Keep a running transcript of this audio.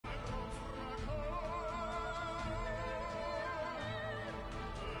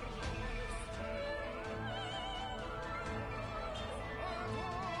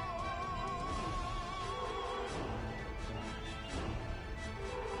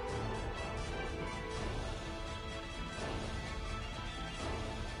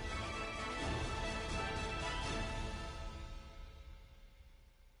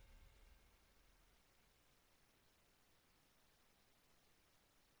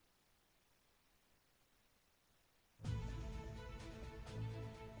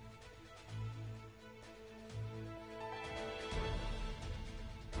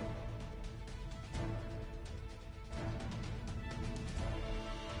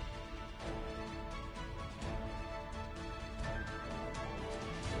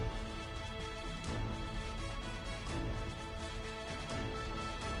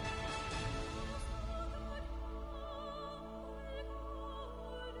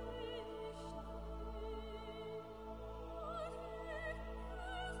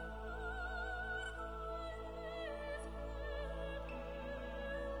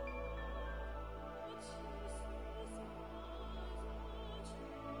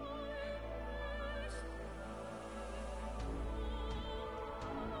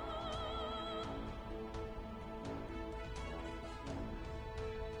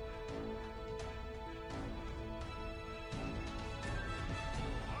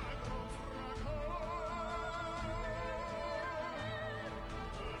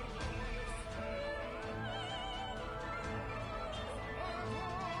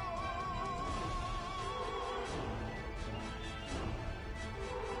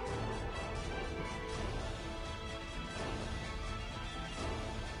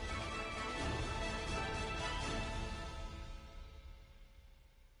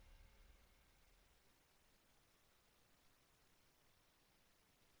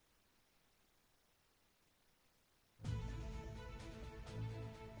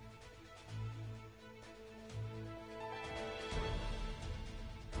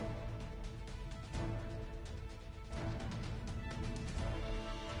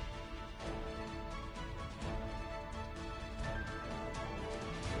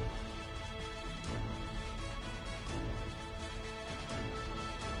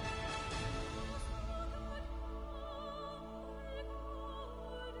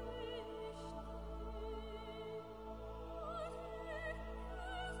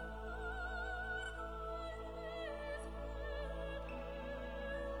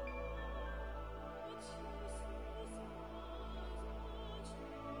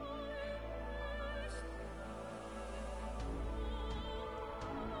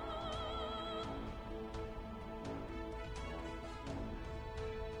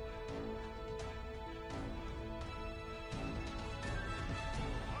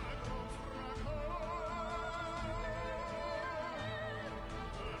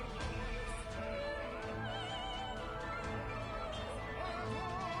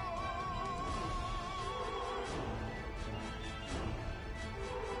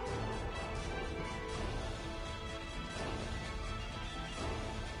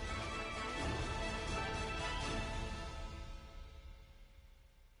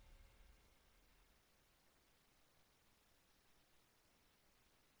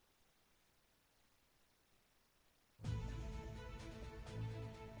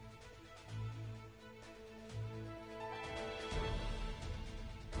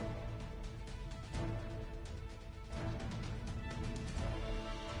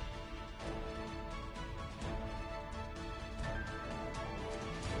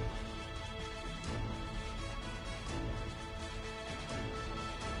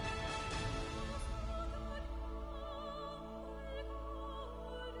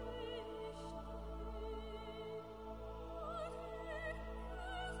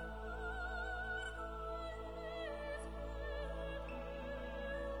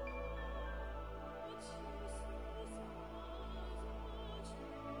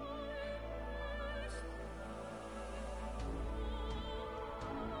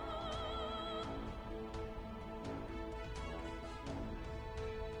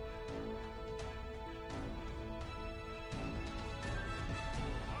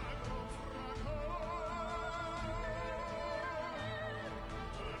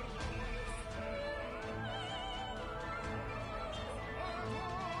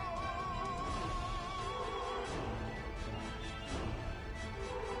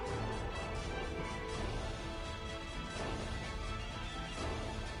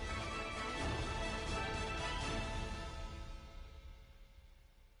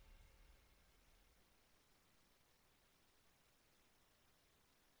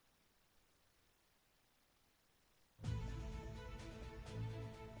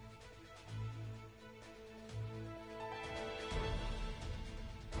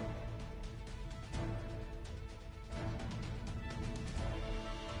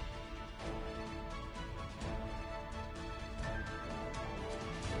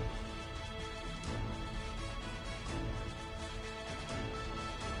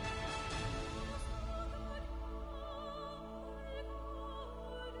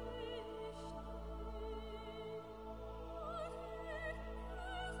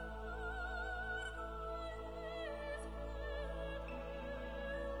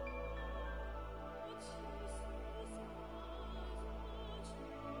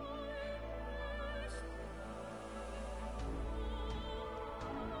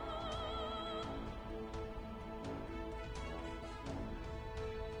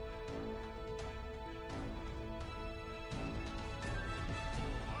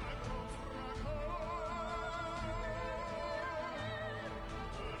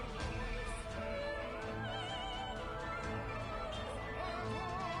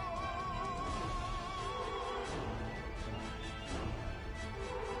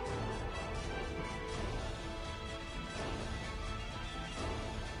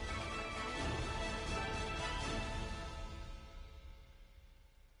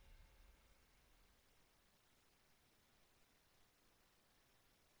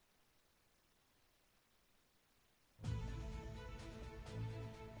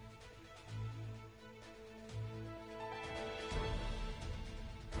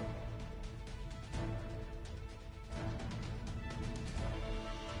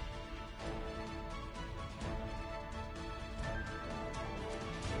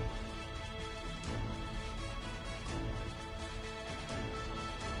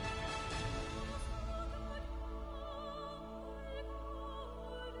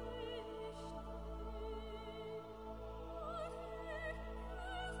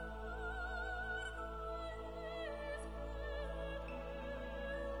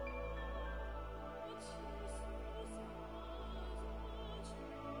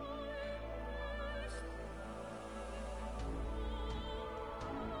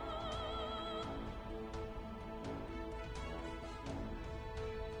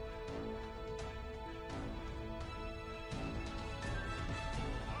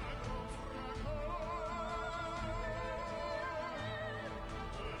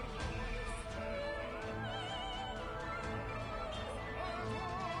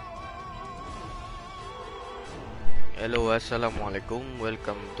Hello, assalamualaikum.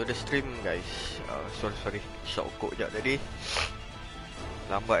 Welcome to the stream, guys. Sorry, syok jap tadi.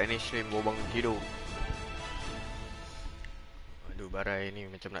 Lambat ni stream, bobang tidur. Aduh, barai ni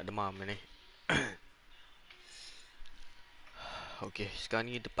macam nak demam ni. Okay,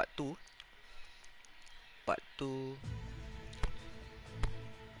 sekarang ni part 2. Part 2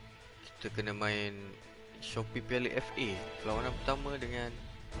 kita kena main Shopee Piala FA, perlawanan pertama dengan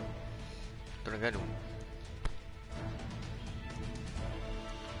Terengganu.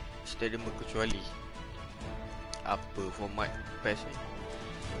 Stadium berkecuali. Apa format PES ni?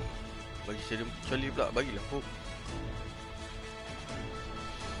 Bagi stadium berkecuali pula, bagilah pun.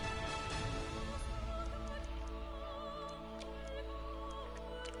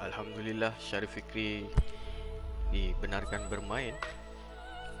 Alhamdulillah, Shahrel Fikri dibenarkan bermain.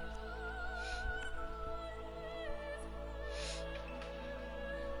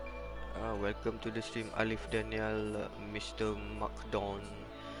 Welcome to the stream, Alif Daniel, Mr. Macdon,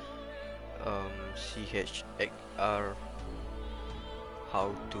 CHXR, how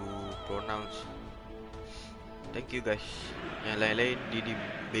to pronounce. Thank you guys. Yang lain-lain, Didi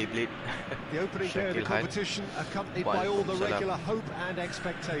Beyblade. The opening day of the competition accompanied by all the regular hope and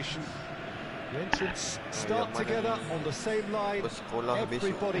expectation. The entrants start together on the same line.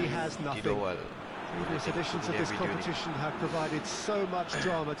 Everybody has nothing. Previous editions of this competition have provided so much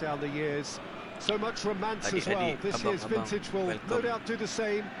drama down the years, so much romance as well. This year's vintage will no doubt do the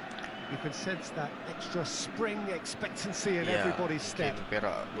same. You can sense that extra spring expectancy in everybody's step,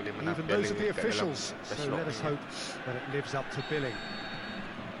 even those of the officials. So let us hope that it lives up to billing.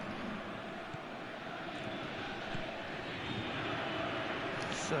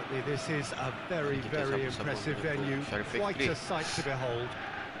 Certainly this is a very impressive venue, quite a sight to behold.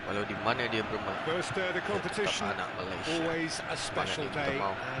 Walau di mana dia bermain. First day of the competition, always a special day,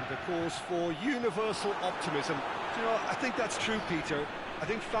 and a cause for universal optimism. You know, I think that's true, Peter. I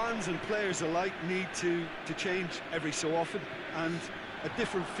think fans and players alike need to change every so often, and a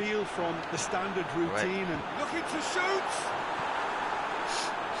different feel from the standard routine. And looking to shoot.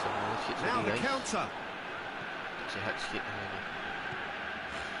 Now the counter. Sihat sikit ni.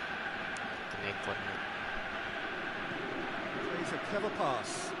 Kena ikon ni. Plays a clever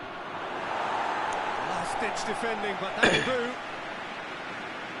pass. Last-ditch defending, but that'll do.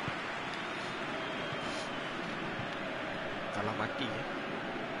 Kalah mati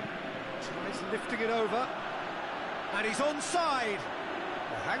Tries lifting it over, and he's onside.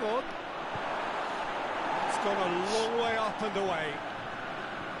 Oh, hang on. It's gone a long way up and away.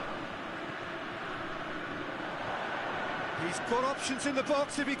 He's got options in the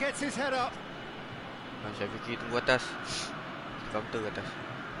box if he gets his head up. Shahrel Fikri tunggu atas. Counter atas.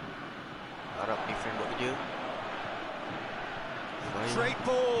 Harap defend buat kerja. Straight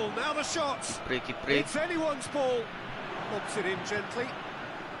ball, now the shot. Keep break. It's anyone's ball. Lobs it in gently.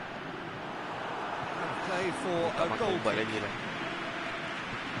 And play for a goal kick. Lagi lah.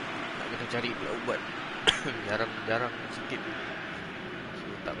 Nak kena cari pula ubat. Jarang sikit.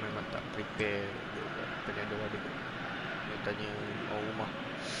 So, memang tak prepare penyada ada. Dia tanya orang rumah.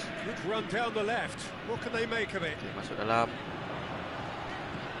 Good run down the left. What can they make of it? Okay, masuk dalam.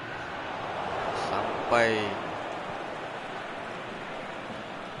 Sampai.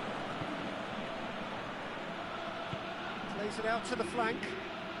 Plays it out to the flank.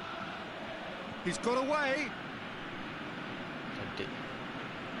 He's got away. Cantik.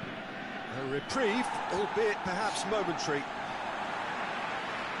 A reprieve, albeit perhaps momentary.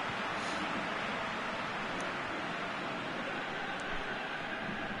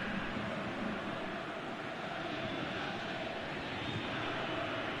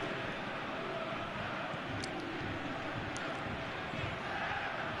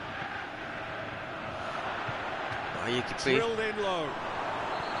 Drilled in low.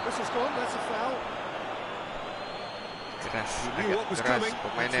 This has gone, that's a foul. Keras. He knew what was coming.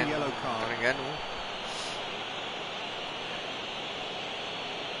 Permainan That's a yellow card. Terengganu.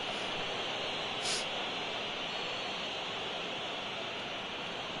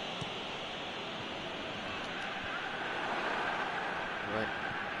 Right.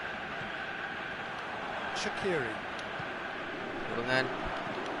 Shakiri. Dorongan.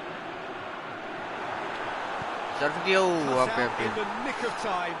 Shahrel Fikri. In the nick of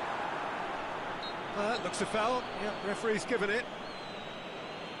time. Looks a foul. Yeah, referee's given it.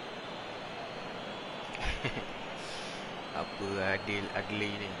 Apa adil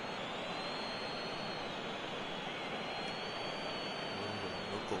ni.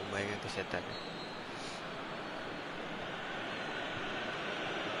 Rokok membahayakan kesihatan.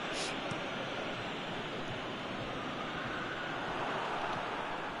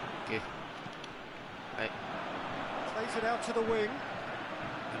 Okay. Baik. out to the wing.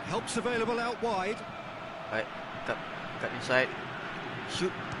 And help's available out wide. Baik, cut inside.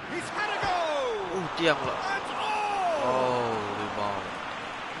 Shoot. He's had a go! Oh, tiang pula. And Oh, rebound.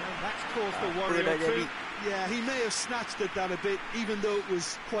 And that's caused the worry or two. Yeah, he may have snatched it down a bit, even though it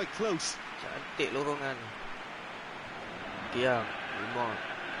was quite close. Cantik lorongan. Tiang, rebound.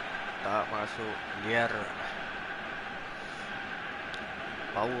 Tak masuk, liar.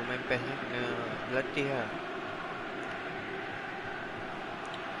 Power main PES ni kena berlatih lah.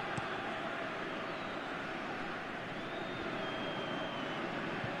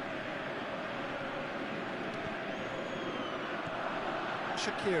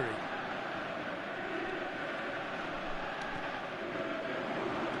 Shaqiri.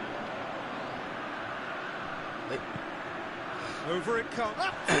 Over it comes.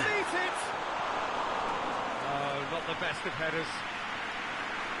 Up to meet it! Oh, not the best of headers.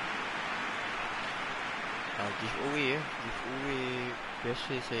 Giveaway giveaway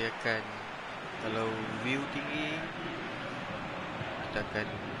biasa saya akan, kalau view tinggi kita akan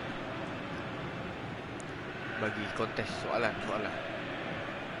bagi kontes soalan.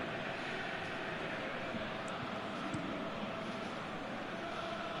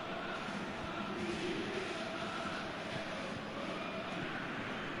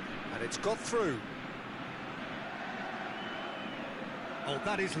 And it's got through. Oh,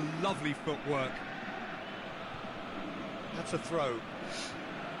 that is lovely footwork. That's a throw.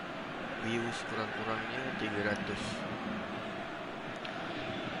 Views kurang-kurangnya 300.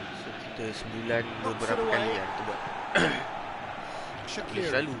 So kita sebulan beberapa kali lah kita buat. Boleh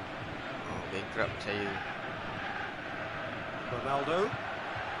selalu. Bankrupt saya. Ronaldo.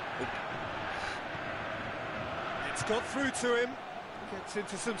 It's got through to him. Gets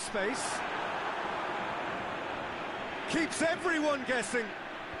into some space. Keeps everyone guessing.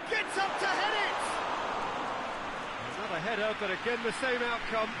 Gets up to head it. Another header, but again the same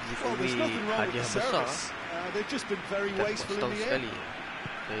outcome. Well, there's nothing wrong with the service. They've just been very wasteful in the end.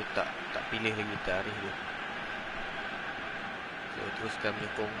 Saya tak pilih lagi tarikh dia. So teruskan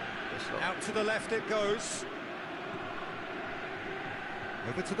menyokong. Out to the left it goes.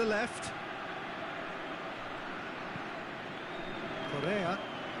 Over to the left. Correa.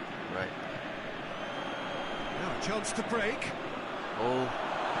 Right. Now a chance to break. Oh.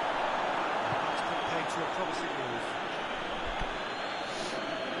 It's been paid to a promising move.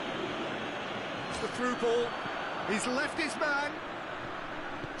 It's the through ball. He's left his man.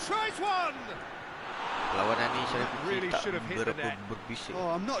 Tries one. Perlawanan ni Shahrel Really Fikri should have hit the net. berbisa.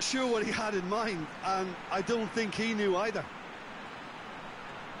 Oh, I'm not sure what he had in mind, and I don't think he knew either.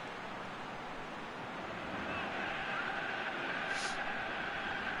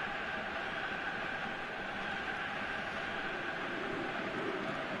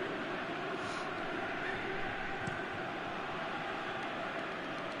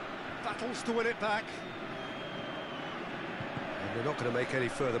 Battles to win it back. And they're not going to make any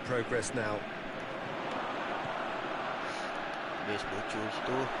further progress now. Is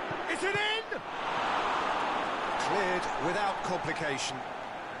it in? Cleared without complication.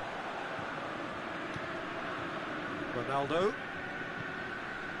 Ronaldo.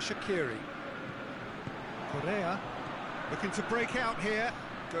 Shaqiri. Correa. Looking to break out here.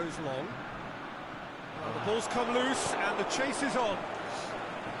 Goes long. Well, the ball's come loose and the chase is on.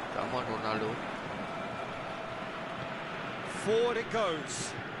 Come on, Ronaldo. Forward it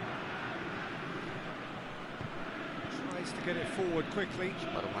goes. Tries to get it forward quickly.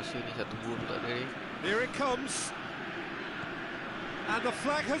 Here it comes. And the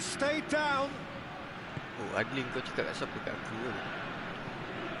flag has stayed down. Oh, Adlin kau cakap kat siapa, kat aku ke?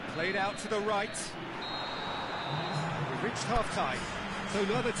 Played out to the right. We've reached half-time. So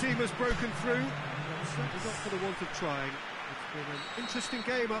neither team has broken through. Certainly not for the want of trying. It's been an interesting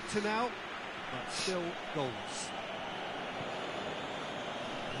game up to now, but still goals.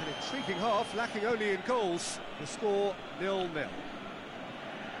 An intriguing half, lacking only in goals. The score 0-0. Well,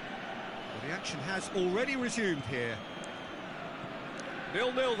 the action has already resumed here.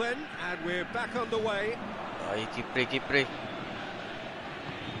 0-0 then, and we're back underway. Keep play.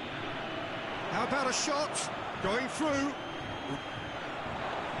 How about a shot? Going through.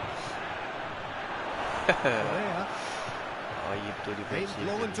 There. Betul defensif.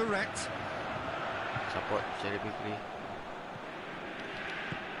 Long and direct. Support Shahrel Fikri.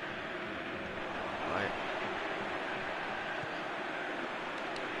 Right.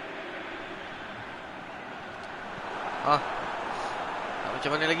 Macam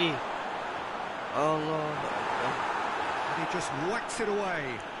mana lagi? Allah. And he just whacks it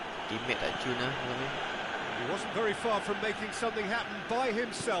away. Teammate tak cun lah. He wasn't very far from making something happen by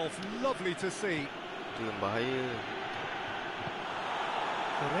himself. Lovely to see. Itu yang bahaya.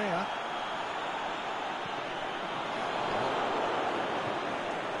 Perea.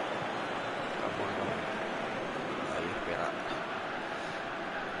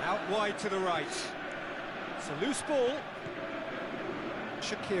 Out wide to the right. It's a loose ball.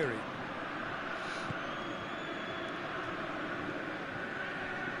 Shaqiri.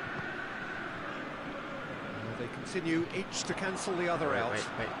 They continue each to cancel the other out.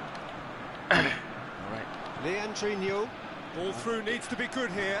 Wait. Alright. Leandrinho. Ball through needs to be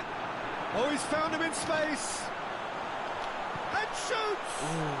good here. Oh, he's found him in space. And shoots!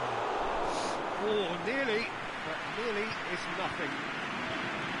 Oh, nearly. But nearly is nothing.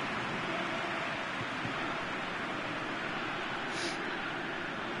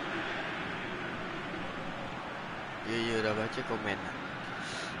 Ya, dah baca komen lah.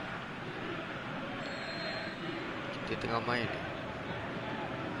 Kita tengah main ni.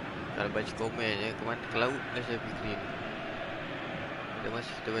 Kalau baca komen je, ke laut dah saya fikir ni. Ada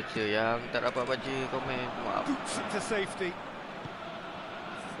masih kita baca. Yang tak dapat baca komen, maaf. Boots it to safety.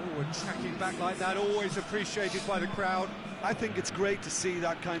 Forward tracking back like that, always appreciated by the crowd. I think it's great to see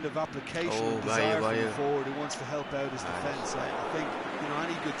that kind of application and desire from the forward who wants to help out his defence. I think, you know,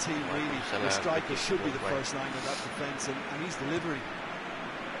 any good team really, the striker should be the first line of that defence, and he's delivering.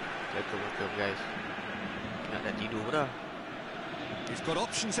 Welcome guys. Nak tidur dah. He's got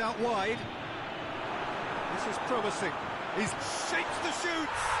options out wide. This is promising. He's shapes the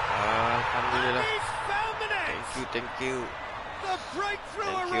shoots. Alhamdulillah. And he's found the net. Thank you. The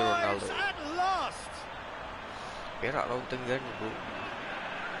breakthrough arrives at last. Perak lawan Tenggan, bro.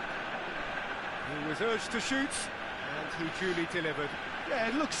 He was urged to shoot, and he duly delivered. Yeah,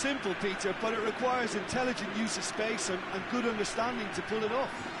 it looks simple, Peter, but it requires intelligent use of space and good understanding to pull it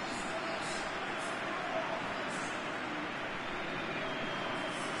off.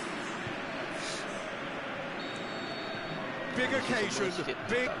 Big occasion,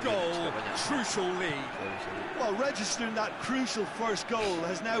 big goal, crucial lead. Well, registering that crucial first goal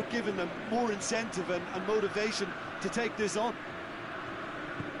has now given them more incentive and motivation to take this on.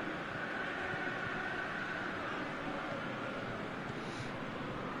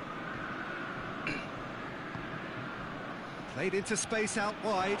 Played into space out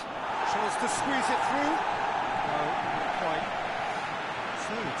wide. Chance to squeeze it through. No, not quite.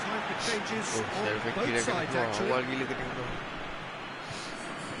 So, time for changes on both sides, actually. Awal gila kena tu.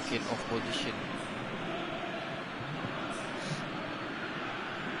 Mungkin off position.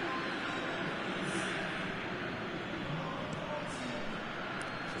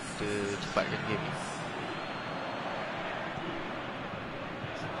 So, kita cepatkan game ni.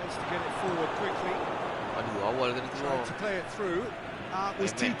 Tries to get it forward quickly. Aduh, awal kena keluar. Tried to play it through.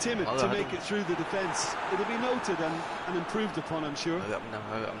 Was too timid to make it through the defence. It'll be noted and improved upon, I'm sure. Agak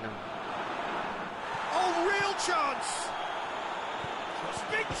menang. Oh, real chance!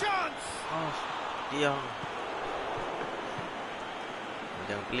 Big chance! Yang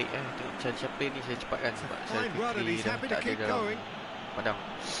jangan pelik tengok siapa ni saya cepatkan sebab saya fikir dah tak ada dalam padang.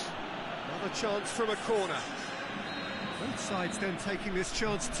 Another chance from a corner. Both sides then taking this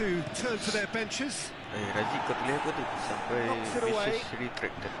chance to turn to their benches. Raji, kau pilih apa tu sampai message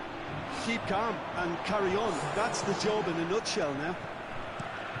retracted. Keep calm and carry on. That's the job in a nutshell now.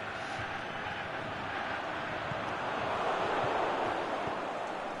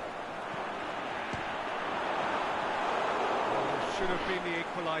 Should have been the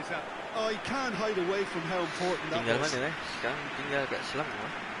equaliser. Oh, he can't hide away from how important that Tinggal was. mana Sekarang tinggal kat Selang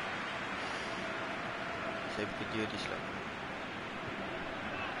Saya bekerja di Selang.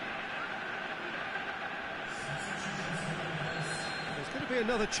 There's going to be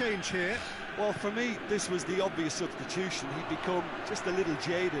another change here. Well, for me, this was the obvious substitution. He'd become just a little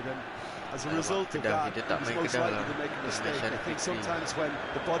jaded, and as a result of that, he was most likely to make a mistake. I think sometimes when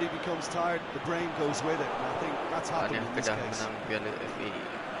the body becomes tired, the brain goes with it, and I think that's happened in this case. Piala FA.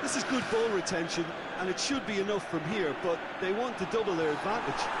 This is good ball retention, and it should be enough from here, but they want to double their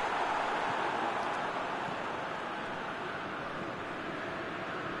advantage.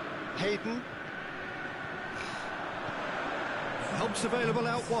 Hayden. Helps available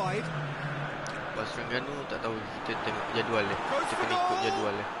out wide. Pas Terengganu tak tahu, kita tengok jadual dia. Kita kena ikut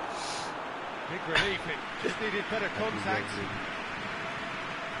jadual dia. Big relief, it just needed better contact.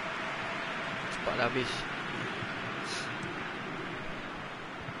 Cepat dah habis.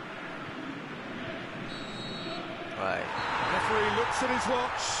 Right. Referee looks at his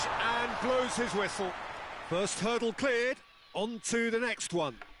watch and blows his whistle. First hurdle cleared, on to the next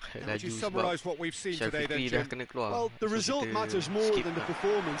one. How would you summarise what we've seen today then, Jim? Well, the result matters more than the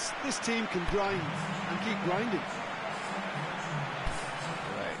performance. This team can grind and keep grinding.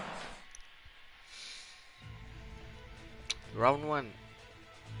 Right. Round 1.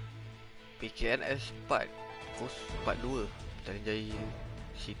 PKNS 4-2 Putrajaya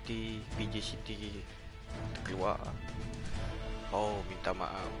City, PJ City terkeluar. Oh, minta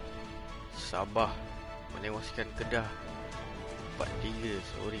maaf. Sabah menewaskan Kedah 4-3.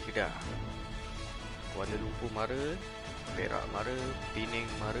 Sorry Kedah. Kuala Lumpur mara, Perak mara, Penang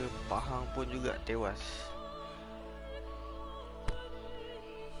mara, Pahang pun juga tewas.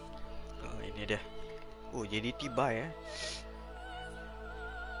 Ini dia. Oh, JDT buy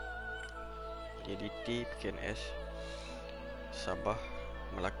JDT, PKNS, Sabah,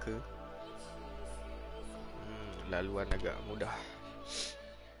 Melaka. Laluan agak mudah.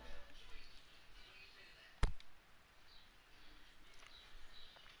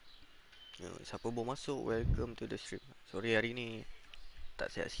 Siapa baru masuk, welcome to the stream. Sorry hari ni tak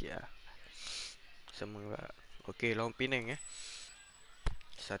siap-siap. Semua okey, lawan Penang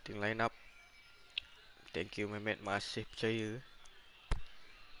starting line up. Thank you Mehmet, masih percaya.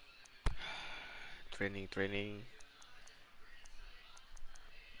 Training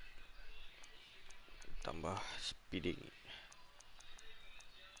tambah speeding.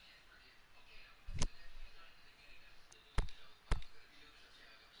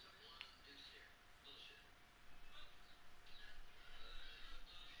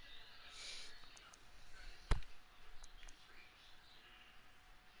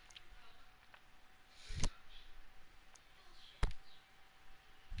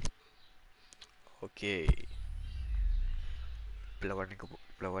 Okey.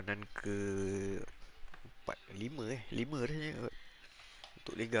 Perlawanan ke 5 rasanya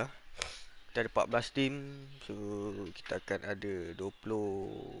untuk Liga. Kita ada 14 tim, so kita akan ada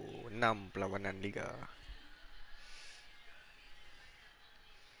 26 perlawanan Liga.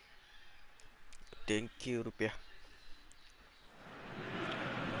 Thank you rupiah.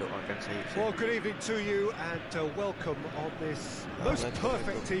 Doakan saya. Well, good evening to you and welcome on this most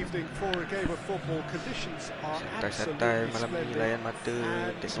perfect evening for a game of football. Conditions are absolutely splendid,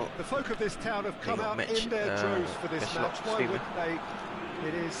 and the folk of this town have come out in their droves for this match. Why wouldn't they?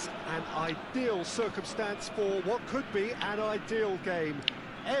 It is an ideal circumstance for what could be an ideal game.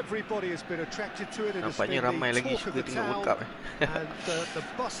 Everybody has been attracted to it. It has been the talk of the town, and the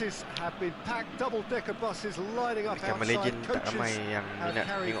buses have been packed, double-decker buses lining up outside. Coaches have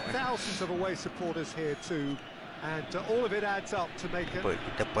carried thousands of away supporters here too, and all of it adds up to make a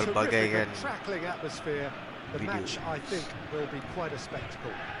terrific, crackling atmosphere. The match, I think, will be quite a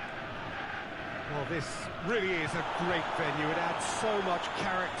spectacle. Well, this really is a great venue. It adds so much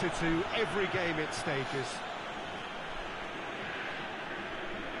character to every game it stages.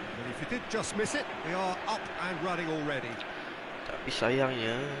 If you did just miss it, we are up and running already. Tapi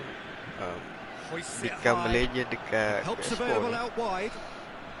sayangnya Liga Malaysia dekat ekspor,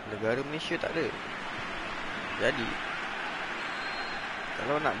 negara Malaysia tak ada. Jadi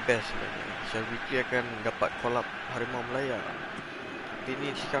kalau nak best sebenarnya, Shahrel Fikri akan dapat call up Harimau Melaya. Tapi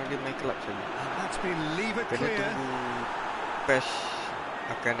ni sekarang dia main kelab saja. Kena tunggu PES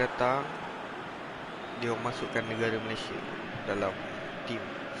akan datang, dia masukkan negara Malaysia dalam tim.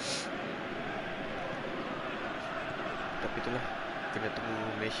 Tapi itulah, kena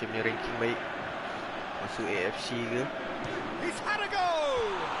tunggu Malaysia punya ranking baik, masuk AFC ke. He's had a go.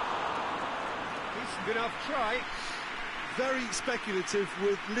 Decent enough try. Very speculative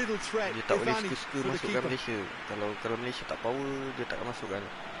with little threat. Dia tak boleh suka-suka masukkan Malaysia. Kalau Malaysia tak power, dia tak akan masukkan.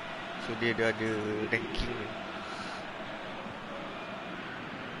 So dia ada ranking.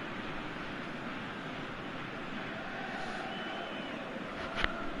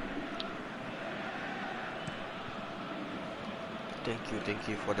 Thank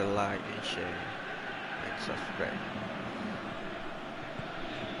you for the like and share and subscribe.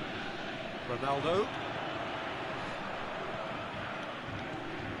 Ronaldo.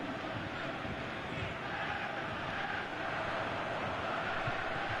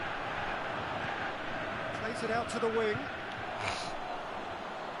 Plays it out to the wing.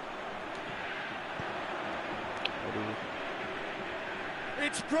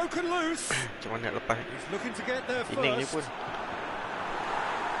 It's broken loose. Macam mana nak lepas? He's looking to get there Inning ni pun. first.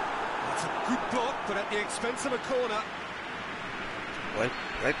 That's a good block, but at the expense of a corner.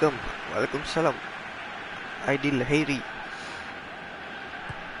 Waalaikumsalam. Aidil Hairi.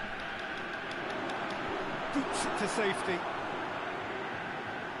 Boots it to safety.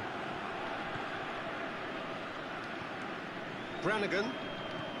 Brannigan.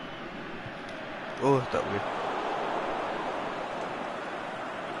 Oh, tak boleh.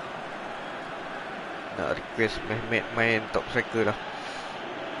 Nak request Mehmet main top striker lah.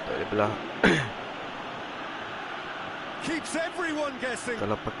 Tak boleh belah. Keeps everyone guessing.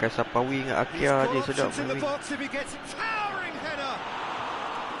 Kalau pakai Sapawi dengan Akia je sedap.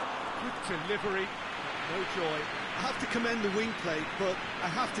 Good delivery, no joy. I have to commend the wing play, but I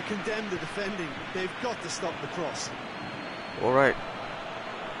have to condemn the defending. They've got to stop the cross. All right.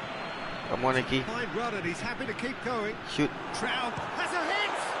 Come on, Nicky. Fine run, and he's happy to keep going. Shoot. Trout has a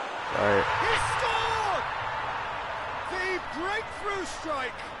hit. Right. He scored! The breakthrough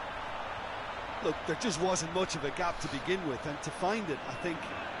strike. Look, there just wasn't much of a gap to begin with, and to find it, I think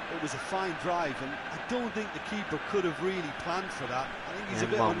it was a fine drive, and I don't think the keeper could have really planned for that. I think he's a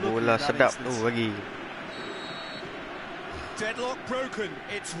bit unlucky in bola that sedap instance. tu bagi. Deadlock broken.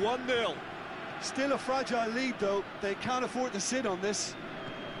 It's 1-0. Still a fragile lead, though. They can't afford to sit on this.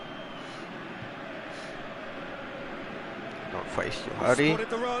 Not Faiz Johari. Spotted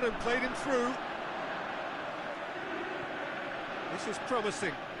the run and played him through. This is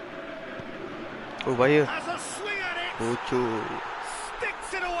promising. Oh, bahaya. Has a swing at it. Pucuk.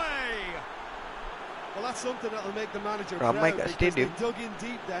 Sticks it away. Well, that's something that'll make the manager Ramai proud, kat because they stadium. dug in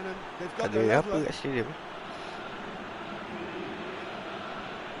deep then and they've got Ada their apa level. kat stadium?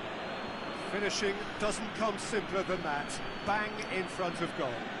 Finishing doesn't come simpler than that. Bang in front of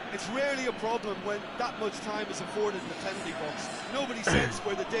goal. It's rarely a problem when that much time is afforded in the penalty box. Nobody sensed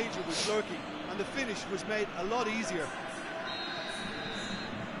where the danger was lurking, and the finish was made a lot easier.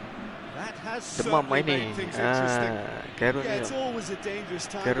 That has Demam certainly main ni. made things interesting. Karun Yeah, ni. it's always a dangerous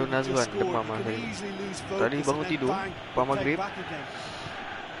time Karun when you just Azwan score. demam You can hari ni. easily lose Tadi focus bangun and then tidur, bang, lepas take maghrib. back again.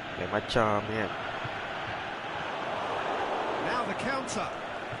 Macam kan. Now the counter.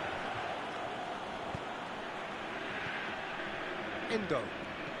 Indo.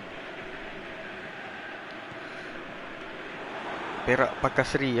 Perak pakai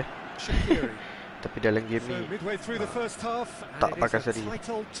seri ya. Shakiri. Tapi dalam game So ni midway through the first half, tak and pakai it is a seri. tight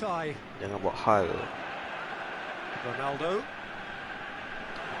old tie. Jangan buat hal. Ronaldo.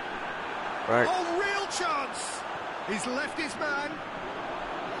 Right. Oh, real chance! He's left his man.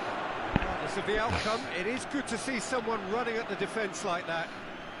 Regardless of the outcome, it is good to see someone running at the defence like that.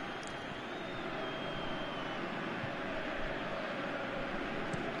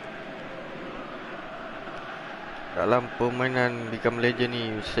 Dalam permainan Liga Malaysia ni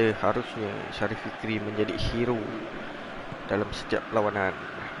seharusnya Shahrel Fikri menjadi hero dalam setiap perlawanan.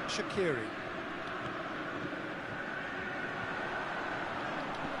 Shakiri.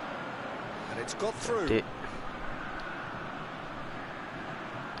 And it's got through. Cantik.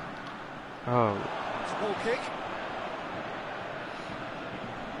 Oh, It's a ball kick.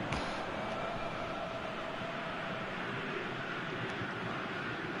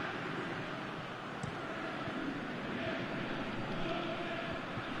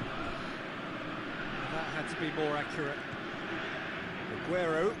 That had to be more accurate.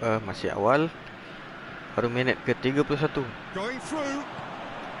 Aguero masih awal. Baru minit ke 31. going through.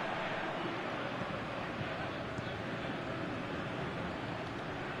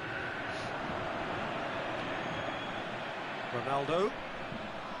 Ronaldo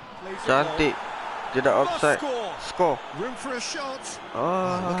plays it Cantik. Tidak long. offside. Score. Skor. Room for a shot.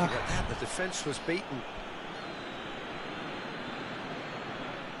 Ah, Looking at that, the defence was beaten.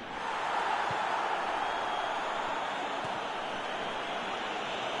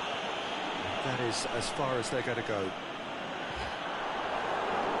 That is as far as they're going to go.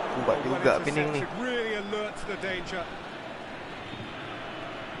 kuat juga Pening ni. Really alert to the danger.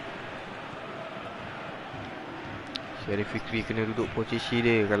 Shahrel Fikri kena duduk posisi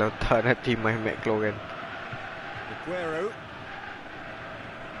dia. Kalau tak nanti main McClaw kan. Aguero.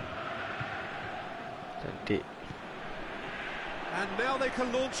 Cantik. And now they can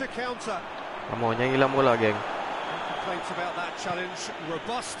launch a counter. Mau nyanyi lah bola geng. No complaints about that challenge.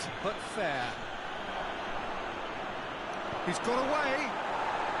 Robust but fair. He's got away.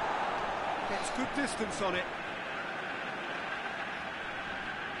 Gets good distance on it.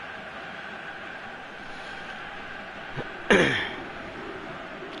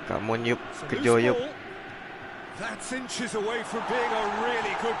 Kamu nyup It's a kejo loose yup. ball. That's inches away from being a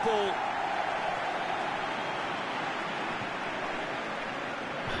really good ball.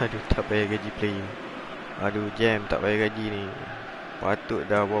 Aduh, tak payah gaji player. Aduh, jam tak payah gaji ni. Patut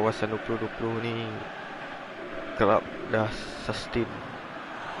dah wawasan 2020 ni. Kelab dah sustain.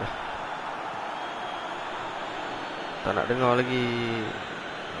 Dah. Tak nak dengar lagi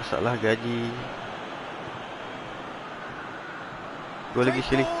masalah gaji. Gol lagi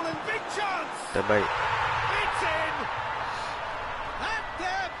sekali. Ball and big chance. Terbaik. It's in. And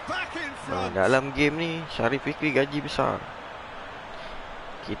they're back in front. Dalam game ni Shahrel Fikri gaji besar.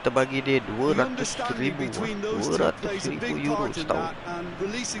 Kita bagi dia The 200,000 understanding between those two plays a big euro part in setahun. that, and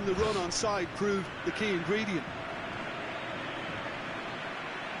releasing the run on side proved the key ingredient.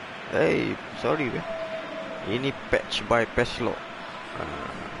 Hey, sorry weh. Ini patch by patch lock.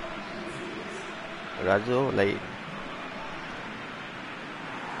 Razo lain.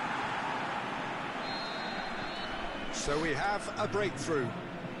 So we have a breakthrough.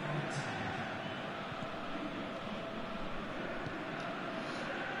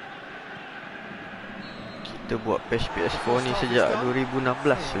 Kita buat PS4 ni sejak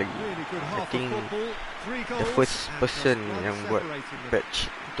 2016 lagi. I think the first person yang buat patch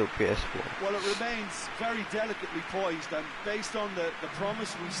untuk PS4. Well, it remains very delicately poised, and based on the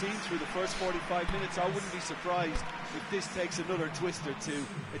promise we've seen through the first 45 minutes, I wouldn't be surprised if this takes another twist or two.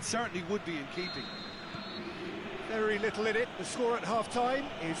 It certainly would be in keeping. Very little in it. The score at half-time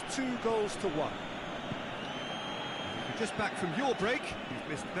is 2-1. You're just back from your break. You've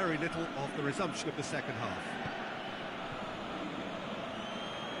missed very little of the resumption of the second half.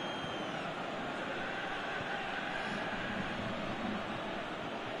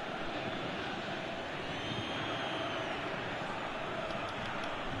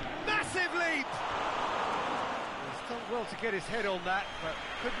 Massive leap! He's done well to get his head on that, but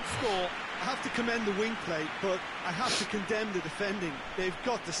couldn't score. I have to commend the wing play, but I have to condemn the defending. They've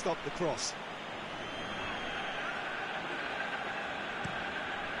got to stop the cross.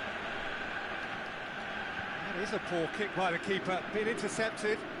 That is a poor kick by the keeper, been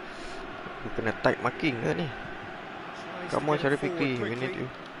intercepted. Kena tight marking ke ni? Come on, Shahrel Fikri, we need you.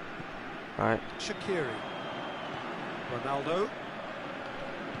 Alright. Shaqiri. Ronaldo.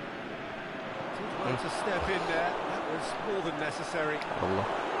 Did well to step in there. That was more than necessary. Allah.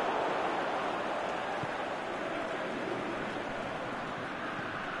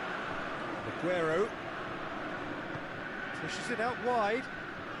 Aguero pushes it out wide,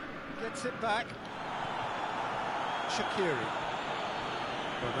 gets it back. Shaqiri,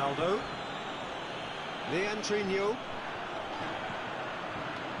 Ronaldo, Leandrinho,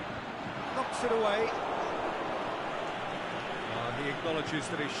 knocks it away. He acknowledges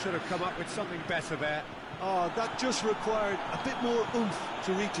that he should have come up with something better there. Oh, that just required a bit more oomph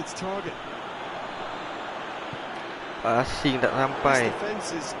to reach its target. Asing tak sampai. This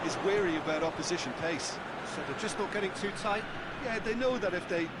defence is wary about opposition pace. So they're just not getting too tight? Yeah, they know that if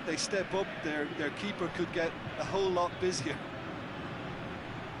they step up, their keeper could get a whole lot busier.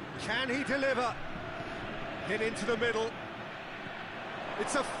 Can he deliver? Hit into the middle.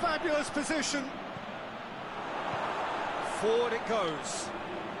 It's a fabulous position. Forward it goes.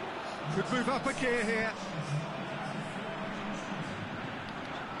 Could move up a gear here.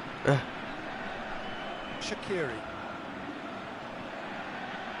 Shaqiri.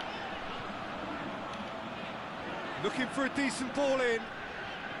 Looking for a decent ball in.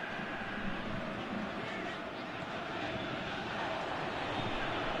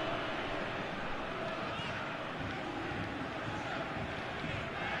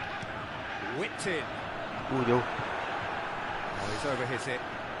 Whipped in. Jauh. Oh, he's overhit it.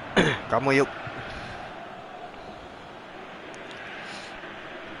 Kamu yuk.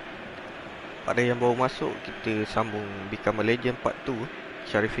 Pada yang baru masuk, kita sambung Become a Legend Part 2.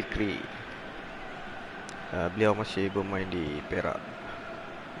 Shahrel Fikri. Beliau masih bermain di Perak,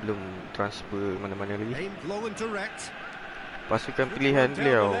 belum transfer mana-mana lagi. Pasukan pilihan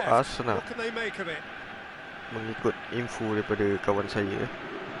beliau Arsenal, mengikut info daripada kawan saya.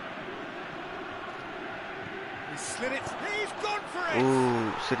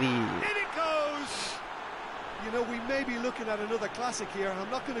 Seri.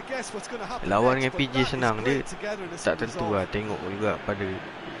 Lawan dengan PJ senang, dia tak tentu lah. Tengok juga pada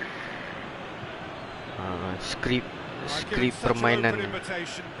skrip permainan.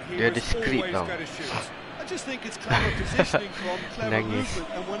 Dia ada skrip tau. Nangis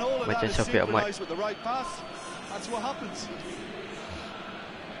macam Syafiq Ahmad.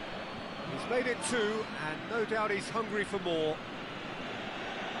 He's made it 2 and no doubt he's hungry for more.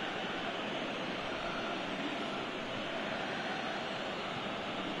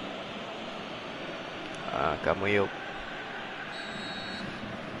 Kamu yuk.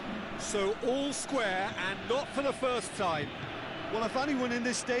 So all square and not for the first time. Well, if anyone in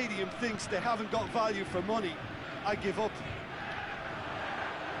this stadium thinks they haven't got value for money, I give up.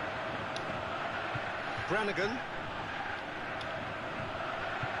 Brannigan.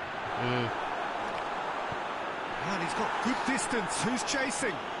 And he's got good distance. Who's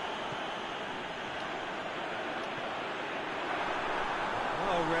chasing?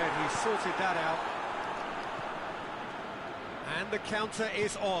 Oh, Red, he sorted that out. And the counter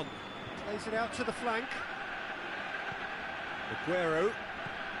is on. Plays it out to the flank. Aguero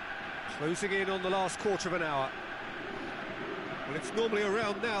closing in on the last quarter of an hour. Well, it's normally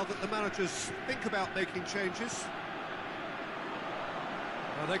around now that the managers think about making changes.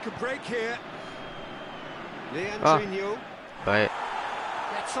 Well, they can break here. Leandrinho baik.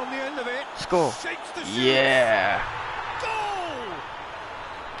 Gets Looks on the end of it. Score. Yeah. Goal.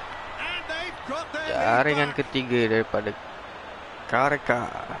 And they've got their Jaringan lead back. ketiga daripada Kareka.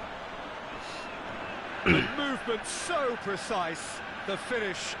 The movement so precise, the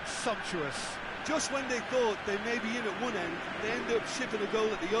finish sumptuous. Just when they thought they may be in at one end, they end up shipping a goal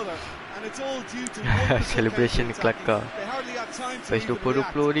at the other, and it's all due to Celebration ni kelakar. They hardly have time to Lepas even 2020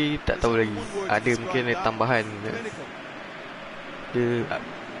 react. ni tak tahu lagi. Ada mungkin ada tambahan. Clinical. Dia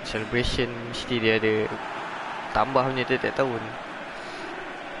celebration mesti dia ada tambah punya tiap-tiap tahun.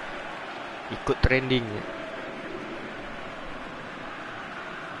 Ikut trending.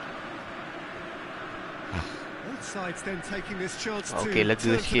 Both sides then taking this chance to Okey, lega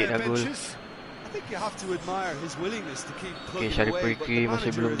turn to sikit their dah gol. benches. I think you have to admire his willingness to keep Okey, plugging Shahrel away, but Fikri the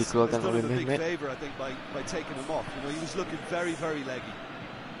masih manager belum has dikeluarkan done oleh him a big Mehmet. favour, I think, by taking him off. You know, he was looking very, very leggy.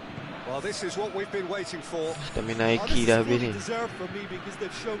 Well, this is what we've been waiting for. Stamina Oh, Eki this dah is habis fully ni. deserved from me because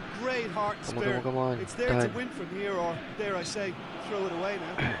they've shown great heart and Come on, spirit. come on, come on. It's there to Tahan. win from here, or dare I say, throw it away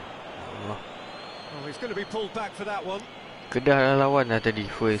now. Oh. Oh, he's going to be pulled back for that one. Kedah dah lawan dah tadi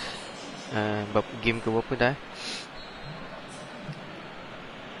first game ke berapa dah.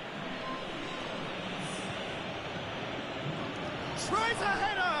 Tries a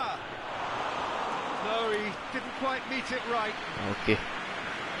header. No, he didn't quite meet it right. Okey.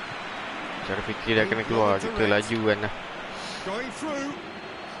 Shahrel Fikri dah kena keluar. Kita laju kan dah. Going through.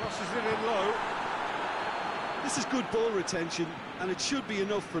 Crosses it in low. This is good ball retention, and it should be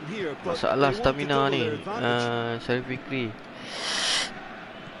enough from here. But Masalah they want to stamina double ni their advantage. Shahrel Fikri.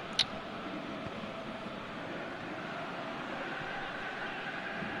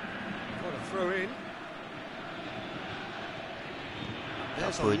 What a throw in. Tak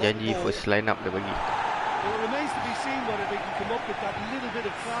There's a apa, long janji ball. first line up dia bagi. Well, it remains to be seen whether they can come up with that little bit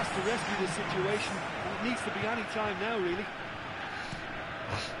of class to rescue the situation. And it needs to be any time now, really.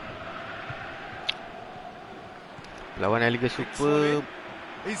 Lawan Liga Super.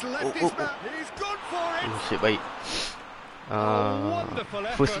 He's left his man. He's gone for it. Nasib baik. Wonderful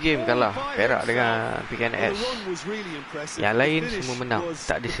First effort, game all kalah by Perak himself. dengan Well, PKNS. the run was really impressive. Yang The lain finish semua menang. was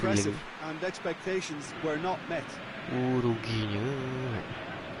Tak ada seri lagi. impressive, and expectations were not met. Ruginya.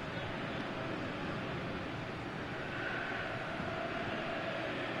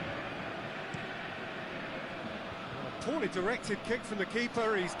 A poorly directed kick from the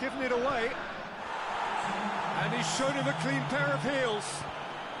keeper. He's given it away. And he's shown him a clean pair of heels.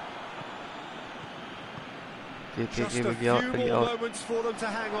 Just a Bagi out, few bagi more out. moments for them to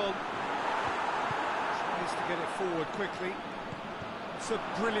hang on. Tries to get it forward quickly. It's a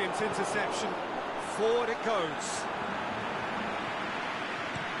brilliant interception. Forward it goes.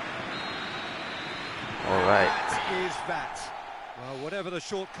 Alright. That is that. Well, whatever the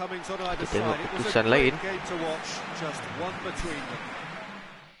shortcomings on either Kita tengok side, it was a keputusan great lain. game to watch. Just one between them.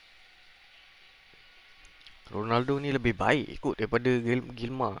 Ronaldo ni lebih baik kot daripada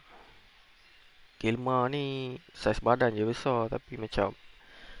Gilma. Gilma ni saiz badan je besar tapi macam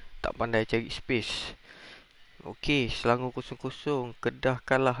tak pandai cari space. Okey, Selangor 0-0. Kedah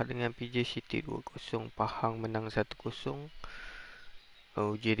kalah dengan PJ City 2-0. Pahang menang 1-0.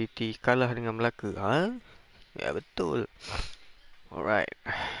 JDT kalah dengan Melaka. Ha? Ya betul. Alright.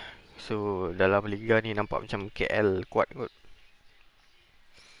 So dalam Liga ni nampak macam KL kuat kot.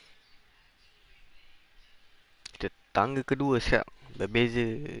 Kita tangga kedua sekarang. Beza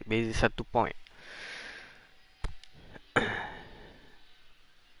 1 point.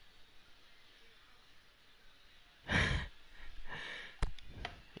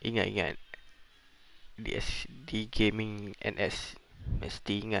 Ingat di gaming NS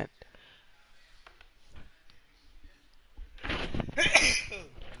mesti ingat.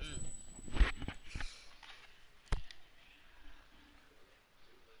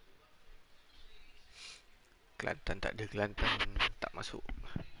 Kelantan tak ada, Kelantan tak masuk.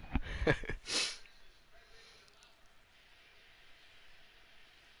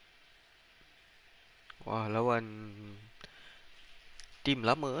 Wah, lawan tim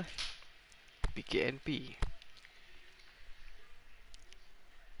lama PKNP.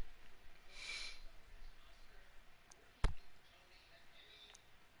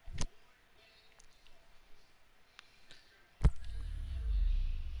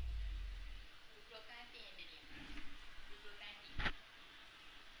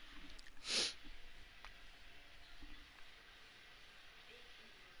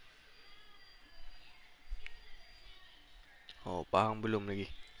 Oh, Pahang belum lagi.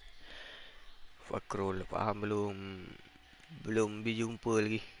 Fakrul, Pahang belum berjumpa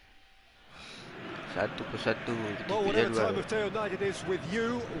lagi. Satu persatu kita Well, ikut whatever jadual. time of day or night it is with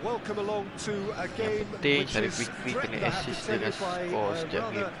you, welcome along to a game penting which Shahrel is Fikri threatened, kena I have to assist tell you, dengan by skor a setiap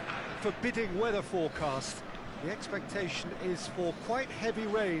rather game. forbidding weather forecast. The expectation is for quite heavy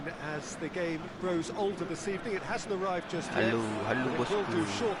rain as the game grows older this evening. It hasn't arrived just yet, Halo but it will bosku. do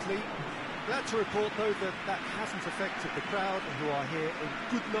shortly. Glad to report, though, that that hasn't affected the crowd, who are here in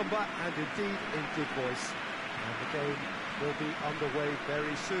good number and indeed in good voice. And the game will be underway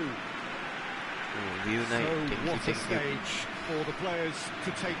very soon. View night, So what a thank you. stage for the players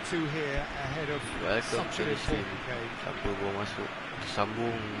to take to here ahead of Welcome such to an the stream. important game. Siapa baru masuk?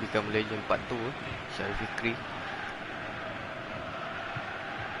 Sambung Become Legend Part 2, Shahrel Fikri.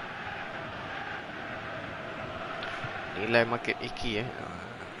 Nilai market Iki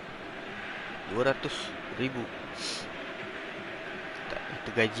 200,000. Tak, itu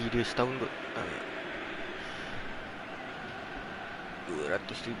gaji dia setahun kot.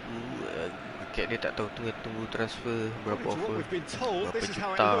 200,000. Market dia tak tahu, tunggu transfer berapa According to what offer. we've been told, Berapa this is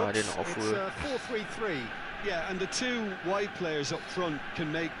how it juta looks. dia nak offer. It's 4-3-3. Yeah, and the two wide players up front can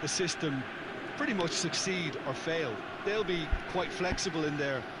make the system pretty much succeed or fail. They'll be quite flexible in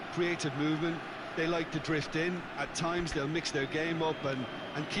their creative movement. They like to drift in. At times they'll mix their game up and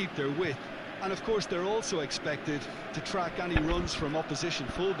keep their width. And of course they're also expected to track any runs from opposition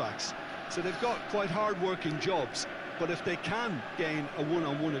fullbacks. So they've got quite hard-working jobs, but if they can gain a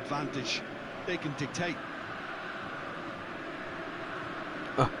one-on-one advantage, they can dictate.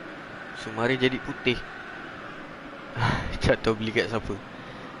 Sumari jadi putih. Tak tahu beli kat siapa.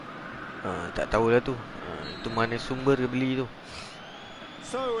 Tak tahulah tu. Itu mana sumber dia beli tu.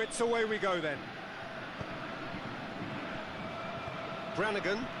 So it's away we go then.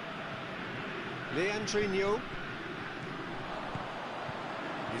 Brannigan, Leandrinho.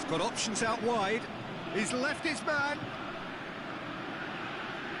 He's got options out wide. He's left his man.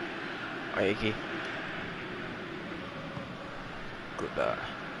 Baik, okay. Good dah.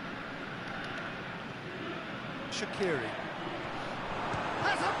 Shaqiri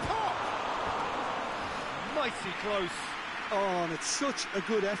has a pop. Mighty close. Oh, and it's such a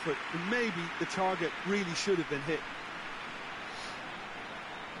good effort, and maybe the target really should have been hit.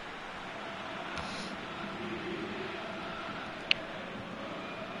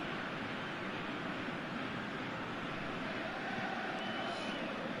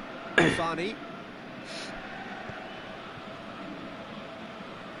 Fani.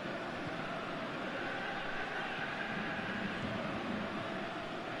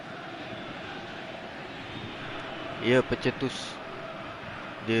 Ya, pencetus.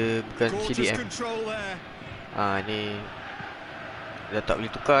 Dia bukan Gorgeous CDM. control there. Ni dah tak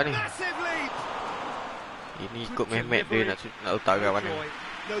boleh tukar ni. Massive lead. Ini ikut Mehmet dia nak letak kat mana.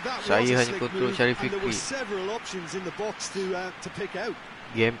 No, that Saya was a hanya slick kontrol move, Shahrel and there were Fikri. several options in the box to pick out.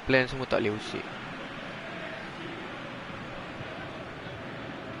 Game plan semua tak boleh usik.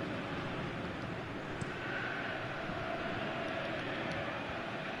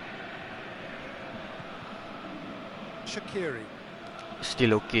 Shaqiri.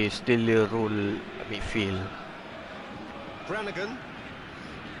 Still okay, still a role midfield. Brannigan.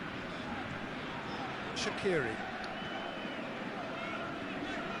 Shaqiri.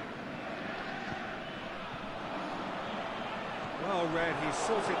 Well read, he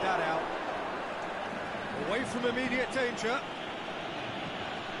sorted that out. Away from immediate danger.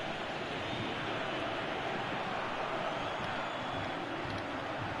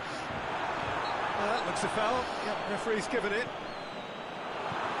 That looks a foul. Yep, referee's given it.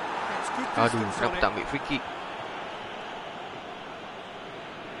 It's good Aduh, distance on kenapa it. tak ambil free kick?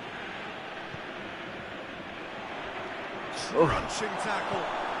 Crunching tackle.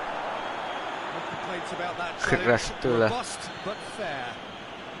 No complaints about that Keras challenge. tu lah. Robust but fair.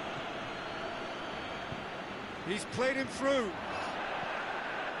 He's played him through.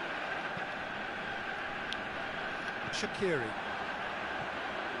 Shaqiri.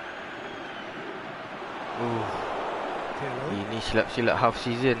 Pirlo. Ini silap-silap half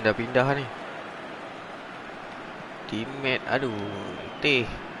season dah pindah ni. Teammate, aduh, teh.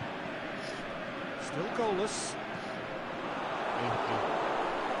 Still goalless.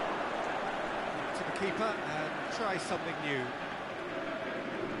 To the keeper and try something new.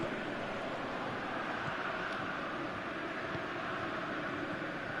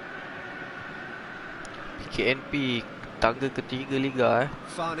 PKNP tangga ketiga Liga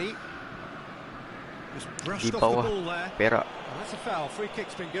Fani. Just brushed di off the bawah ball there. Perak. And that's a foul. Free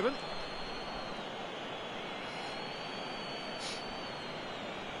kick's been given.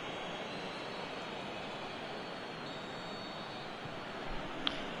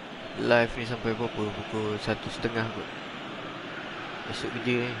 Live ni sampai berapa? Pukul 1:30 kot. Esok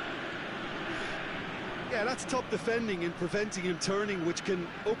kerja ni. Yeah, that's top defending and preventing him turning, which can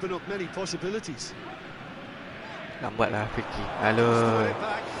open up many possibilities. Lambatlah Fikri. Halo.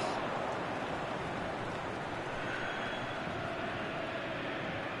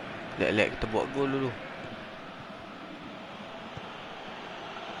 Lek kita buat gol dulu.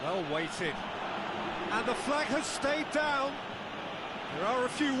 Well weighted. And the flag has stayed down. There are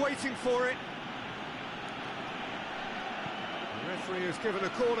a few waiting for it. The referee has given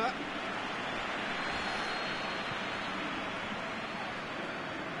a corner.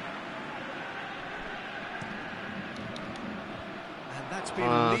 And that's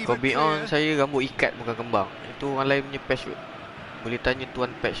been Kau be on, saya rambut ikat bukan kembang. Itu orang lain punya patch. Boleh tanya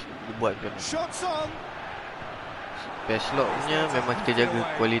tuan patch dibuat macam mana. Patch lock punya memang kita jaga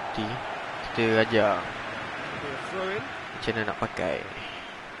kualiti. Kita ajar macam mana nak pakai.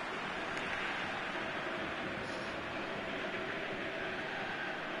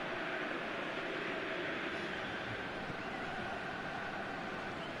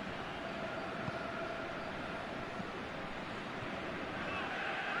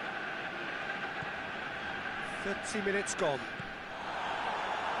 Minutes gone.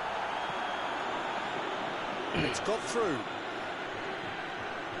 It's got through.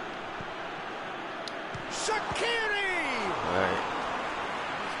 Shaqiri! Right.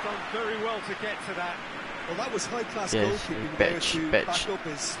 He's done very well to get to that. Well, that was high-class goalkeeping there to back up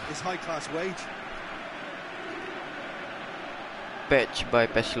his high-class wage. Patch by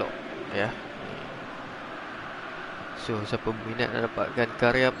Patchlock. Ya. Yeah. So, siapa minat nak dapatkan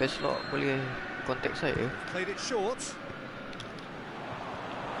karya Patchlock boleh kontak saya. Played it short.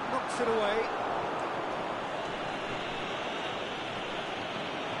 Knocks it away.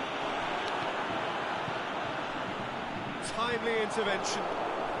 Timely intervention.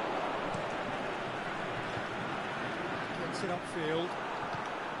 Gets it upfield.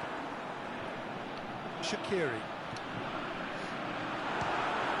 Shaqiri.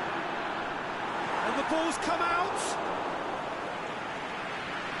 And the ball's come out.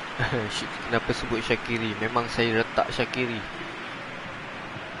 Kenapa sebut Shaqiri? Memang saya letak Shaqiri.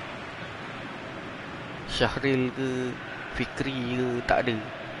 Shahrel ke Fikri ke tak ada.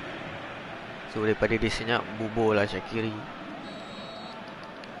 So daripada dia senyap, bubur lah Shaqiri.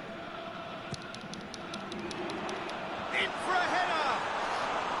 In for a header.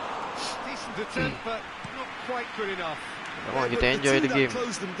 Decent attempt, but not quite good enough. Come on, kita enjoy the game.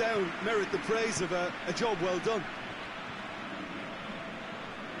 Closed them down, merit the praise of a job well done.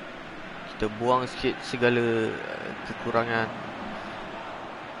 Kita buang sikit segala kekurangan.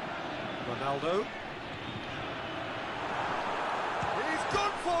 Ronaldo. He's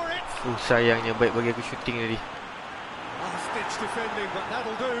gone for it. Sayangnya baik bagi aku shooting tadi. Last ditch defending, but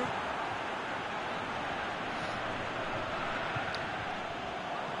that'll do.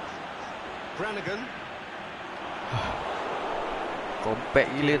 Brannigan. Compact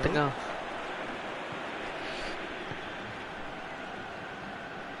gila tengah.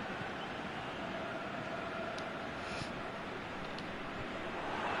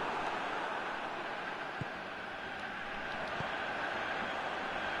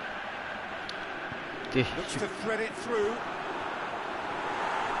 Looks to thread it through.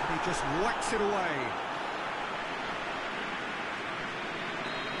 He just whacks it away.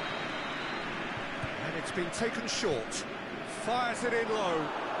 And it's been taken short. Fires it in low.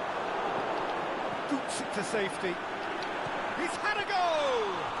 Boots it to safety. He's had a go!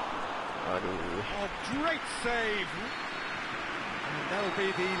 Aduh. Oh, great save. And that'll be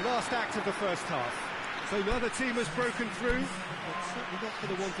the last act of the first half. So neither team has broken through, but certainly not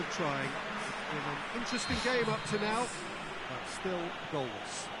for the want of trying. Been an interesting game up to now, but still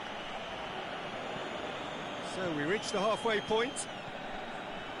goalless. So we reach the halfway point.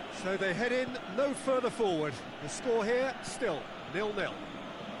 So they head in no further forward. The score here still 0-0.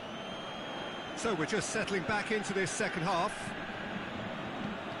 So we're just settling back into this second half.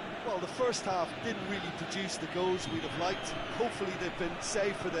 Well, the first half didn't really produce the goals we'd have liked. Hopefully they've been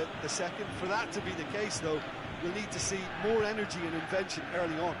saved for the second. For that to be the case, though, we'll need to see more energy and invention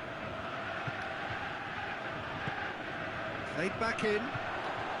early on. Played back in.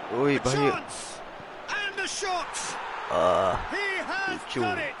 Oi, a chance! And a shot! He has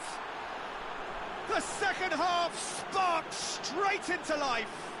done it! The second half sparked straight into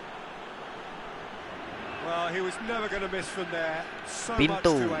life. Well, he was never going to miss from there. So much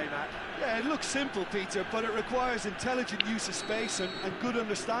to aim at. Yeah, it looks simple, Peter, but it requires intelligent use of space and good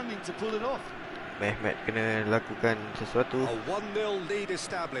understanding to pull it off. Mehmet kena lakukan sesuatu. A 1-0 lead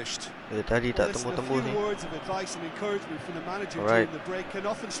established. Tadi tak tembus-tembus ni. Words of advice and encouragement from the manager during the break can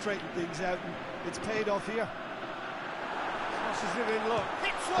often straighten things out, and it's paid off here. Crosses it in, look.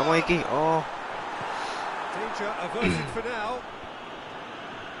 Come on, Iki. Oh. Danger averted for now.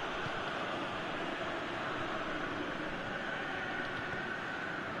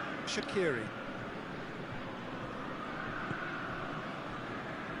 Shaqiri.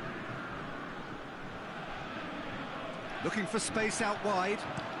 Looking for space out wide.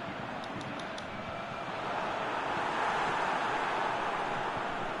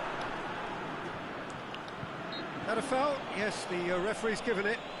 That a foul? Yes, the referee's given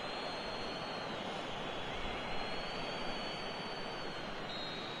it.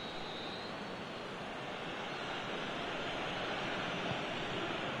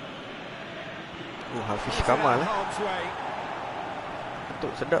 Hafiz Kamal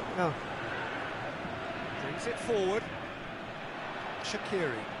Betul sedap kau. Brings it forward.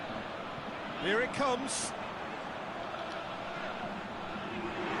 Shaqiri. Here it comes.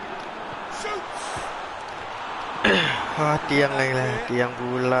 Shoots. Tiang lagi lah, tiang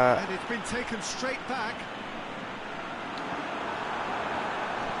pula. And it's been taken straight back.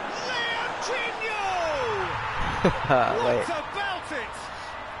 What about it?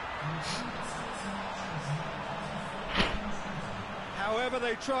 However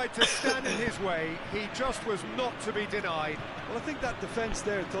they tried to stand in his way, he just was not to be denied. Well, I think that defence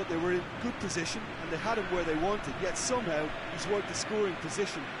there thought they were in good position and they had him where they wanted, yet somehow he's worked the scoring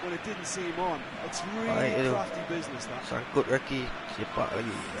position when it didn't see him on. It's really crafty business, that. Sangkut kaki, sepak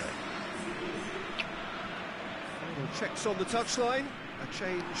lagi. Final checks on the touchline, a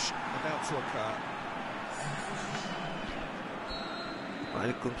change about to occur.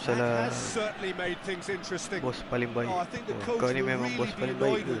 Waalaikumsalam. That has certainly made things interesting. Bos paling baik. I think the coach Kau will ni memang really bos be paling baik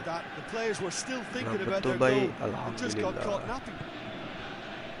annoyed ke? with that. The players were still thinking about Betul their baik, goal and just got caught napping.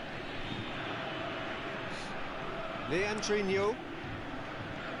 Leandrinho.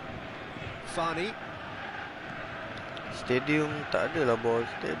 Fani. Stadium tak ada lah bos.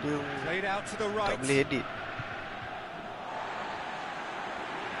 Stadium Played out to the right. tak boleh edit.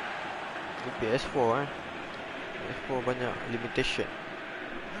 PS4 PS4 banyak limitation.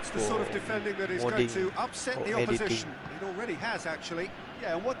 That's the sort of defending that is going to upset the opposition. It already has, actually.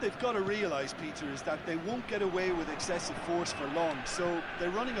 Yeah, and what they've got to realise, Peter, is that they won't get away with excessive force for long. So they're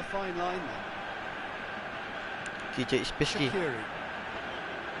running a fine line now. Kijak especially. Shaqiri.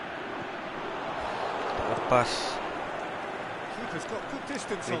 Tak lepas. Keeper's got good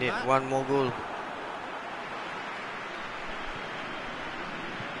distance We on need that. one more goal.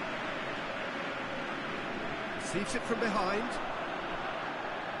 Receives it from behind.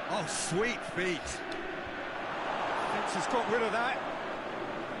 Oh, sweet feet. Fence has got rid of that.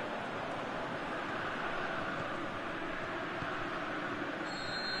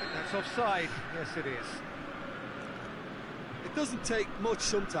 I think that's offside. Yes, it is. It doesn't take much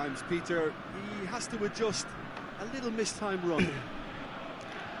sometimes, Peter. He has to adjust a little mistimed run.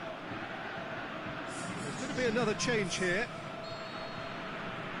 There's going to be another change here.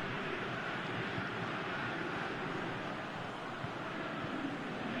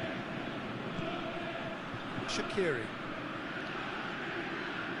 Shaqiri.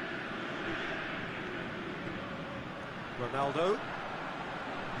 Ronaldo.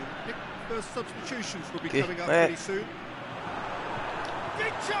 The first substitutions will be coming up pretty soon.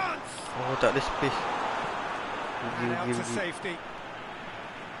 Big chance! Oh, tak ada space. And out to safety.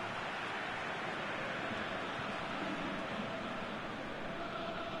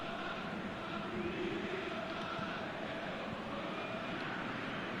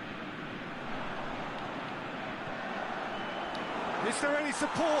 Is there any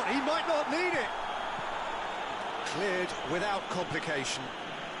support? He might not need it. Cleared without complication.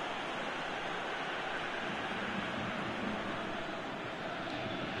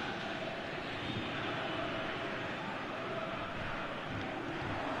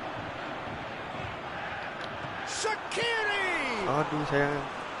 Shaqiri! Aduh sayang.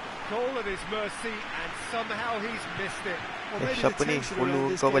 Goal at his mercy and somehow he's missed it. Well, maybe the siapa ni? tension Follow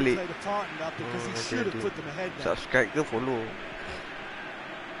around this kau game balik. played a part in that because he should have put them ahead now. Subscribe ke follow?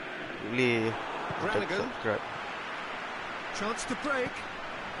 Boleh. Brannigan. Subscribe. Chance to break.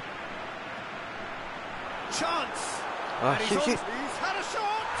 Chance! Ah, And shit. he's had a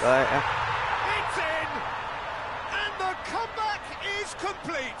shot! Right. It's in! And the comeback is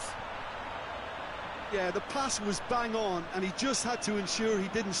complete! Yeah, the pass was bang on, and he just had to ensure he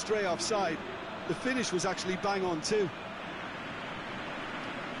didn't stray offside. The finish was actually bang on too.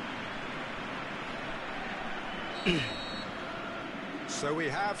 So we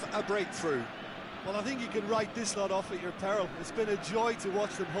have a breakthrough. Well, I think you can write this lot off at your peril. It's been a joy to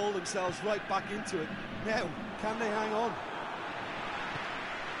watch them hold themselves right back into it. Now, can they hang on?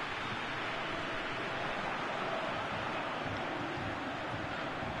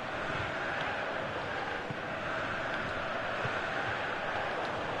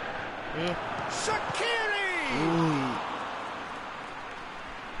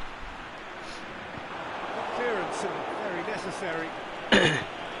 necessary.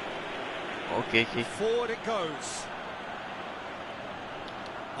 Okay. Forward it goes.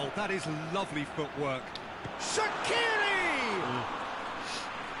 Oh, that is lovely footwork. Shaqiri!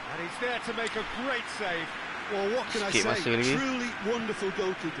 And he's there to make a great save. Well, what can I say? Truly wonderful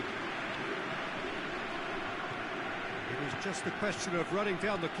goalkeeping. It was just a question of running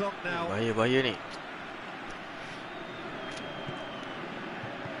down the clock now. Bahaya ni.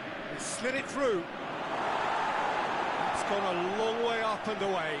 He slid it through. It's gone a long way up and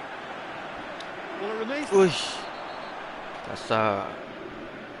away. Well, it remains... Uish. Kasar.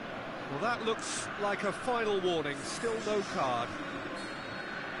 Well, that looks like a final warning. Still no card.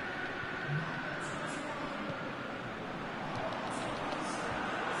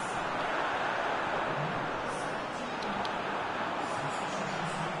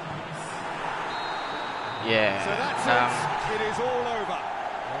 Yeah. So that's it. It is all over.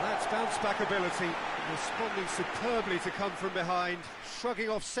 Well, that's bounce back ability, responding superbly to come from behind, shrugging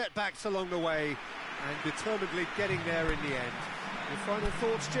off setbacks along the way, and determinedly getting there in the end. Your final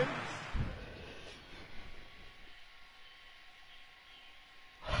thoughts, Jim?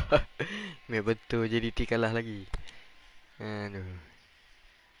 Betul JDT kalah lagi. Aduh.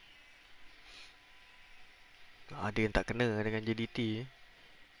 Ada yang tak kena dengan JDT.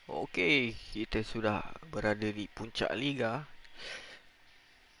 Okey, kita sudah berada di puncak Liga.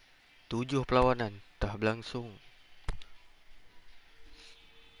 7 perlawanan dah berlangsung.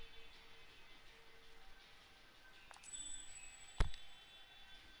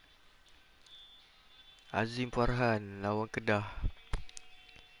 Azim Farhan lawan Kedah.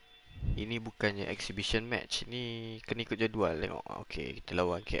 Ini bukannya exhibition match. Ini kena ikut jadual tengok. Okey, kita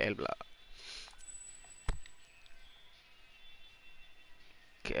lawan KL pula.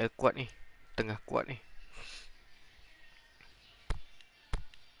 KL kuat ni. Tengah kuat ni.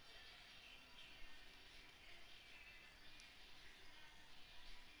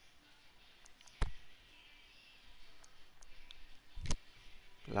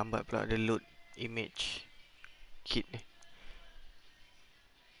 Lambat pula ada load image kit ni.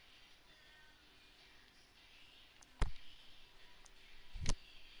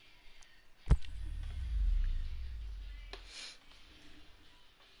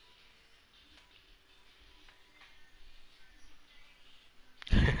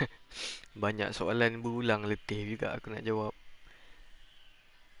 Banyak soalan berulang, letih juga aku nak jawab.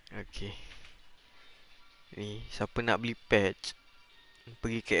 Okey. Ni, siapa nak beli patch,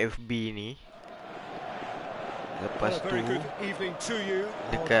 pergi ke FB ni. Lepas tu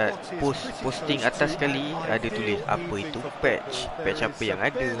dekat posting atas sekali ada tulis apa itu patch. Patch apa yang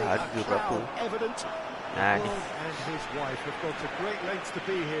ada, harga berapa. Nah ni.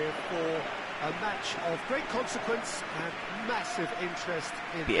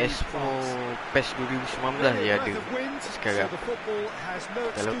 PS4 PES2019 dia ada sekarang.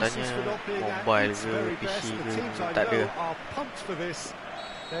 Kalau tanya mobile ke PC ke, tak ada.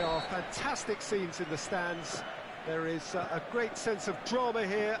 There are fantastic scenes in the stands. There is a great sense of drama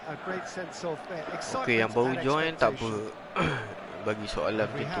here, a great sense of excitement. Okay, yang baru join tak apa. Bagi soalan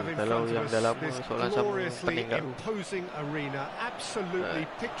begitu. Kalau yang dah lama soalan sama, pening tak? Imposing arena, absolutely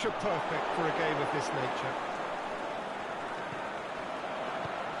picture perfect for a game of this nature.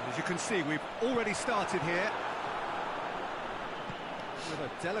 As you can see, we've already started here with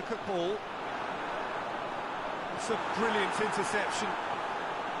a delicate ball. It's a brilliant interception.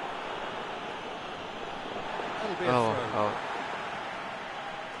 Oh.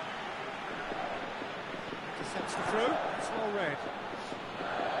 Intercepts the throw. It's well read.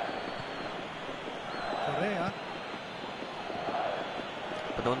 Korea.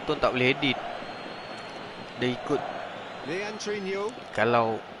 Penonton tak boleh edit. Dia ikut.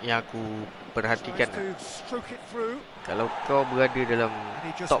 Kalau yang aku perhatikan, kalau kau berada dalam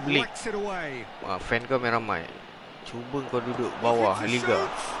top league, fan kau ramai. Cuba kau duduk bawah Liga.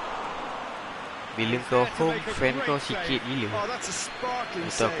 Bila kau home, fan kau sikit gila.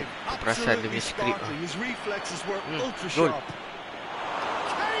 Itu aku perasan dia punya skrip. Gol.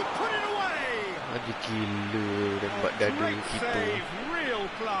 Aduh gila, rembat dada kita.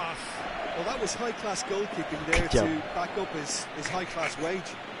 Well, that was high-class goalkeeping there to back up his high-class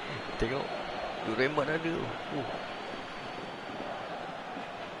wage. Tengok, dia rembat dada.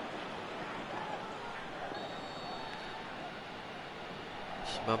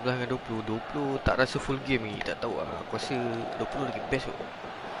 19 dengan 20 tak rasa full game ni, tak tahu lah. Aku rasa 20 lagi best kot.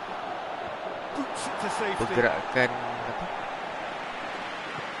 Pergerakan apa,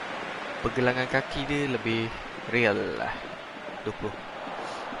 pergelangan kaki dia lebih real lah 20.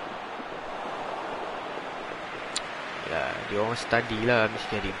 Ya, dia orang study lah,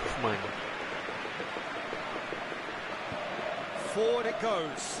 mesti ada improvement. Forward it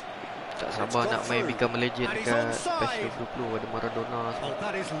goes. Tak sabar nak main Become a Legend dekat PES2020 ada Maradona semua. Oh,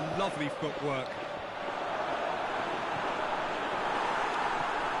 that is lovely footwork.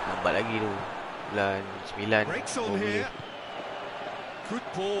 Lambat lagi tu. Bulan 9 Breaks on here. Good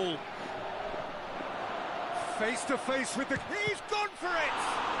ball. Face to face with the... He's gone for it!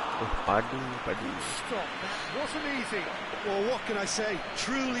 Oh, padu. Stop, that wasn't easy. Well, what can I say?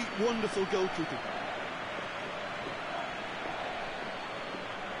 Truly wonderful goalkeeping.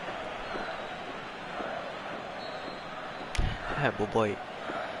 Boy.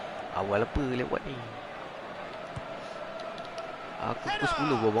 Awal apa lewat ni? Aku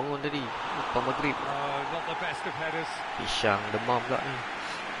pukul 10 baru bangun tadi. Lepas maghrib. Not the best of headers. Pisang demam pula ni.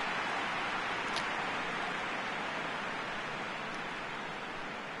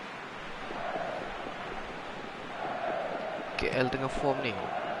 KL tengah form ni.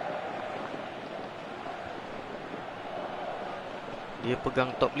 Dia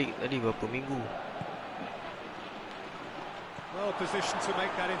pegang top league tadi berapa minggu. Well positioned to make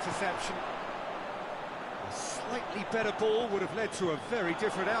that interception. A slightly better ball would have led to a very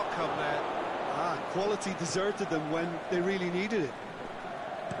different outcome there. Quality deserted them when they really needed it.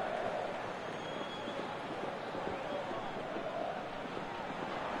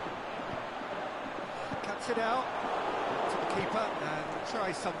 Cuts it out to the keeper and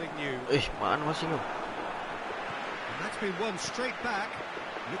tries something new. Mana masih tu? And that's been won straight back.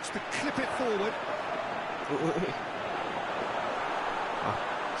 Looks to clip it forward.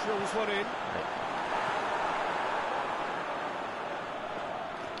 Drills one in.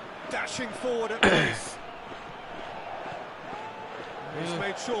 Dashing forward at pace. He's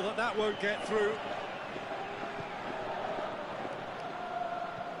made sure that that won't get through.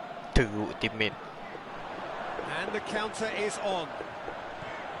 Teruk teammate. And the counter is on.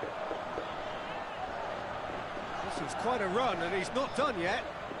 This is quite a run and he's not done yet.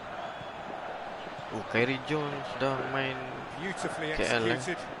 Kyrie Jones dah main Beautifully KL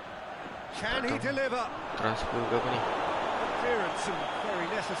executed. Can he deliver? Transfer ke apa ni? Clearance and very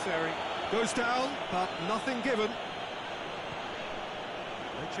necessary. Goes down, but nothing given.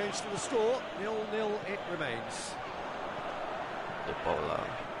 No change to the score. 0-0 it remains. De Paula.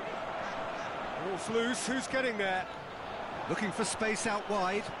 Ball's loose. Who's getting there? Looking for space out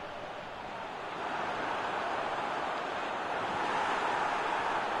wide.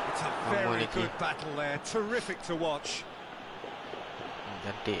 It's a very good battle there. Terrific to watch.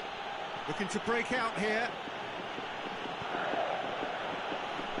 Cantik. Looking to break out here.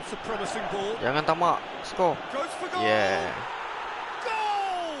 It's a promising ball. Jangan tamak. Skor. Goes for goal. Yeah.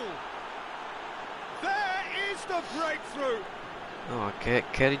 Goal! There is the breakthrough.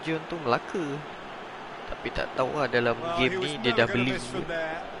 Kyrie Jones tu Melaka. Tapi tak tahu lah dalam game ni dia dah beli.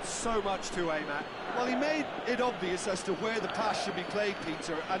 So much to aim at. Well, he made it obvious as to where the pass should be played,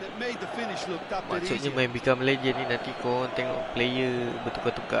 Peter, and it made the finish look that bit easier. Maksudnya main Become Legend ni nanti korang tengok player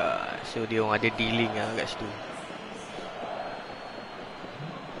bertukar-tukar. So dia orang ada dealing lah kat situ.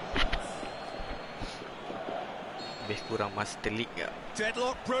 Lebih kurang Master League lah.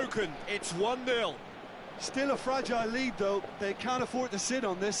 Deadlock broken. It's 1-0. Still a fragile lead though. They can't afford to sit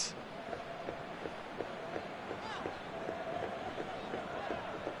on this.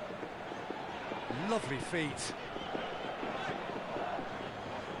 Lovely feet.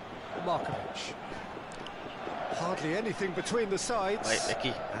 Markovic. Hardly anything between the sides. Baik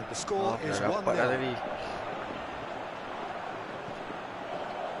lagi. And the score is 1-0. Plays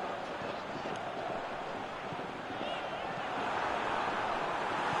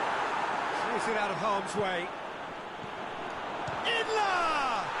it out of harm's way.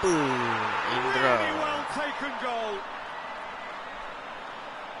 Indra. Really well taken goal.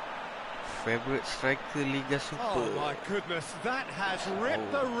 Favorite striker Liga Super. Oh my goodness, that has ripped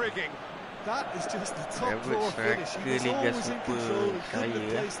the rigging. That is just the top drawer finish. He was always in control and couldn't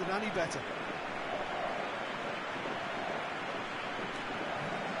have placed it any better.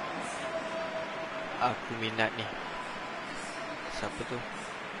 Aku minat ni. Siapa tu?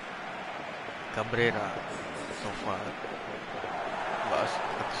 Cabrera. So far.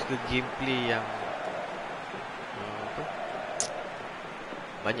 Aku suka gameplay yang apa?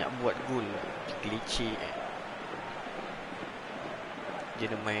 Banyak buat gol, glitchy. Dia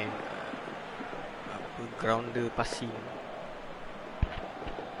nak main apa, grounder passing.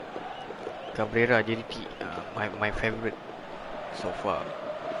 Cabrera jadi my favorite so far.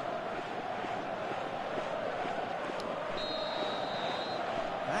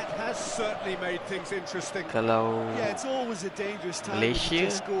 That has certainly made things interesting. Kalau Malaysia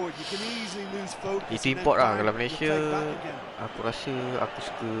itu import lah. Kalau Malaysia aku rasa aku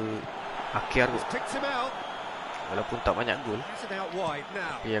suka Akhir. Walaupun tak banyak gol,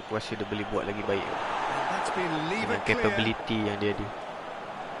 tapi aku rasa dia boleh buat lagi baik dengan capability yang dia ada.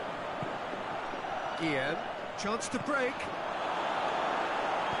 Ian, chance to break.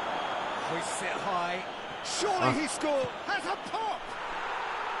 Hoists it high. Surely he scored. Has a pop.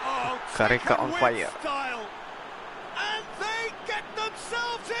 Oh, Kareka on fire. Style. And they get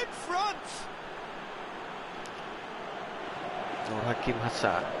themselves in front. Nur Hakim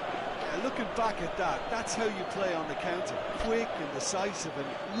Hassan. Yeah, looking back at that, that's how you play on the counter. Quick and decisive and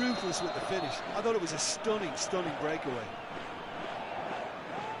ruthless with the finish. I thought it was a stunning, stunning breakaway.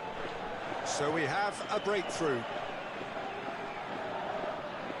 So we have a breakthrough.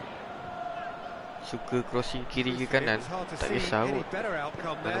 Suka crossing kiri ke kanan, tak kisah pun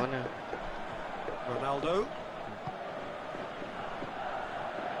mana-mana. Ronaldo.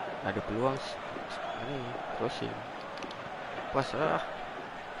 Ada peluang ni crossing. Pas lah.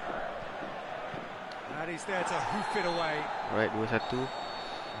 And he's there to hoof it away. Right, 2-1. And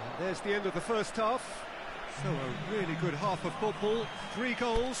there's the end of the first half. So a really good half of football. 3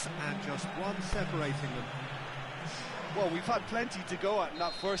 goals and just one separating them. Well, we've had plenty to go at in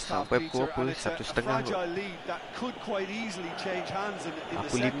that first half, Peter, and it's a fragile lead that could quite easily change hands in the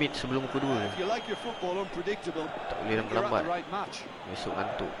second. Limit sebelum kedua. If you like your football unpredictable, you're at the right match. Besok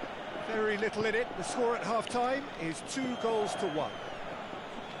ngantuk. Very little in it. The score at half-time is 2 goals to 1.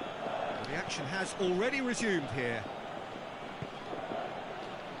 The action has already resumed here.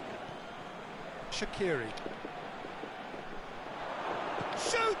 Shaqiri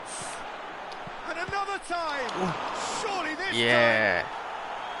shoots, and another time. Surely this time.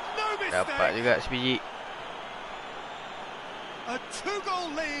 No mistake. Dapat juga sebiji. A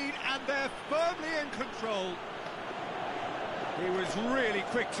 2-goal lead, and they're firmly in control. He was really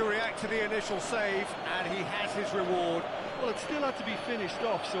quick to react to the initial save, and he has his reward. Well, it still had to be finished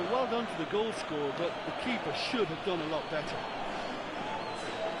off, so well done to the goal scorer, but the keeper should have done a lot better.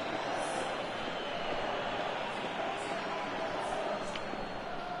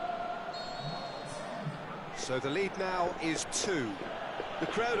 So the lead now is 2. The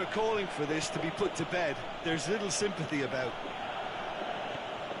crowd are calling for this to be put to bed. There's little sympathy about.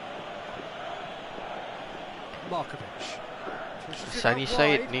 Markovic. Sunny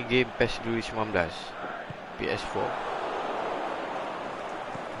Side ni game PES2019 PS4.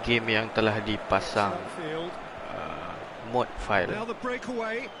 Game yang telah dipasang mod file. Now the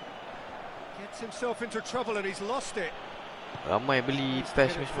breakaway gets himself into trouble and he's lost it. Ramai beli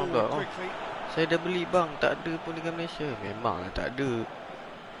PES2019. Saya dah beli bang, tak ada pun dengan Malaysia. Memang tak ada.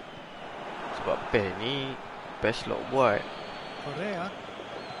 Sebab PES ni PES lock buat.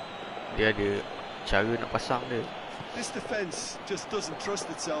 Dia ada cara nak pasang dia. This defence just doesn't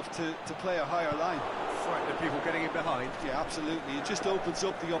trust itself to play a higher line. Frightened of people getting in behind. Yeah, absolutely. It just opens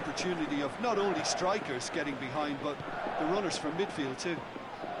up the opportunity of not only strikers getting behind, but the runners from midfield too.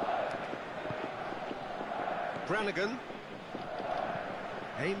 Brannigan.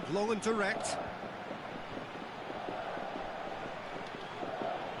 Aimed long and direct.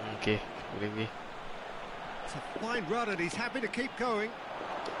 Okay, boleh pergi. It's a fine run and he's happy to keep going.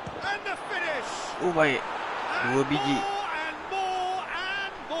 And the finish! Oh, baik. 2 biji. And more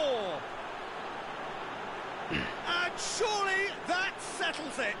and more. And surely that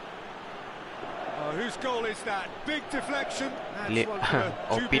settles it. Oh, whose goal is that? Big deflection.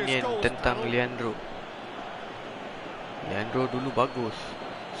 Opinion tentang Leandro. Leandro dulu bagus.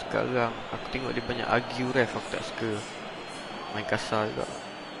 Sekarang aku tengok dia banyak argue ref, aku tak suka. Main kasar juga.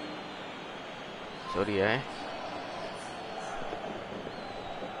 Sorry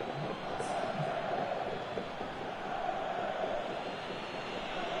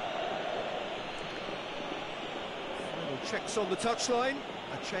Checks on the touchline.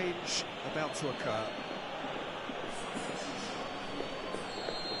 A change about to occur.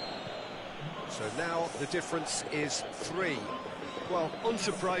 So now the difference is 3. Well,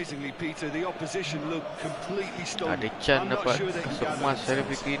 unsurprisingly, Peter, the opposition looked completely stunned. Ada Chan I'm not dapat sure they can kasut gather emas Shahrel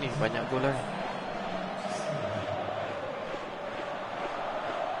themselves. Fikri ni, banyak gol lah.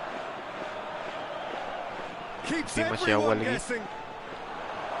 Keeps Dia masih awal everyone lagi. guessing.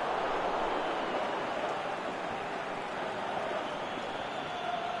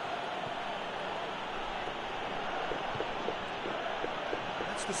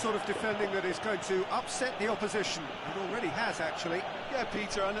 The sort of defending that is going to upset the opposition. It already has, actually. Yeah,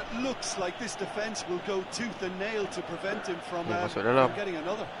 Peter, and it looks like this defence will go tooth and nail to prevent him from getting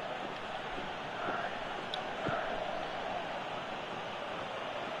another.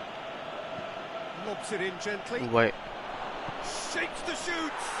 Lobs it in gently. Baik. Shakes the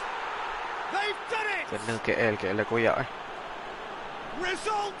shoots. They've done it. Kena KL koyak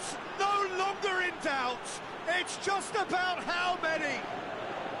Results no longer in doubt. It's just about how many.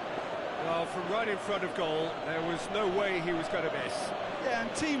 Well, from right in front of goal, there was no way he was going to miss. Yeah,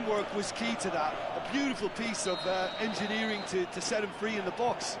 and teamwork was key to that. A beautiful piece of engineering to set him free in the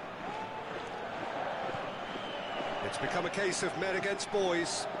box. It's become a case of men against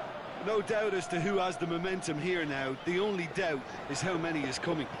boys. No doubt as to who has the momentum here now. The only doubt is how many is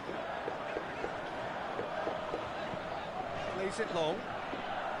coming. Plays it long,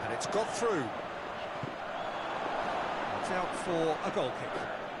 and it's got through. It's out for a goal kick.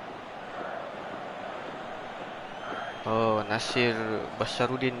 Oh, Nasir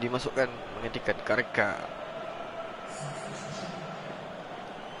Basharudin dimasukkan menggantikan Kareka.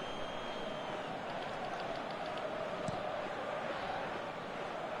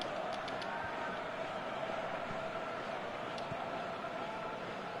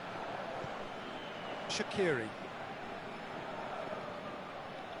 Shaqiri.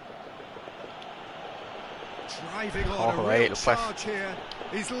 Driving on a real charge here.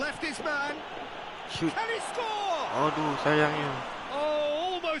 He's left his man. Shoot. Can he score? Aduh, sayangnya.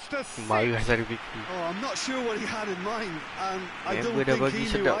 Oh, almost a Marah Shahrel Fikri. Oh, I'm not sure what he had in mind, and I don't Member dah think bagi he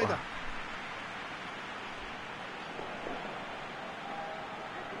knew sedap either.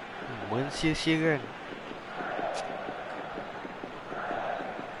 Mensia-siakan.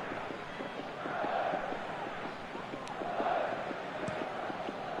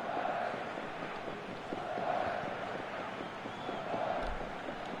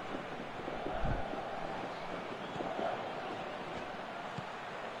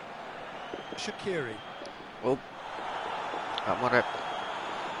 Shaqiri. Oh, Marab.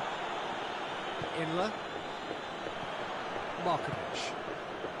 Inler. Markovic.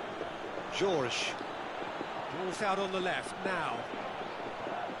 George. Ball's out on the left now.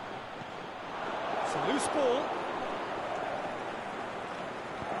 It's a loose ball.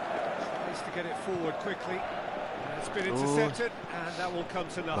 Tries to get it forward quickly. And it's been intercepted, and that will come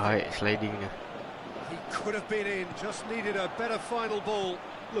to nothing. Baik slidingnya. He could have been in, just needed a better final ball.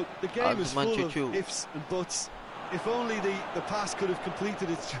 Look, the game is full of ifs and buts. If only the pass could have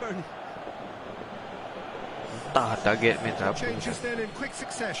completed its journey. Entah target main siapa. Changes then in quick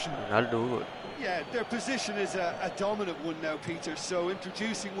succession. Ronaldo. Yeah, their position is a dominant one now, Peter, so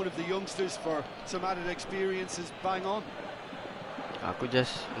introducing one of the youngsters for some added experience is bang on. Aku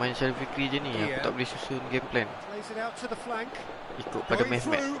just main Shahrel Fikri je ni. Aku tak boleh susun game plan. Plays it out to the flank. Ikut pada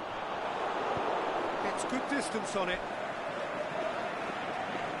Mehmet. It's good distance on it.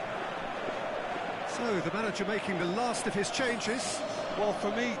 So, the manager making the last of his changes. Well,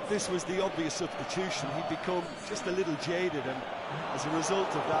 for me, this was the obvious substitution. He'd become just a little jaded, and as a result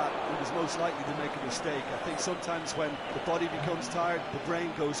of that, he was most likely to make a mistake. I think sometimes when the body becomes tired, the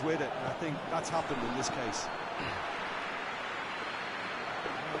brain goes with it, and I think that's happened in this case.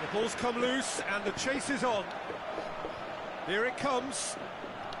 Well, the ball's come loose, and the chase is on. Here it comes.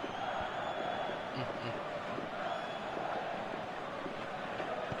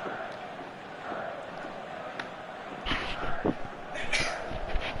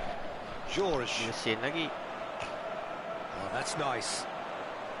 George. Mesin lagi. Oh, that's nice.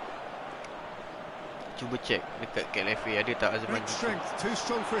 Cuba check dekat Piala FA ada tak Azman. Great strength, too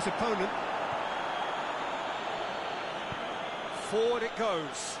strong for his opponent. Forward it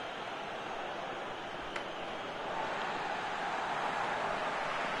goes.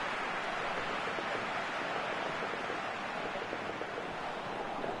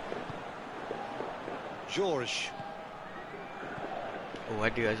 George. Oh,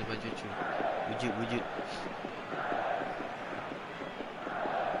 ada Azman cucu. Wujud.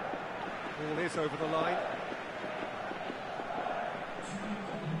 Ball is over the line.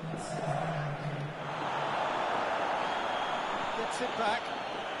 Gets it back.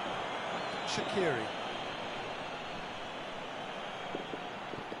 Shaqiri.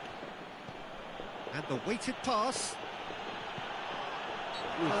 And the weighted pass.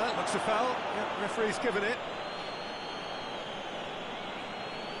 That looks a foul. Yep, referee's given it.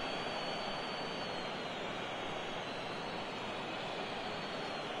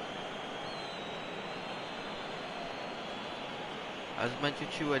 Azman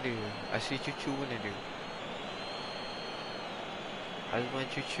cucu ada. Asli cucu pun ada. Azman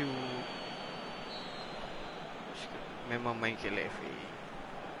cucu memang main Piala FA.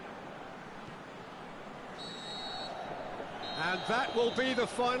 And that will be the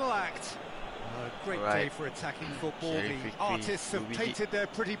final act. A great day for attacking football. The artists have painted their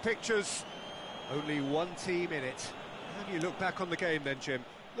pretty pictures. Only one team in it. How do you look back on the game then, Jim?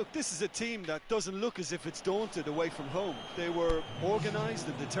 Look, this is a team that doesn't look as if it's daunted away from home. They were organised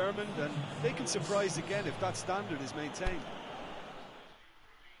and determined, and they can surprise again if that standard is maintained.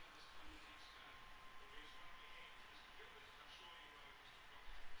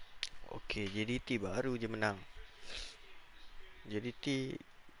 Okay, JDT baru je menang. JDT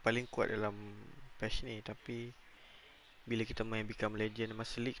paling kuat dalam patch ni, tapi bila kita main Become Legend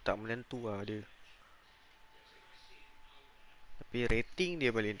masa League tak menentu lah dia. Tapi rating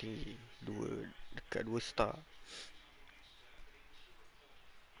dia paling tinggi, dekat 2 star.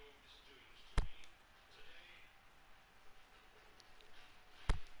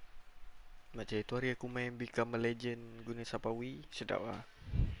 Macam itu hari aku main Become Legend guna Sapawi, sedap lah.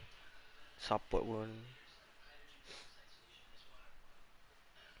 Support pun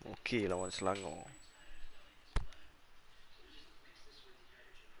okey lawan Selangor.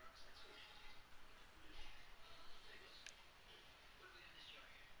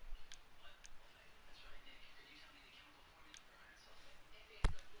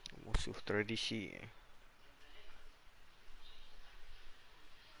 Musuh tradisi.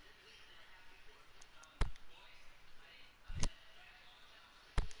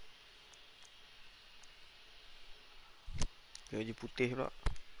 Baju putih pula.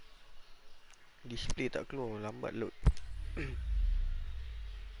 Display tak keluar, lambat load.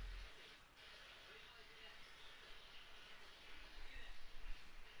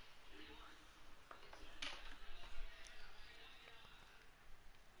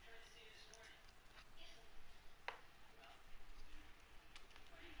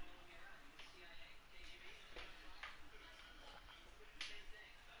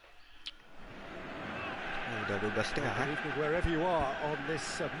 Dah 12.30 Wherever you are on this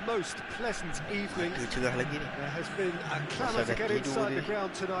most pleasant evening, cerah lagi ni. there has been a clamour to get inside the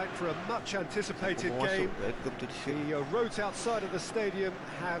ground tonight for a much anticipated game. The roads outside of the stadium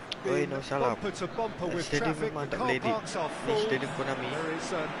have been bumper to bumper with traffic. The car parks are full. There is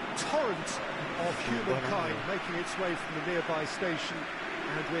a torrent of humankind making its way from the nearby station,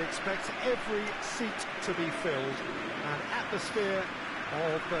 and we expect every seat to be filled. An atmosphere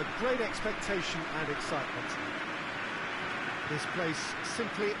of great expectation and excitement. This place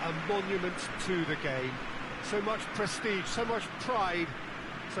simply a monument to the game. So much prestige, so much pride,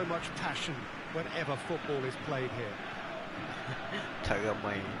 so much passion whenever football is played here. Tak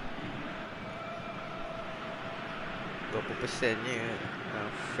ramai. Berapa persennya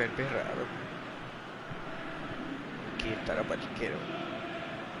fan Perak tu? Okey, tak dapat tiket tu.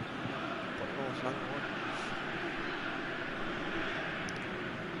 Penuh Selangor.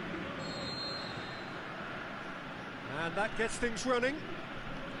 And that gets things running.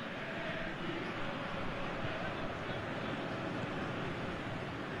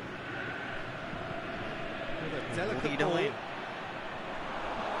 With a delicate ball.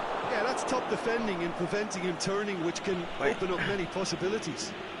 Yeah, that's top defending and preventing him turning, which can open up many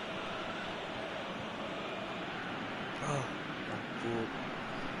possibilities. Oh,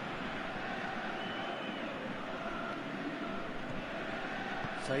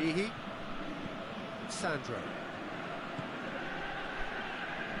 Saihi. Sandro.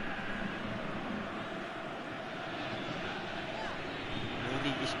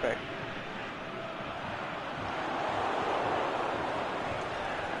 Is back.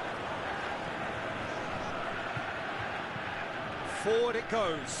 Forward it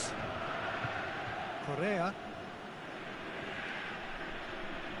goes. Correa.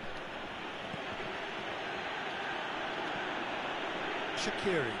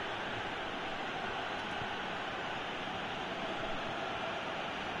 Shaqiri.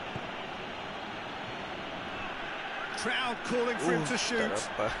 Crowd calling for him to shoot.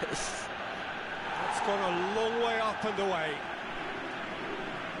 That's gone a long way up and away.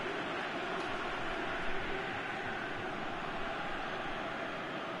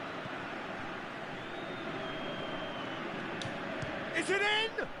 Is it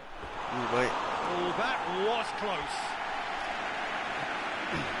in? Oh, that was close.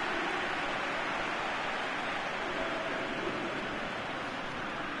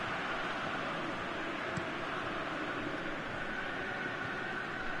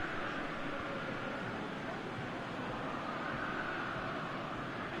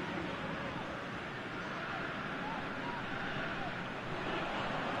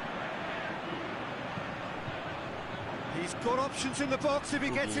 He's got options in the box if he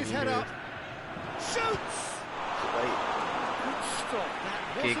gets his head up. Shoots! Good stop. That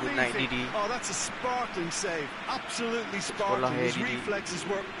wasn't good night, easy. Didi. Oh, that's a sparkling save. Absolutely sparkling. His reflexes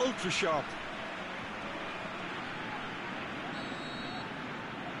were ultra sharp.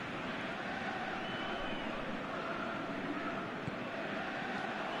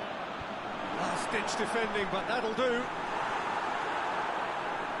 Last-ditch defending, but that'll do.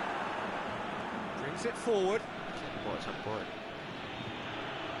 Brings it forward. Support.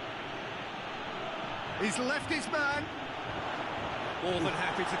 He's left his man. More than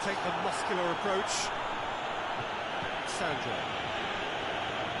happy to take the muscular approach. Sandra.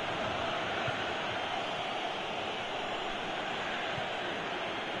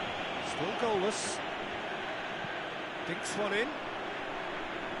 Still goalless. Dinks one in.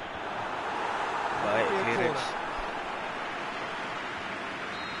 Baik, clearance.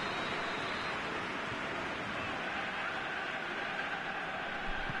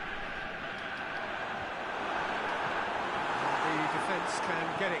 The defence can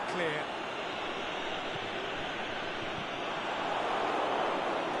get it clear.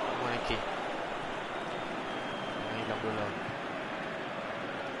 Lagi. Hilang bola.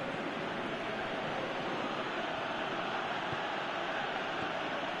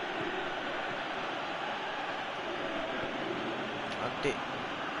 Cantik.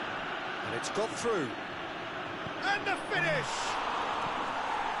 And it's got through. And the finish!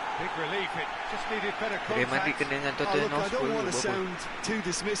 Big relief, it just needed better contact. Look, I don't want to sound too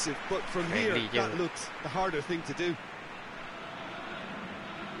dismissive, but from here, that looks the harder thing to do.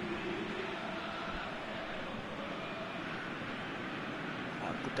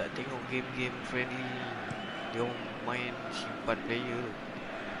 Aku tak tengok game-game friendly dia main simpan player.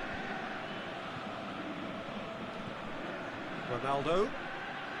 Ronaldo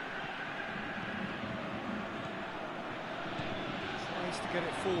tries to get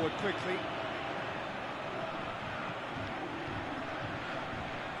it forward quickly.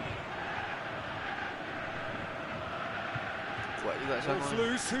 Kuat juga sama. Ball's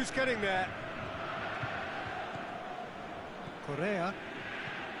loose, who's getting there? Correa.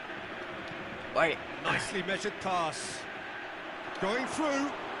 Baik. Nicely measured pass. Going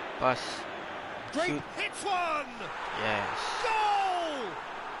through. Pass. Great Shoot. hits one. Yes. Goal!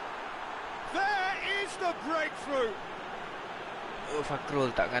 There is the breakthrough.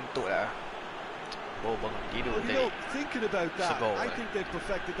 Fakrul tak ngantuk lah. Oh, bangun tidur Well, you tadi. know, thinking about that, Segol, I think they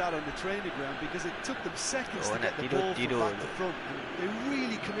perfected that on the training ground because it took them seconds to nak get the ball tidur. from back to front. And they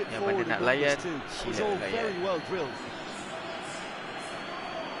really commit Yang forward mana nak in numbers layan, too. It was sila all layan. very well drilled.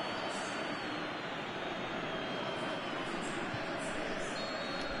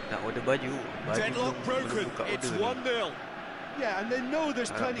 Nak order baju. Deadlock broken. buka It's order. 1-0. Yeah, and they know there's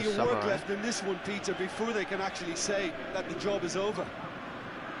Harap plenty of bersabar, work left in this one, Peter, before they can actually say that the job is over.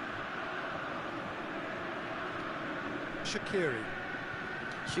 Shaqiri.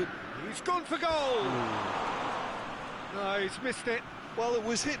 Shoot. He's gone for goal. No, he's missed it. Well, it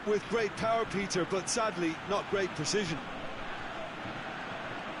was hit with great power, Peter, but sadly, not great precision.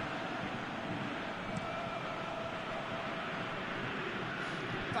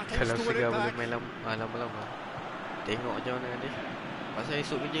 Kalau Battles to win Segar it boleh back. main lama-lama, tengok macam mana dia. Pasal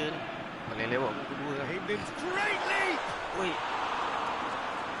esok kerja ni paling lewat pukul 2 kan. Aimed in greatly. Oi,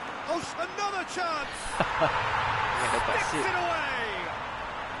 Oh, another chance. ingat dapat Sticks set. it away.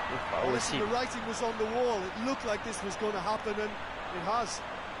 Power Listen, set. the writing was on the wall. It looked like this was going to happen, and it has.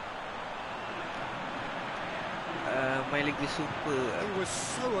 Main Liga Super He was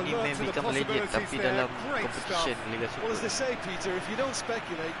so ni alert main to the become legend, possibilities tapi there. dalam Great competition stuff. Liga Super. Well, as they say, Peter, if you don't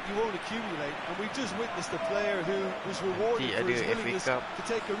speculate, you won't accumulate. And we've just witnessed a player who was rewarded Nanti for his ada FA willingness Cup, to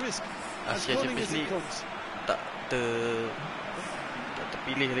take a risk, as Asia cunning Champions as it League. comes. tak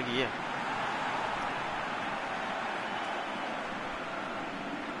terpilih lagi ya.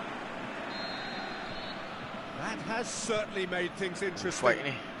 That has certainly made things interesting. Fight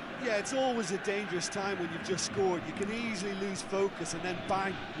ni. Yeah, it's always a dangerous time when you've just scored. You can easily lose focus, and then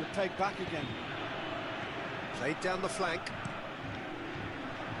bang, you're pegged back again. Played down the flank.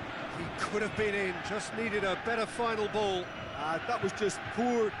 He could have been in, just needed a better final ball. That was just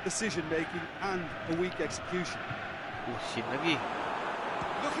poor decision-making and a weak execution. Sin lagi.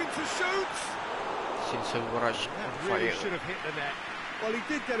 Looking to shoot. Sin Selvaraj That on really fire. should have hit the net. Well, he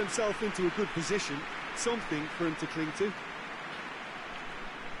did get himself into a good position, something for him to cling to.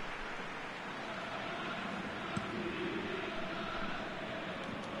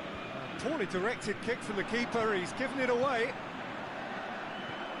 Poorly directed kick from the keeper, he's given it away.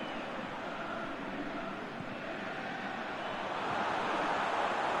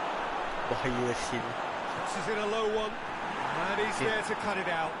 Bahaya Sin. Crosses in a low one, and he's there to cut it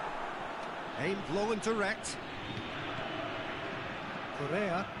out. Aimed low and direct.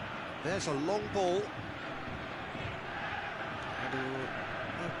 Correa, there's a long ball. Aduh.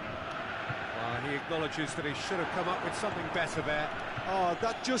 He acknowledges that he should have come up with something better there. Oh,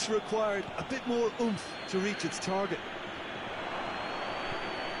 that just required a bit more oomph to reach its target.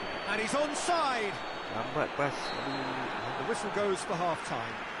 And he's onside. Lambat pas. The whistle goes for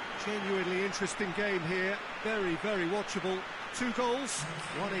half-time. Genuinely interesting game here. Very, very watchable. 2 goals,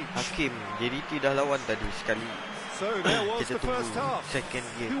 1 each. Hakim JDT dah lawan tadi sekali. So there was the first half. Second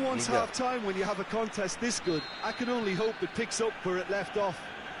game. Who wants Liga. half-time when you have a contest this good? I can only hope it picks up where it left off.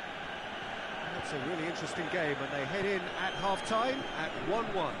 That's a really interesting game, and they head in at half-time at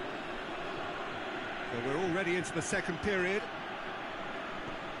 1-1. Well, we're already into the second period.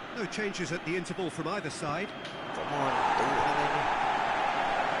 No changes at the interval from either side. Come on, teruk dengan ni.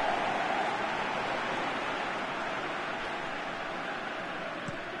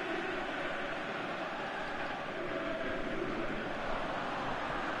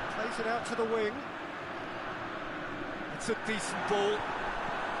 Plays it out to the wing. It's a decent ball.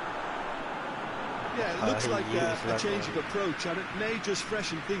 Yeah, it looks like a change of approach, and it may just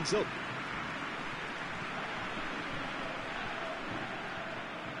freshen things up.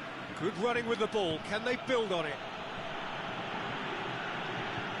 Good running with the ball. Can they build on it?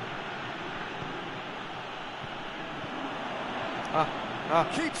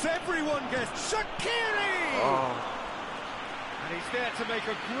 Keeps everyone guessing. Shaqiri! Oh. And he's there to make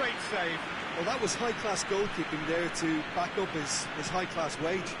a great save. Well, that was high-class goalkeeping there to back up his high-class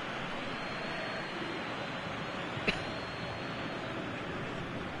wage.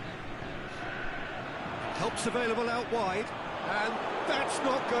 Help's available out wide, and that's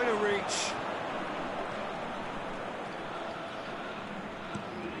not going to reach.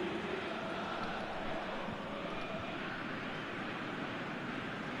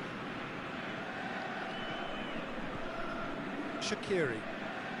 Shaqiri.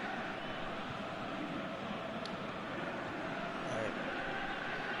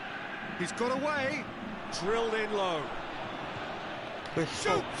 He's got away. Drilled in low.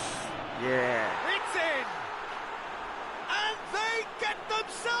 Shoots! Yeah. It's in! And they get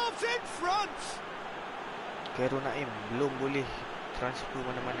themselves in front! Khairul Naim belum boleh transfer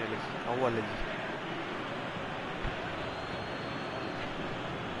mana-mana lagi. Awal lagi.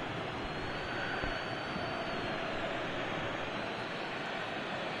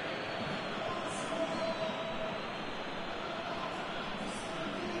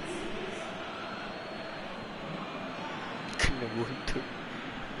 Kena buntut.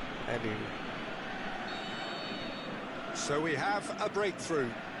 Aduh. So we have a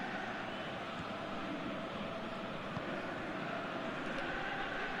breakthrough.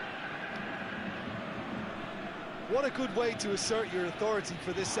 What a good way to assert your authority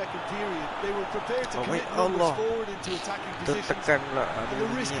for this second period. They were prepared to commit Allah. numbers forward into attacking positions, Tertekan pula. and the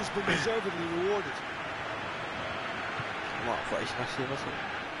risk has been deservedly rewarded. Mak Faiz Nasir masuk.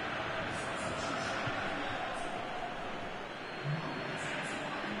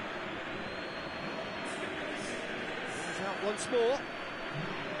 He's out once more.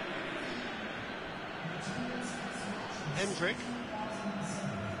 Hendrick.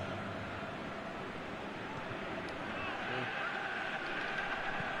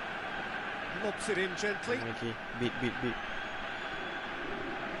 Lobs it in gently. Okay. Beat.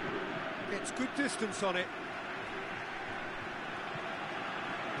 Gets good distance on it.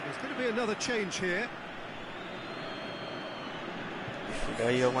 And there's going to be another change here.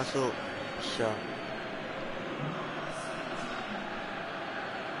 Daya masuk. Syah.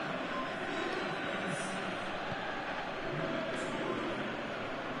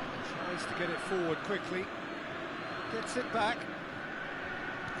 Tries to get it forward quickly. Gets it back.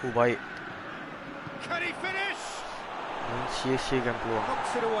 Baik. Can he finish? Sia-siakan peluang.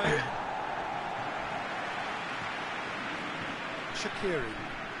 Knocks it away. Shaqiri.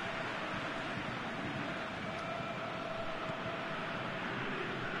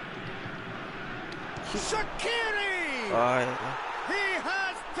 Shaqiri! He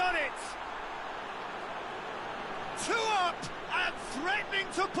has done it! 2 up and threatening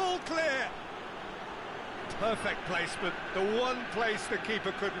to pull clear. Perfect placement, the one place the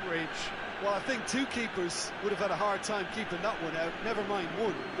keeper couldn't reach. Well, I think 2 keepers would have had a hard time keeping that one out, never mind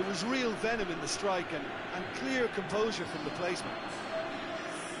 1. There was real venom in the strike and clear composure from the placement.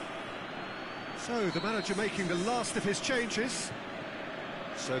 So, the manager making the last of his changes.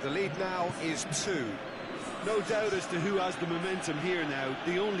 So the lead now is 2. No doubt as to who has the momentum here now.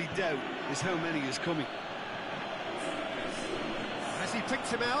 The only doubt is how many is coming. Has he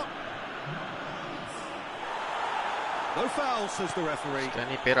picked him out? No foul, says the referee.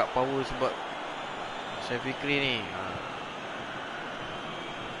 Sekarang ni Perak power sebab Shahrel Fikri ni.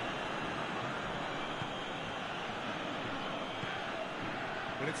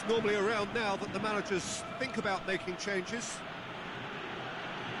 Well, it's normally around now that the managers think about making changes.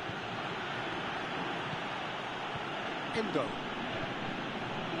 Endo.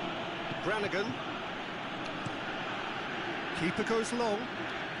 Brannigan. Keeper goes long.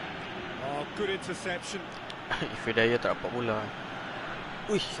 Oh, good interception. Ifedaya tak dapat bola.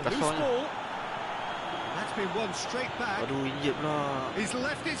 Uish, Loose kasarnya. ball. That's It's been one straight back. Aduh, injet pula. He's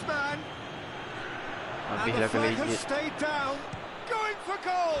left his man. And Habis the lah kalau flag has injet. stayed down. Going for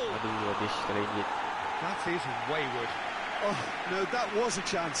goal. Aduh, habis kalau injet. That is wayward. Oh, no, that was a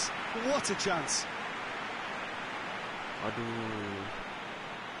chance. What a chance. Aduh.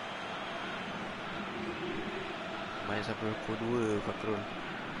 Main sampai pukul 2 Fakrul.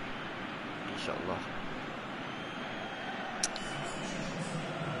 InsyaAllah.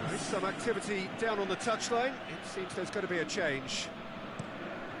 There is some activity down on the touchline. It seems there's going to be a change.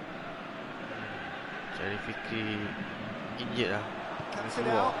 Shahrel Fikri injet lah. Cuts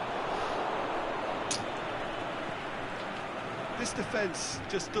it out. This defence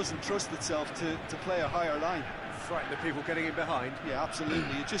just doesn't trust itself to play a higher line. Frighten the people getting in behind. Yeah,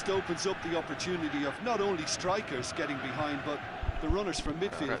 absolutely. It just opens up the opportunity of not only strikers getting behind, but the runners from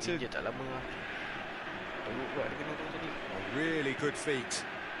midfield too. Injet tak lama lah. Tolong buat dia kena tu tadi. A really good feat.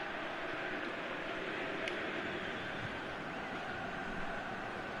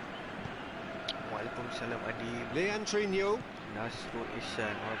 Waalaikumsalam Adib. Leandrinho. Nasrul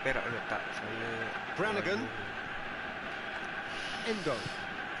Ihsan. Orang Perak ke tak? Saya Brannigan. Endo.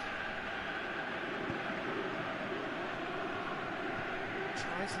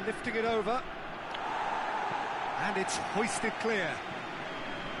 Tries lifting it over. And it's hoisted clear.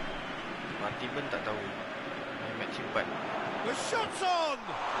 Martiman tak tahu. Main match simpan. The shot's on!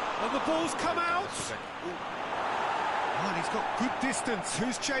 And the ball's come out! And he's got good distance.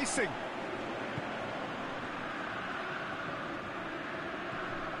 Who's chasing?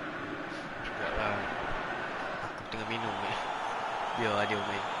 Cukuplah. Aku tengah minum ni. Biar dia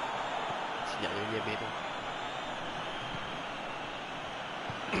main. Sejak dia main tu.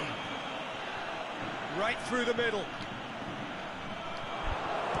 Right through the middle.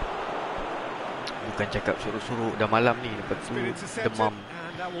 Bukan cakap surut-surut dah malam ni. Lepas tu demam.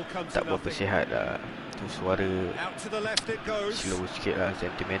 Tak berapa sihat lah. Tu suara slow sikit lah.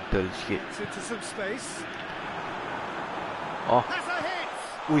 Sentimental sikit. Oh.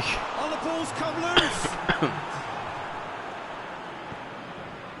 Uish.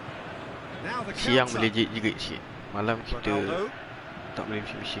 Siang boleh jerit sikit. Malam kita tak boleh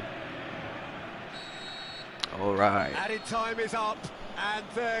bising-bising. Alright. Added time is up, and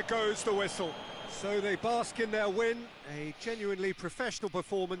there goes the whistle. So they bask in their win, a genuinely professional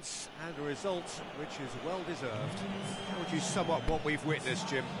performance, and a result which is well deserved. How would you sum up what we've witnessed,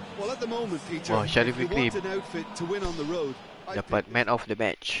 Jim? Well, at the moment, Peter, Wah, Shahrel if you Fikri want an outfit to win on the road, dapat man of the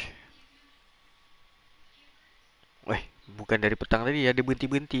match. Weh, bukan dari petang tadi, ada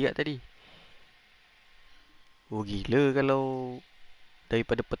berhenti-berhenti kat tadi. Oh gila kalau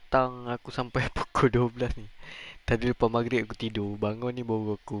daripada petang aku sampai pukul 12 ni. Tadi lepas maghrib aku tidur, bangun ni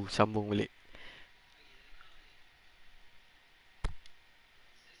baru aku sambung balik.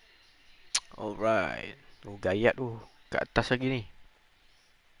 Alright. Oh gayat tu, kat atas lagi ni.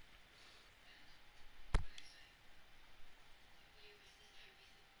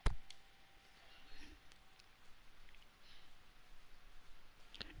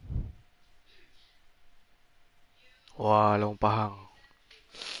 Wah, Long Pahang.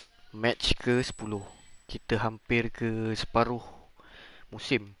 Match ke 10. Kita hampir ke separuh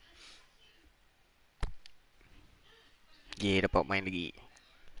musim. Yeay, dapat main lagi.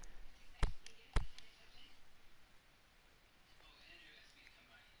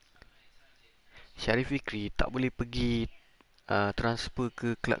 Shahrel Fikri tak boleh pergi transfer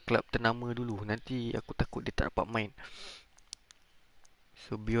ke kelab-kelab ternama dulu. Nanti aku takut dia tak dapat main.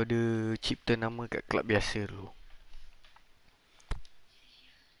 So biar dia cipta nama kat kelab biasa dulu.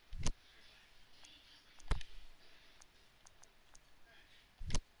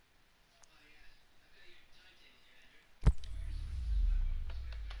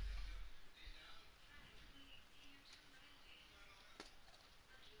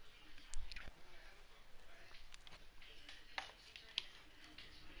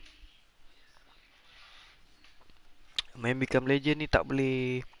 Main Become Legend ni tak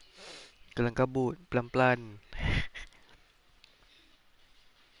boleh kelang kabut, pelan-pelan.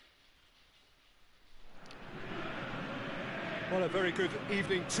 Well, a very good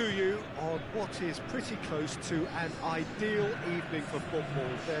evening to you on what is pretty close to an ideal evening for football.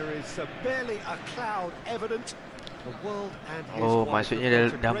 There is barely a cloud evident. The world and his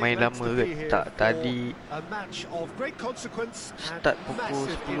maksudnya dah main lama ke? Tak, tadi start pukul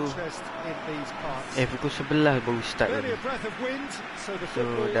 10. Pukul 11 baru start tadi. So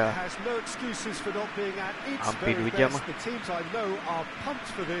dah hampir 2 jam lah.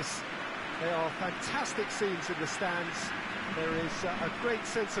 They are fantastic scenes in the stands. There is a great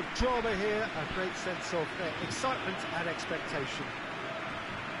sense of drama here, a great sense of excitement and expectation.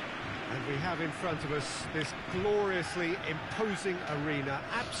 And we have in front of us this gloriously imposing arena,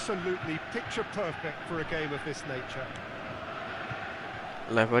 absolutely picture perfect for a game of this nature.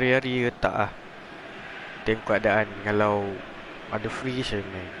 Live hari-hari ke tak lah. Tengok keadaan. Kalau ada free saya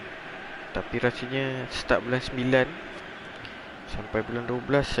main. Tapi rasanya start bulan 9 sampai bulan 12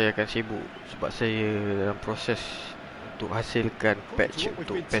 saya akan sibuk. Sebab saya dalam proses untuk hasilkan patch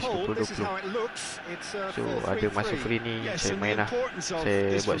untuk PES2020. So ada masa free ni saya main lah.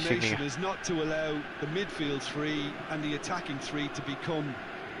 Saya buat streaming lah.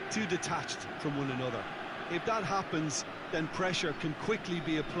 If that happens, then pressure can quickly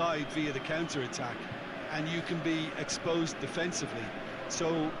be applied via the counter-attack, and you can be exposed defensively.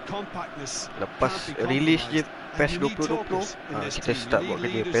 So compactness. Lepas release je PES2020, kita start buat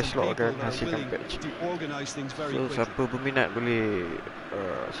kerja. PES akan hasilkan patch. So siapa berminat boleh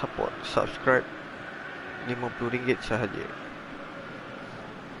support, subscribe, RM50 sahaja.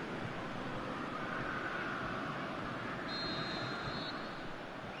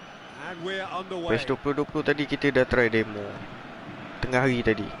 PES2020 tadi kita dah try demo tengah hari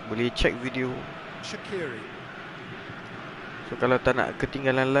tadi. Boleh check video. So kalau tak nak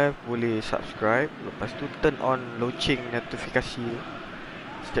ketinggalan live, boleh subscribe. Lepas tu turn on lonceng notifikasi.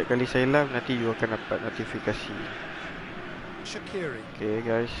 Setiap kali saya live, nanti you akan dapat notifikasi. Okay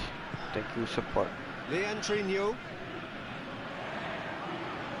guys, thank you support. Tried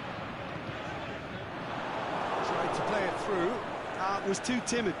to play it through. Was too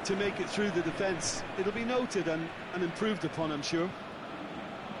timid to make it through the defence. It'll be noted and improved upon, I'm sure.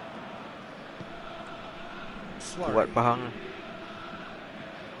 Kuat bahang.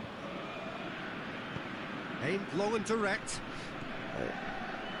 Aimed low and direct.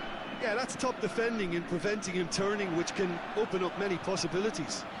 Yeah, that's top defending and preventing him turning, which can open up many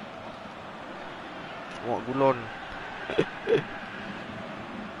possibilities. Wah, gulon.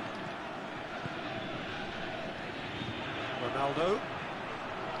 Ronaldo.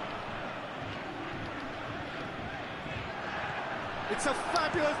 It's a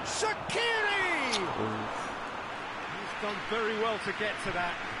fabulous Shaqiri! He's done very well to get to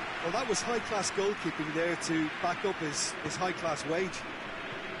that. Well, that was high-class goalkeeping there to back up his high-class wage.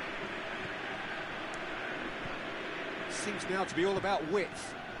 Seems now to be all about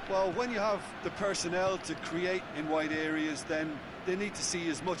width. Well, when you have the personnel to create in wide areas, then they need to see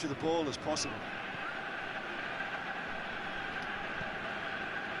as much of the ball as possible.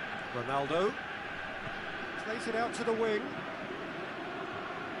 Ronaldo plays it out to the wing.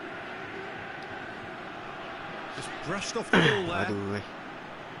 Just brushed off the ball there.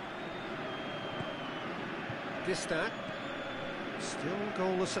 Distat still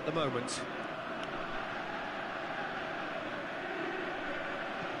goalless at the moment.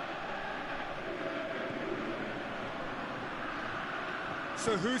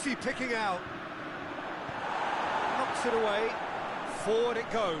 So who's he picking out? Knocks it away. Forward it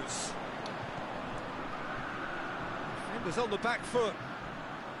goes. Defender's on the back foot.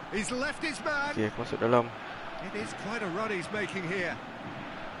 He's left his man. Masuk dalam. It is quite a run he's making here.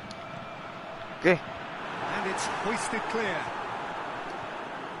 Okay. And it's hoisted clear.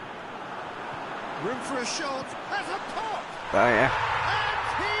 Room for a shot. Has a pop. Baik. And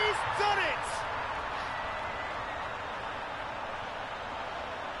he's done it.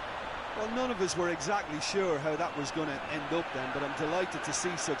 Well, none of us were exactly sure how that was going to end up then, but I'm delighted to see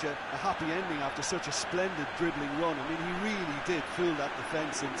such a happy ending after such a splendid dribbling run. I mean, he really did fool that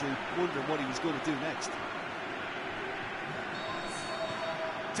defence into wondering what he was going to do next.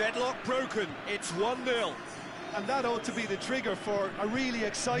 Deadlock broken. It's 1-0. And that ought to be the trigger for a really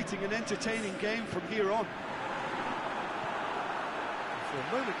exciting and entertaining game from here on. For a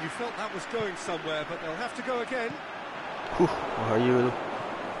moment you felt that was going somewhere, but they'll have to go again. Bahaya tu.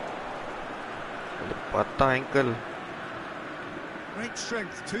 Patah ankle. Great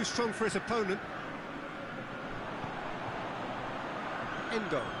strength, too strong for his opponent.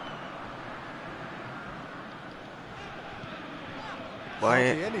 Endo.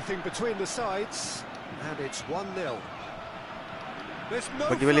 Hardly anything between the sides, and it's 1-0. There's no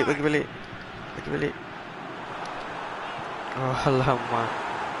bagi balik. Oh, alamak.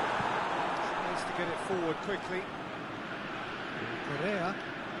 Tries to get it forward quickly. Perea.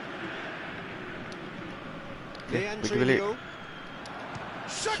 Leandro.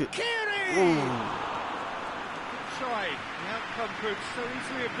 Shaqiri! Good try. The outcome could so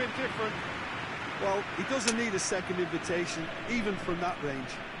easily have been different. Well, he doesn't need a second invitation, even from that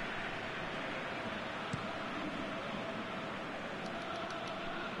range.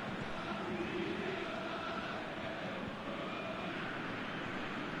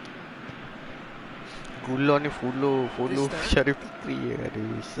 Gulon ni follow Shahrel Fikri ada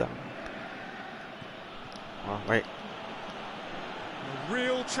sang. Baik. A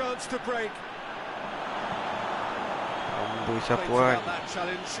real chance to break. Amboi sapuan. That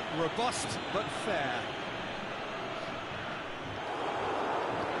challenge, robust but fair.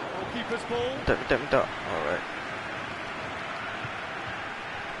 Goalkeeper's ball. Minta. Alright.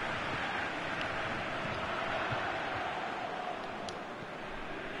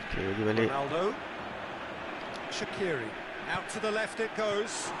 Okay, dia balik. Ronaldo. Shaqiri. Out to the left it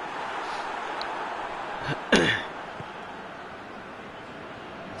goes.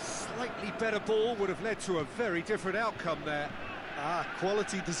 Slightly better ball would have led to a very different outcome there.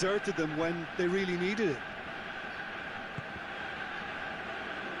 Quality deserted them when they really needed it.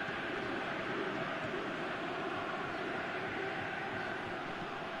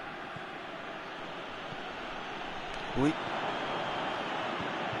 Ui.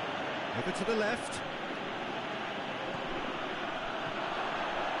 Over to the left.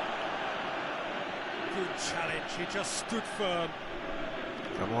 Good challenge, he just stood firm.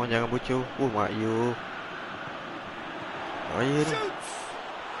 Come on, jangan bucu. Mak you. Oh ya ni.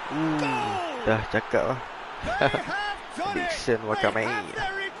 Dah cakap lah. Dixon Wakame.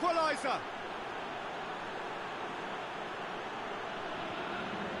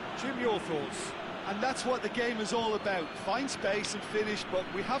 Jim, your thoughts? And that's what the game is all about. Find space and finish, but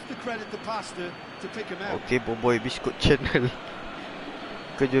we have to credit the pastor to pick him out. Okay, Boboy Biskut Channel.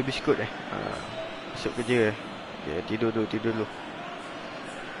 Kerja biskut masuk kerja. Okay, tidur dulu.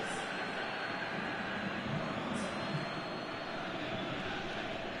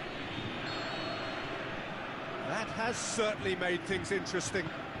 That has certainly made things interesting.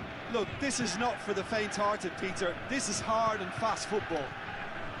 Look, this is not for the faint-hearted, Peter. This is hard and fast football.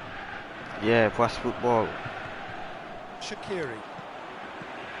 Yeah, fast football. Shaqiri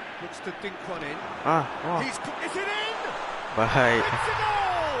looks to dink one in. Is it in? Bye. It's a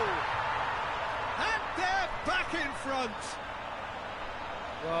goal! And they're back in front.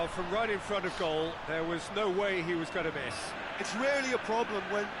 Well, from right in front of goal, there was no way he was going to miss. It's rarely a problem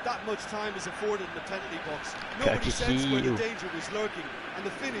when that much time is afforded in the penalty box. Nobody sensed where the danger was lurking, and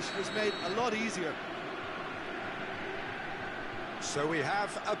the finish was made a lot easier. So we have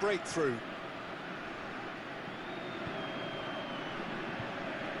a breakthrough.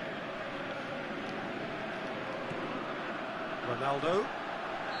 Ronaldo.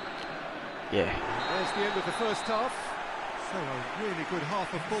 Yeah. There's the end of the first half. So a really good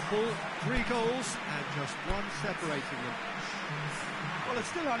half of football. 3 goals and just one separating them. Well, it's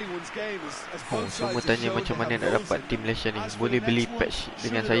still anyone's game as both sides semua have tanya shown macam they mana have nak goals dapat in tim them. Malaysia ni. As for Boleh the beli next patch one,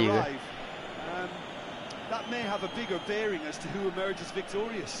 dengan should it saya ke? arrive, that may have a bigger bearing as to who emerges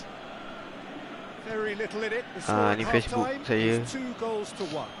victorious. Very little in it. The score Ni at Facebook half-time saya. is 2 goals to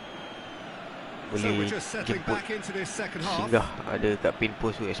 1. So Boleh we're just settling jemput back into this second half. singgah ada kat pin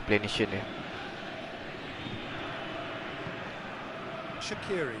post tu explanation dia.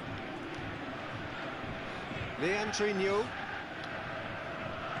 Shaqiri. Leandrinho.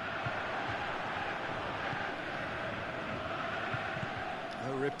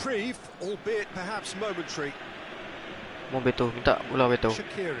 A reprieve, albeit perhaps momentary. Mau Beto, minta bola Beto.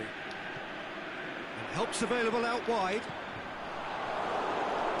 Shaqiri. And help's available out wide.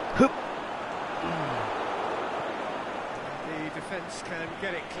 Hup. The defence can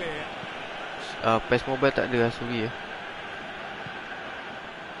get it clear. PES Mobile tak ada, sorry ya.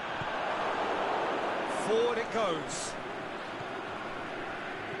 Forward it goes.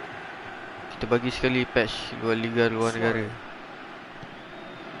 Kita bagi sekali patch luar Liga luar negara.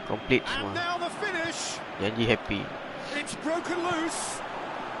 Complete And semua. now the finish. Janji happy. It's broken loose.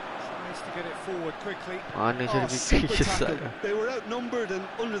 Tries to get it forward quickly. Mana Shahrel Fikri Super sesat tackle. lah. They were outnumbered and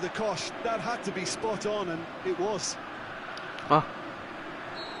under the cosh. That had to be spot on, and it was. Ah,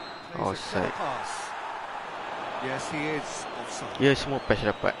 Plays a offside. clever pass. Yes, he is offside. Ya, semua patch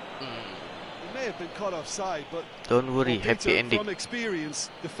dapat. He may have been caught offside, but Don't worry, well, happy Peter, ending. from experience,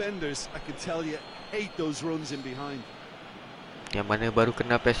 defenders, I can tell you, hate those runs in behind. Yang mana baru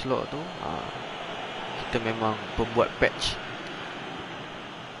kena patch lock tu, kita memang pembuat patch.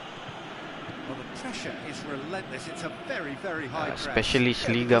 Well, the pressure is relentless. It's a very, very high press. Specialist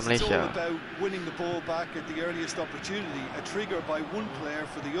Yeah, Liga because it's all Malaysia. about winning the ball back at the earliest opportunity, a trigger by one player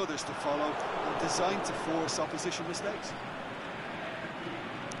for the others to follow, and designed to force opposition mistakes.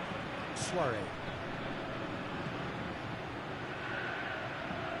 Suarez.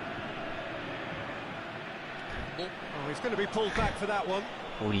 Oh, he's going to be pulled back for that one.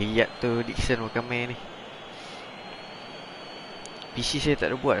 Oh, lihat tu Dixon Wakame ni. PC saya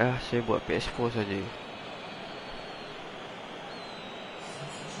tak ada buat lah, saya buat PS4 saja.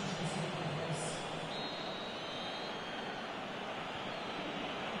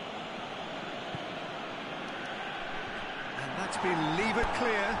 It's been levered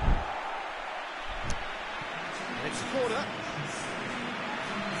clear. It's corner.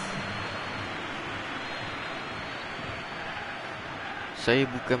 Saya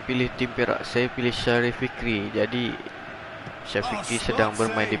bukan pilih tim Perak, saya pilih Shahrel Fikri. Jadi Shahrel Fikri sedang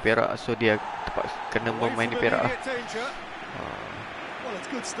bermain di Perak, so dia terpaksa kena bermain di Perak.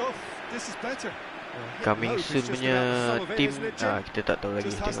 Coming soon punya tim, kita tak tahu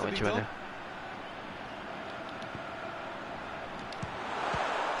lagi, tengok macam mana.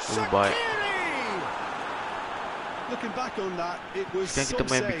 Baik. Sekarang kita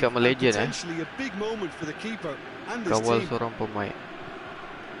main Become a Legend, kawal seorang pemain.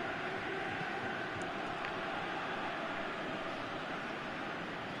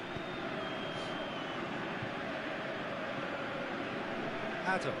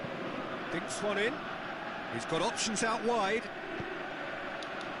 Adam dinks one in. He's got options out wide.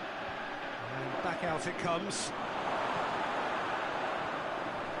 And back out it comes.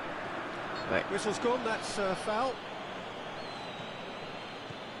 Baik. Whistle's gone, that's foul.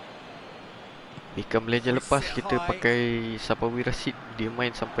 Become Legend lepas kita pakai Sapawi Rashid, dia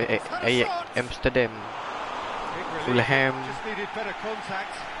main sampai Ajax Amsterdam, Fulham. Just needed better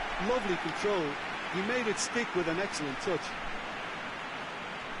contact. Lovely control. He made it stick with an excellent touch.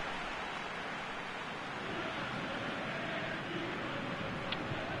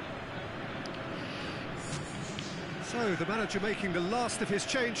 So the manager making the last of his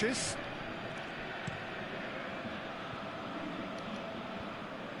changes.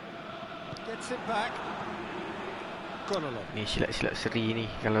 Gets it back. Gone along. Ni silat-silat seri ni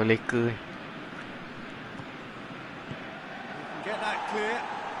kalau leka. Get that clear.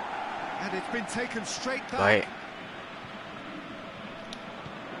 And it's been taken straight back. Baik.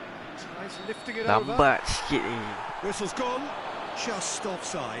 Tries lifting it Lambat over. sikit ni. Whistle's gone. Just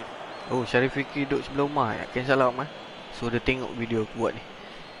offside. Oh, Shahrel Fikri duduk sebelah rumah, yakin salah Mak. So dia tengok video aku buat ni.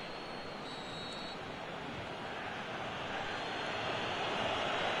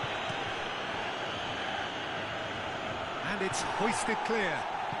 And it's hoisted clear.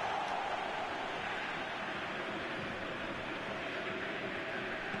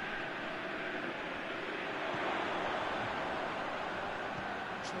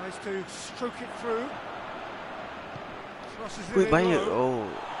 Tries to stroke it through. Crosses it in Banyak. low.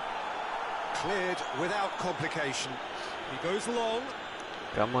 Oh. Cleared without complication. He goes long.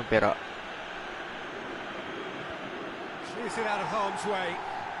 Come on Perak. Clears it out of harm's way.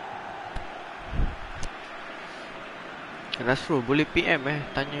 Nasrul boleh PM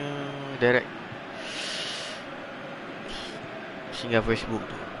tanya direct singgah Facebook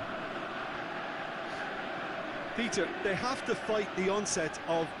tu. Peter, they have to fight the onset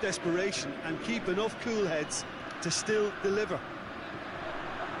of desperation and keep enough cool heads to still deliver.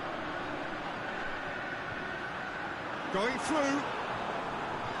 Going through.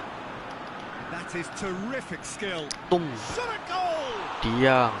 That is terrific skill. Tum. Shot a goal!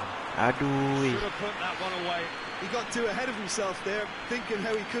 Tiang. Aduh. Should have put that one away. He got too ahead of himself there, thinking how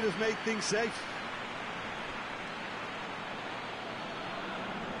he could have made things safe.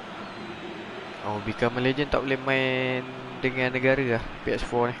 Oh, Become a Legend tak boleh main dengan negara lah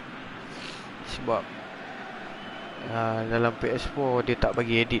PS4 ni. Sebab dalam PS4 dia tak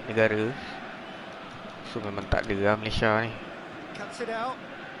bagi edit negara. So memang tak ada lah Malaysia ni. Cuts it out.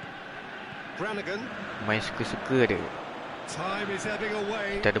 Brannigan. Main suka-suka dia. Time is ebbing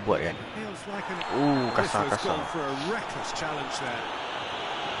away. Kita ada buat kan. Feels like an Kasar-kasar. for a reckless challenge there.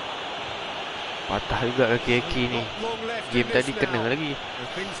 Patah juga kaki-kaki ni. Game tadi kena lagi.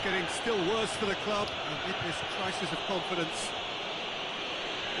 Things getting still worse for the club amid this crisis of confidence.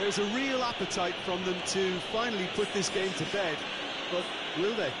 There's a real appetite from them to finally put this game to bed, but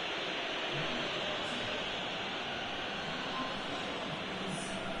will they?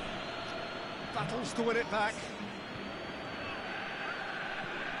 Battles to win it back.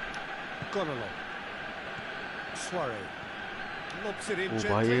 Gone along. Suarez lobs it in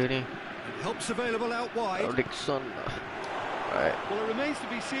Bahaya gently. ni. Helps available out wide. Rickson. Right. Well, it remains to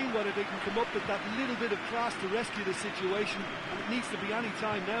be seen whether they can come up with that little bit of class to rescue the situation, and it needs to be any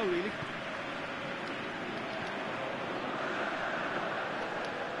time now, really.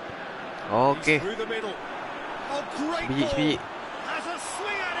 Okay. Through the middle. Oh, great Sebiji. Has a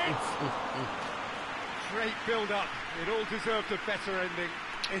swing at it. Great build-up. It all deserved a better ending.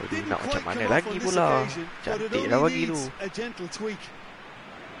 It Aduh, didn't nak quite macam come mana off lagi on this pula. occasion, but it Cantik dah only bagi tu. needs a gentle tweak.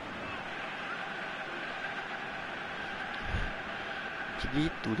 Macam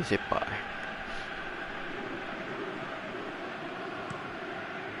gitu dia sepak.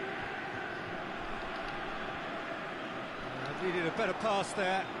 Needed a better pass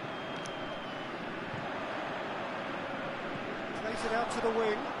there. Plays it out to the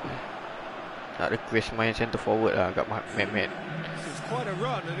wing. Tak request main centre forward lah kat Mehmet. This is quite a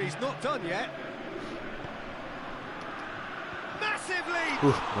run and he's not done yet. Massive lead.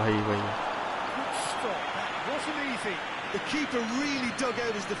 Bahaya. Good stop. That wasn't easy. The keeper really dug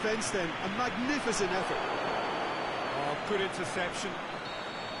out his defence then. A magnificent effort. Oh, good interception.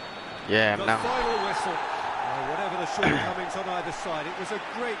 Yeah, The menang. final whistle. Whatever the shortcomings on either side, it was a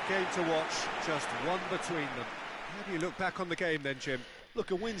great game to watch. Just one between them. How do you look back on the game then, Jim?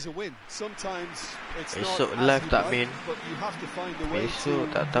 Look, a win's a win. Sometimes it's not Esok as live you tak like, main. but you have to find a way Esok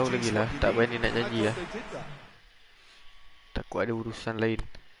to tak tahu lagi produce lah. what you Tak need. berani nak And I janji thought lah. they did that. Takut ada urusan lain.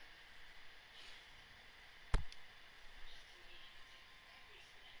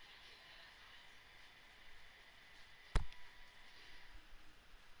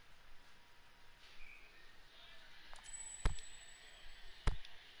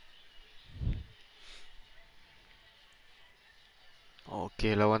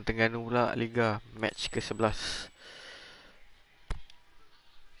 Okey, lawan Terengganu pula Liga, match ke-11.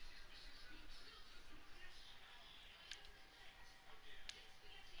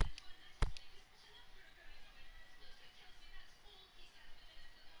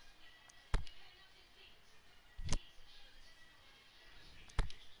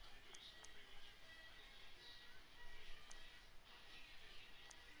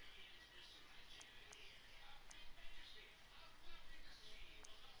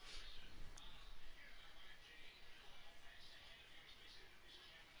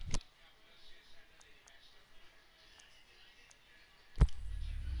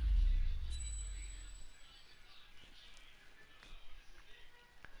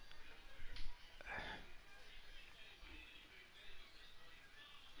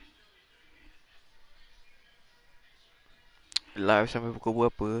 Live sampai pukul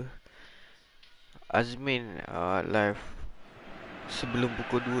berapa? Azmin live sebelum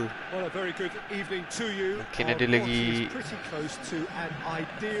pukul 2. Well, a very good evening to you. Mungkin ada lagi pretty close to an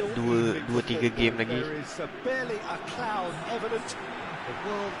ideal 2-3 game lagi. There is barely a cloud evident. The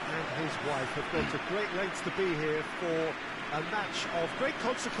world and his wife have gone to great lengths to be here for a match of great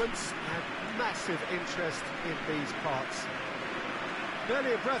consequence and massive interest in these parts.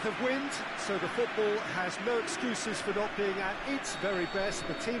 Barely a breath of wind, so the football has no excuses for not being at its very best.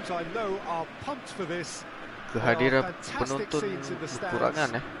 The teams I know are pumped for this. Kehadiran penonton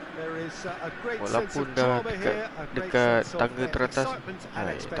berkurangan walaupun dah dekat tangga teratas.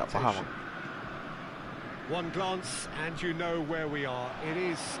 Tak faham. One glance and you know where we are. It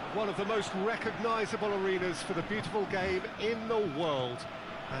is one of the most recognisable arenas for the beautiful game in the world.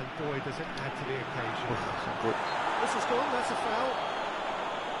 And boy, does it add to the occasion. This is gone, that's a foul.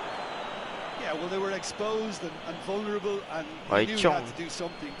 Yeah, well, they were exposed and vulnerable, and he knew he had to do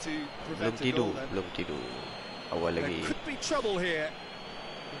something to prevent a goal. Belum tidur. Awal lagi. There could be trouble here.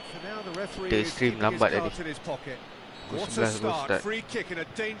 But for now, the referee is keeping his cards in his pocket. What a start! Free kick in a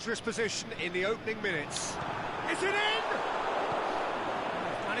dangerous position in the opening minutes. Is it in?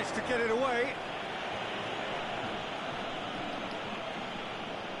 Managed to get it away.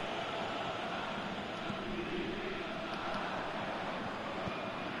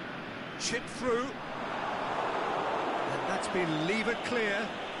 Chip through, and that's been levered clear.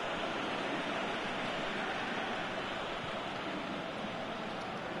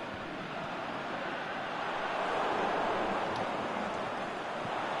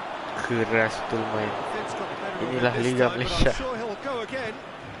 Keras betul main. Inilah Liga Malaysia. Sure he'll go again.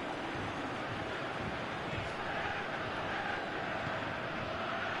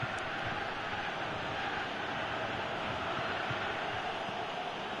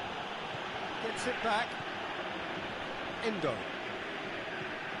 Gets it back. Endo.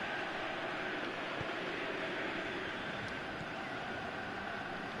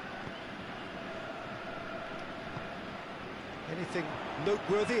 Anything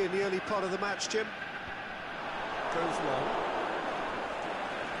noteworthy in the early part of the match, Jim? Goes long.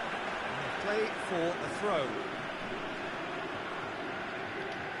 Play for a throw.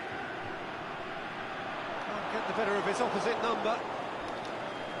 Can't get the better of his opposite number. I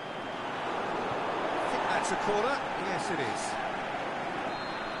think that's a corner. Yes, it is.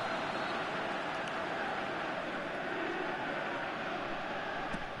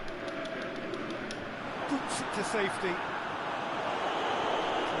 Boots it to safety.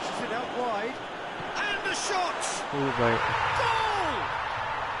 Pushes it out wide. And the shot! Baik. Goal!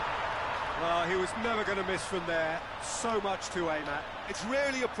 Well, he was never going to miss from there. So much to aim at. It's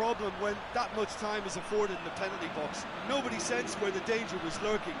rarely a problem when that much time is afforded in the penalty box. Nobody sensed where the danger was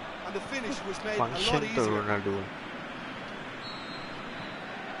lurking, and the finish was made a lot easier. Ronaldo.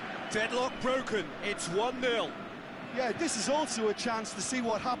 Deadlock broken. It's 1-0. Yeah, this is also a chance to see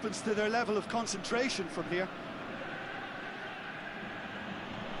what happens to their level of concentration from here.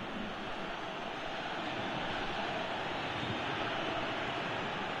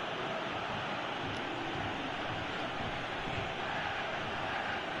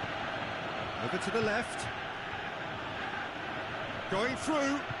 Over to the left. Going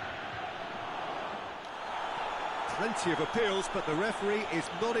through. Plenty of appeals, but the referee is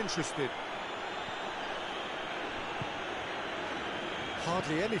not interested.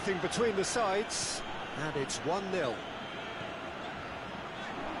 Hardly anything between the sides, and it's 1-0.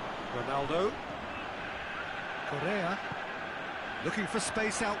 Ronaldo. Correa. Looking for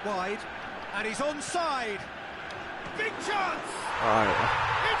space out wide, and he's onside. Big chance!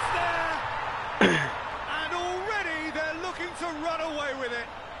 It's there! And already they're looking to run away with it.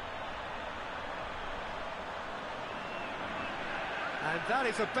 And that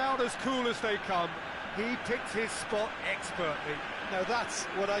is about as cool as they come. He picked his spot expertly. Now that's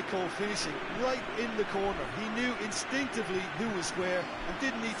what I call finishing, right in the corner. He knew instinctively who was where and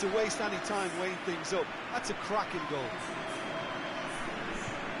didn't need to waste any time weighing things up. That's a cracking goal.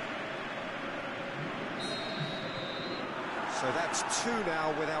 So that's 2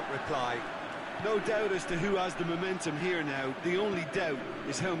 now without reply. No doubt as to who has the momentum here now. The only doubt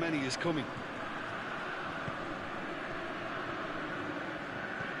is how many is coming.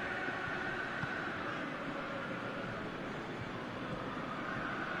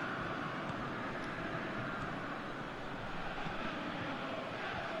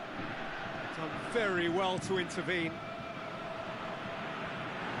 Done very well to intervene.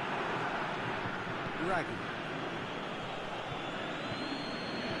 Raggy.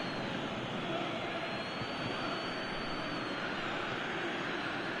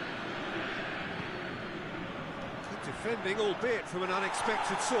 Defending, albeit from an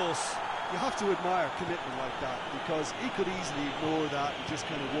unexpected source. You have to admire commitment like that, because he could easily ignore that and just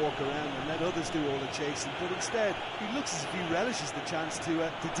kind of walk around and let others do all the chasing, but instead he looks as if he relishes the chance to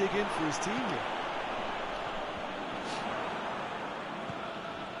dig in for his team here.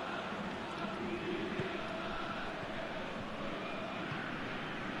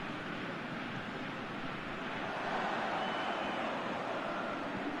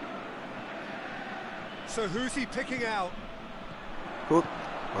 So who's he picking out? Hook.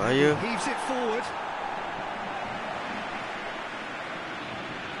 Bahaya. Heaves it forward.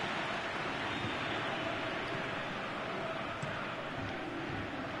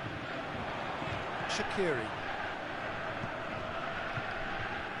 Shaqiri.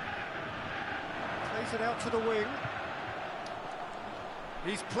 Plays it out to the wing.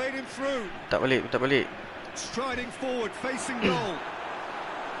 He's played him through. Tak balik. Striding forward, facing goal.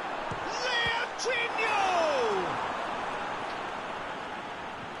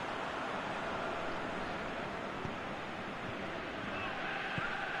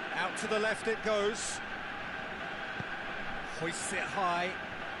 Out to the left it goes. Hoists it high.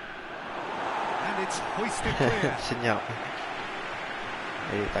 And it's hoisted clear. Senyap.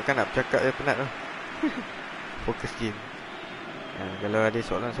 Takkan nak bercakap dia penat tu. Fokus game. Kalau ada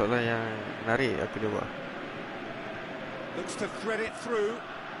soalan-soalan yang menarik, aku jawab. Looks to thread it through.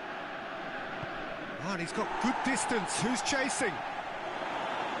 Oh, and he's got good distance. Who's chasing?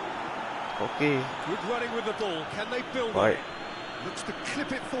 Okay. Good running with the ball. Can they build on it? Looks to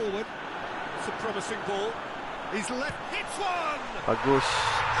clip it forward. It's a promising ball. He's left. Hits one! Bagus.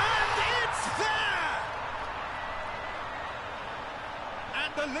 And it's there!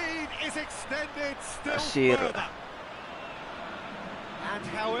 And the lead is extended still further. And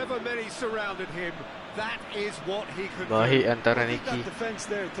however many surrounded him, that is what he could do. Baik antara I think Niki. that defence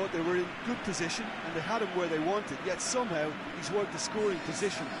there thought they were in good position and they had him where they wanted, yet somehow he's worked the scoring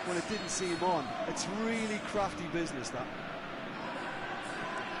position when it didn't see him on. It's really crafty business, that.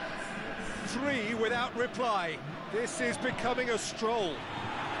 3 without reply. This is becoming a stroll.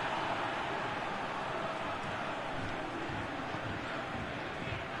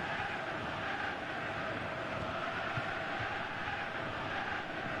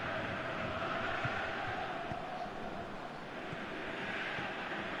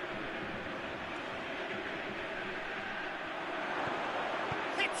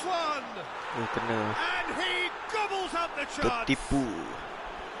 Hits one! Kena And he gobbles up the chance. tertipu.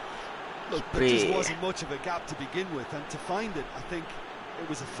 Look, there just wasn't much of a gap to begin with, and to find it, I think it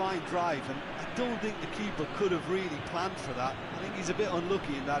was a fine drive, and I don't think the keeper could have really planned for that. I think he's a bit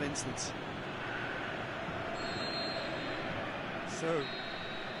unlucky in that instance. So,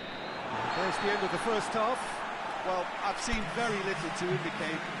 there's the end of the first half. Well, I've seen very little to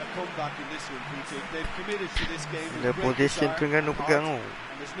indicate a comeback in this one, Peter. They've committed to this game with The great position desire tu kan and pegang tu.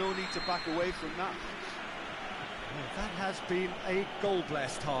 and there's no need to back away from that. That has been a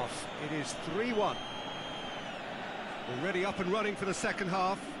goal-blessed half. It is 3-1. Already up and running for the second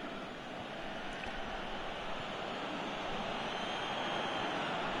half.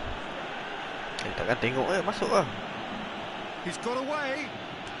 Takkan tengok masuk lah. He's got away.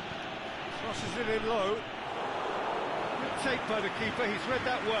 Crosses it in low. Good take by the keeper. He's read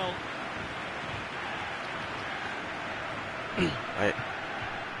that well. Baik.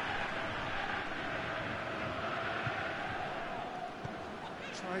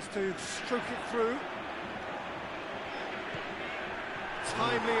 Tries to stroke it through.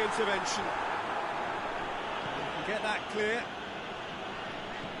 Timely intervention. Get that clear.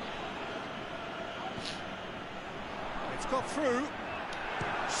 It's got through.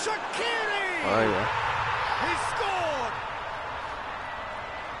 Shaqiri! Oh yeah. He scored!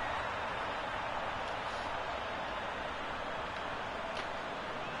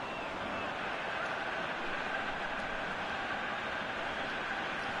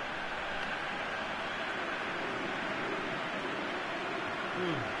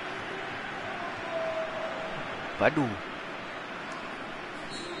 Padu.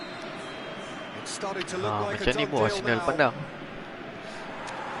 It's starting to look like macam a ni done pun deal Arsenal now. pandang.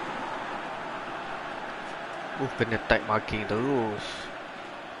 Kena tight marking terus.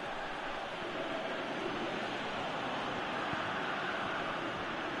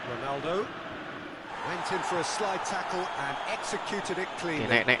 Ronaldo went in for a slide tackle and executed it cleanly.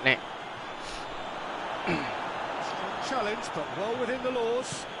 Okay, naik. Strong challenge, but well within the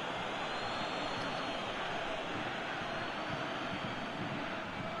laws.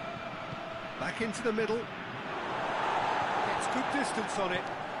 Back into the middle. Gets good distance on it.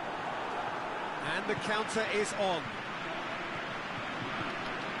 And the counter is on.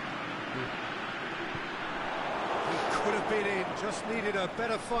 He could have been in, just needed a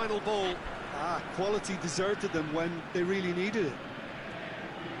better final ball. Quality deserted them when they really needed it.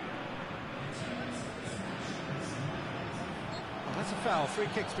 Oh, that's a foul. Free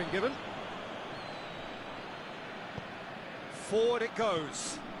kick's been given. Forward it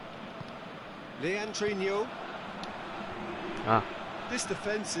goes. Leandrinho. This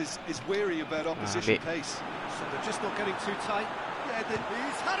defence is wary about opposition pace. So they're just not getting too tight. Yeah,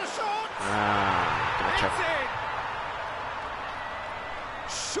 he's had a shot! It's in!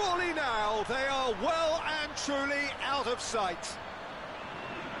 Surely now they are well and truly out of sight.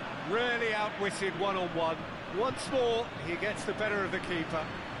 Really outwitted one-on-one. Once more, he gets the better of the keeper.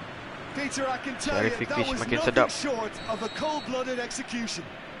 Peter, I can tell Shahrel you, Fikri that was semakin nothing sedap. short of a cold-blooded execution.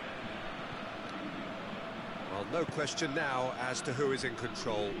 Well, no question now as to who is in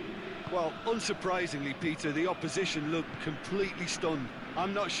control. Well, unsurprisingly, Peter, the opposition looked completely stunned.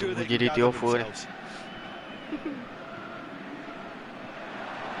 I'm not sure they Jadi can gather offer. themselves.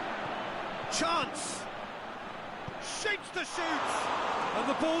 Chance! Shapes the shoot! And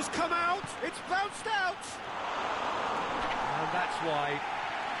the ball's come out! It's bounced out! And that's wide.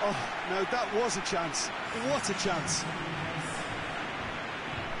 Oh, no, that was a chance. What a chance.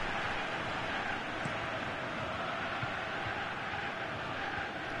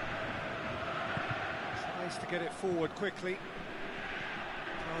 Tries to get it forward quickly.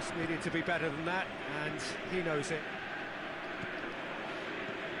 Pass needed to be better than that, and he knows it.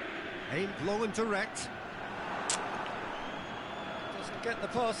 Aimed low and direct. Doesn't get the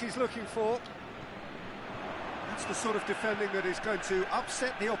pass he's looking for. That's the sort of defending that is going to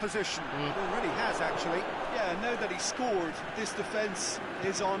upset the opposition. It already has, actually. Yeah, now that he scored, this defence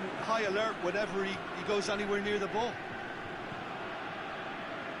is on high alert whenever he goes anywhere near the ball.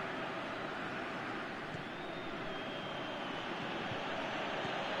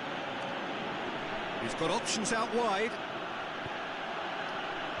 He's got options out wide.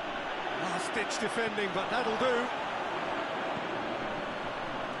 Last-ditch defending, but that'll do.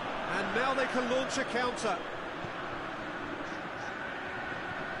 And now they can launch a counter.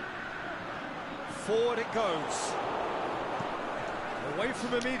 Forward it goes. Away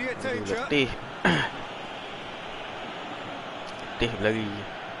from immediate danger. Letih berlari.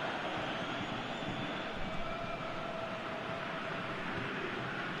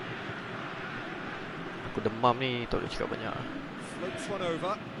 Aku demam ni, tak boleh cakap banyak. Floats one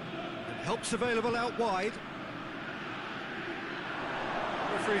over. And help's available out wide.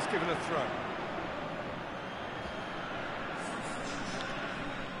 Referee's given a throw.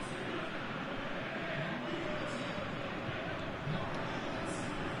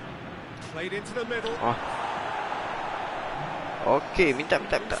 Played into the middle. Okey, minta.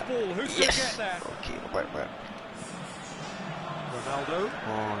 Ball, who's going to get there? Okey, baik. Ronaldo.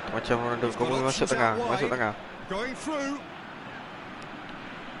 Oh, macam Ronaldo kau boleh masuk tengah, Going through.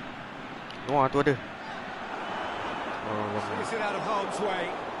 Wah, tu ada. Sees it out of harm's way.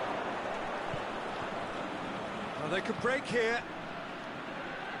 Well, they could break here.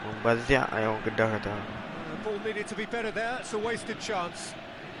 Membazia yang Kedah kata. The ball needed to be better there. It's a wasted chance.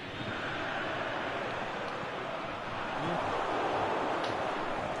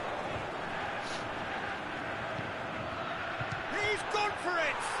 He's gone for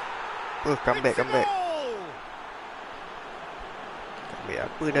it. Come back.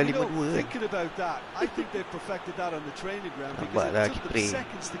 Apa dah 5-2 thinking about that, I think they perfected that on the training ground because it took them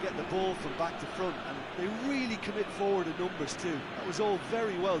seconds to get the ball from back to front, and they really commit forward in numbers too. That was all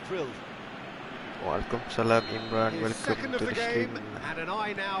very well drilled. Waalaikumsalam Imran, welcome second to of the the game, stream. and an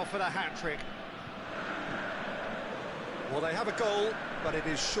eye now for the hat-trick. Well, they have a goal, but it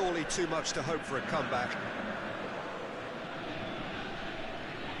is surely too much to hope for a comeback.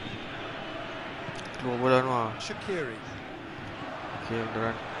 Keluar bola Noah. Shaqiri. Okay,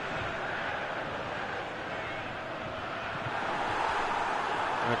 beneran.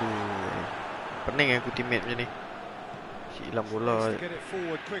 Aduh, pening aku teammate macam ni. Si hilang bola. Get it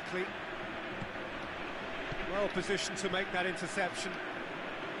forward quickly. Well positioned to make that interception.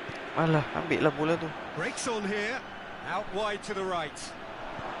 Alah, ambil lah bola tu. Breaks on here. Out wide to the right.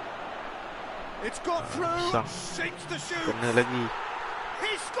 It's got through. Shapes the shoot. Kena lagi.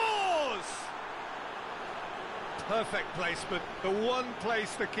 He scores! Perfect placement. The one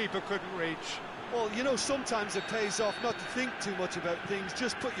place the keeper couldn't reach. Well, you know, sometimes it pays off not to think too much about things.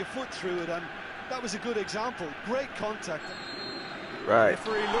 Just put your foot through it, and that was a good example. Great contact. Right.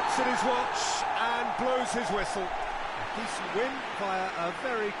 The referee looks at his watch and blows his whistle. A decent win via a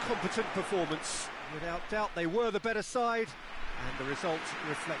very competent performance. Without doubt, they were the better side, and the result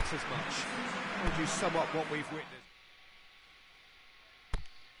reflects as much. How would you sum up what we've witnessed?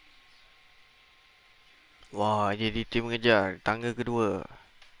 Wah, jadi tim mengejar tangga kedua.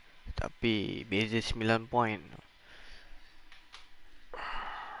 Tapi beza 9 poin.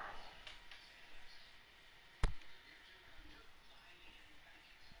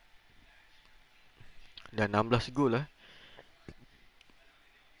 Dan 16 gol lah.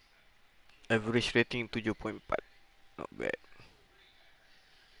 Average rating 7.4. Not bad.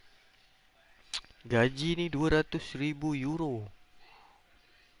 Gaji ni 200,000 euro.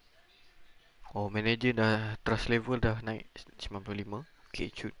 Oh, manager dah trust level dah naik 95.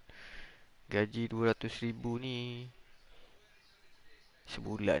 Okay, cut. Gaji 200,000 ni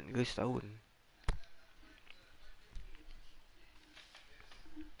sebulan ke setahun?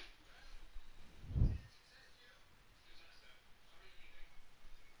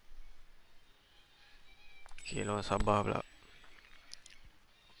 Okay, lawan Sabah pula.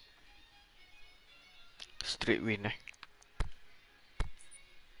 Straight win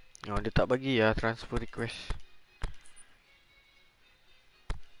Oh, dia tak bagi lah transfer request.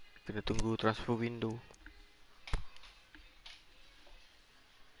 Kena tunggu transfer window.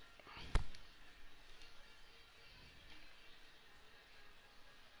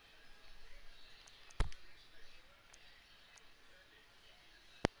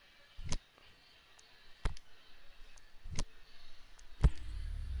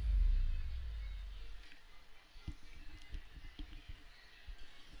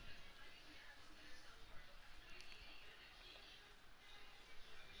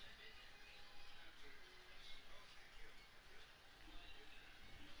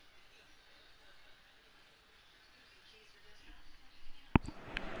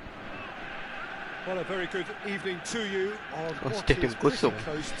 Well, a very good evening to you on what is stadium pretty kosong.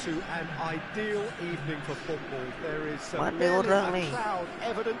 close to an ideal evening for football. There is Mana orang a ni? crowd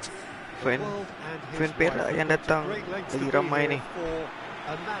evident. Fan Perak yang datang lagi ramai ni. For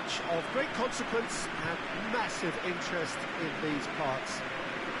a match of great consequence and massive interest in these parts.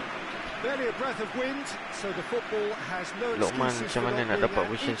 Barely a breath of wind, so the football has no Lokman, excuses macam for mana not nak being dapat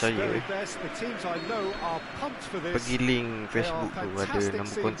at version its saya? very best. The teams I know are pumped for this. Pergi link Facebook tu ada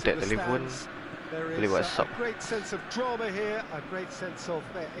nombor kontak telefon. Boleh WhatsApp. A great sense of drama here, a great sense of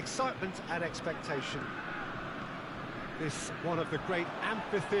excitement and expectation. This one of the great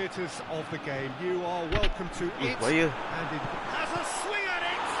amphitheatres of the game. You are welcome to it. And it has a swing at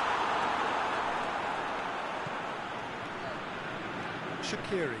it.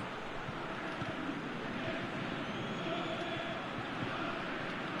 Shaqiri.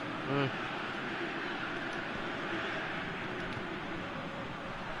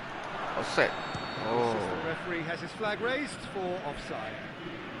 Offside. Oh. The referee has his flag raised for offside.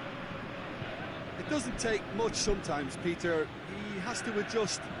 It doesn't take much sometimes, Peter. He has to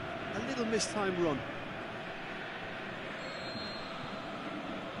adjust a little mistimed run.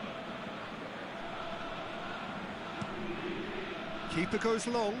 Keeper goes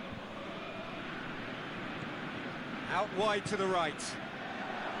long. Out wide to the right.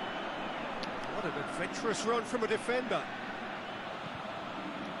 What an adventurous run from a defender.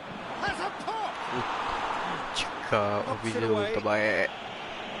 Has a pop! Cakap apabila terbaik.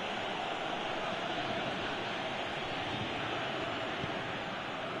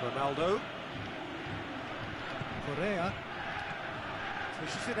 Ronaldo. Correa.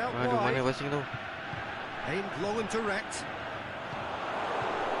 Pushes it out Aduh, wide. mana passing tu? Aimed long and direct.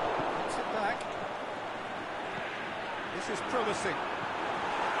 Puts it back. This is promising.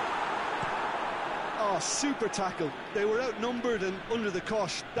 Oh, super tackle. They were outnumbered and under the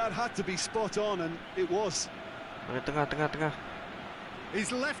cosh. That had to be spot on, and it was. Tengah.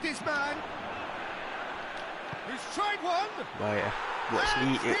 He's left his man. He's tried one. Baik lah. Buat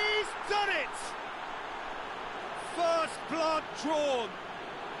And sedikit. he's done it. First blood drawn.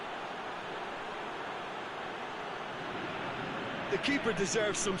 The keeper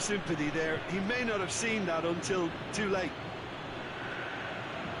deserves some sympathy there. He may not have seen that until too late.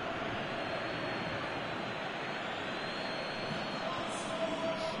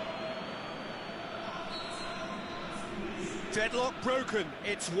 Deadlock broken.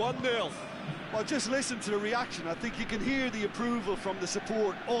 It's 1-0. Well, just listen to the reaction. I think you can hear the approval from the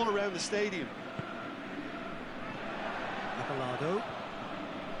support all around the stadium. Ronaldo.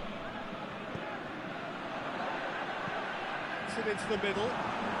 Puts it into the middle.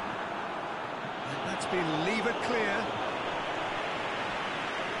 And that's been levered clear.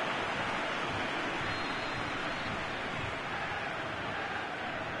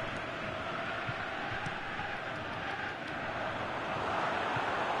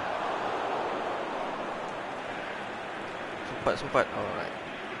 Sempat. Alright.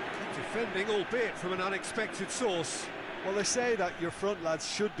 Good defending, albeit from an unexpected source. Well, they say that your front lads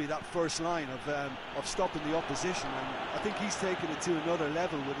should be that first line of stopping the opposition, and I think he's taken it to another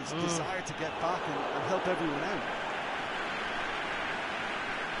level with his desire to get back and help everyone out.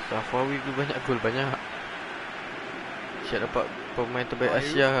 Safawi tu banyak gol, banyak. Siap dapat pemain terbaik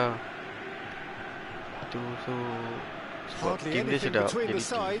Asia. Tu so sebab Hardly tim dia anything sedap between jadi the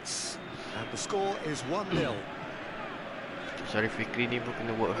sides, and the score is 1-0. Shahrel Fikri ni pun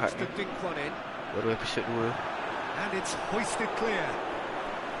kena work hard ni. Dink one in, Baru episod 2. and it's hoisted clear.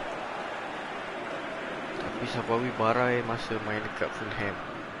 Tapi Safawi barai masa main dekat Fulham.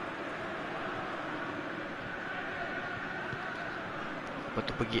 Lepas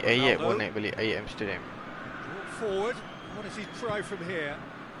tu pergi iaitu pun naik balik iaitu Amsterdam. Brought forward. What does he try from here?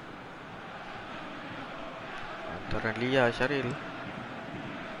 Hantaran liar Sharel.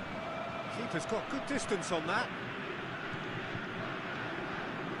 Keeper's got good distance on that.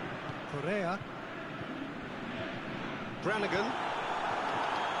 Correa. Brannigan.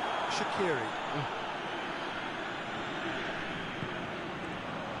 Shaqiri.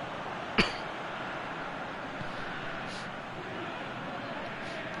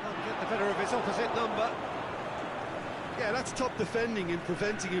 Can't get the better of his opposite number. Yeah, that's top defending and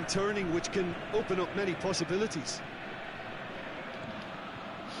preventing him turning, which can open up many possibilities.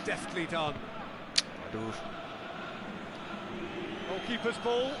 Deftly done. Aduh. Goalkeeper's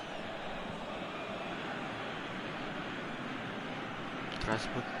ball.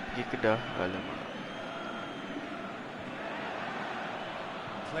 Transfer pergi Kedah. Alamak.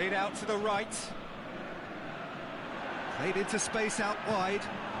 Played out to the right. Played into space out wide.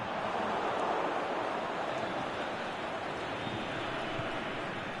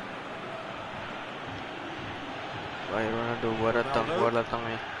 Baik Ronaldo, gua datang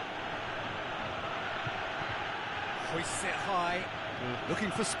ni. Hoists it high.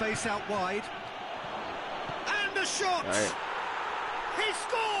 Looking for space out wide. And a shot! Baik. He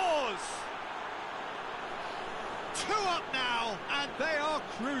scores! 2 up now, and they are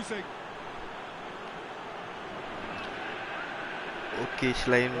cruising. Okey,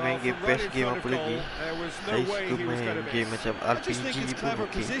 selain main game PES, game apa lagi? Saya suka main game macam I just think RPG it's pun clever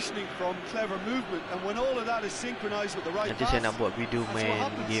okey. positioning from clever movement, and when all of that is synchronized with the right Nanti saya pass, nak buat video that's main what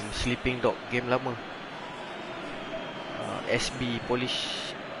happens. game Sleeping Dog, game lama. SB Polish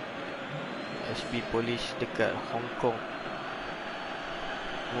dekat Hong Kong.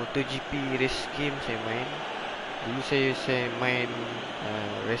 MotoGP race game saya main. Dulu saya main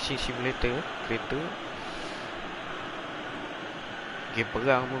racing simulator kereta. Game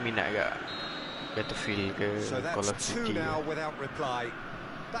perang pun minat agak. Battlefield ke Call of Duty.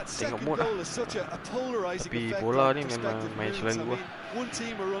 That Tengok second mood lah. goal is such a polarizing Tapi effect bola on ni memang prospective main moves. selalu I mean, one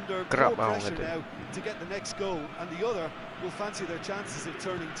team are under Kerap more lah orang pressure kata. now to get the next goal, and the other will fancy their chances of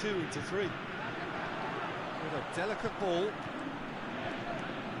turning 2 into 3. With a delicate ball.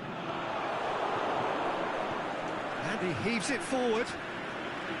 And he heaves it forward.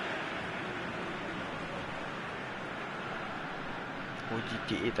 Oh,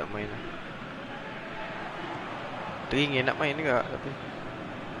 GTA tak main lah. Teringin nak main juga tapi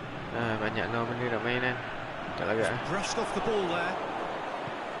banyak benda nak main kan. Tak lagak brushed off the ball there.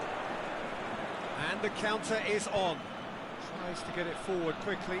 And the counter is on. Tries to get it forward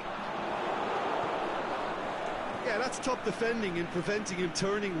quickly. Yeah, that's top defending and preventing him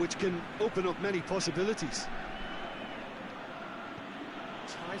turning, which can open up many possibilities.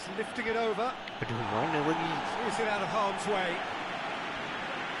 Tries lifting it over. Aduh, mana bagi? Is it out of harm's way?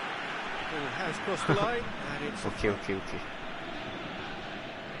 Ball has crossed the line, and it's Okay.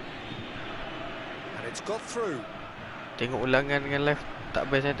 And it's got through. Tengok ulangan dengan live tak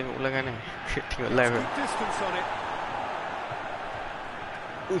best kan tengok ulangan ni. Tengok live. Good distance on it.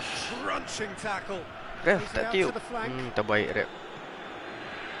 Crunching tackle. Ref tak tiup. Terbaik ref.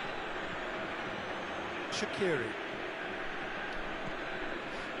 Shakiri.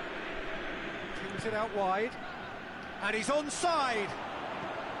 Pings it out wide. And he's onside.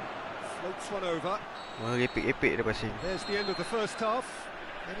 Floats one over. Wah, epik-epik dia passing. There's the end of the first half.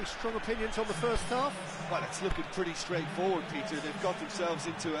 Any strong opinions on the first half? Well, it's looking pretty straightforward, Peter. They've got themselves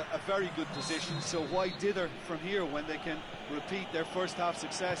into a very good position, so why dither from here when they can repeat their first half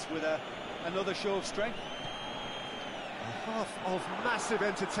success with another show of strength? A half of massive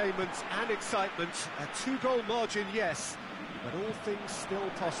entertainment and excitement. A 2-goal margin, yes, but all things still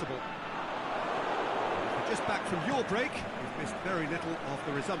possible. If you're just back from your break, you've missed very little of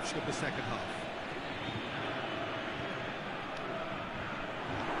the resumption of the second half.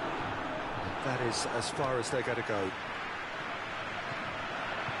 That is as far as they're going to go.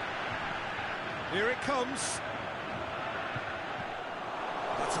 Here it comes.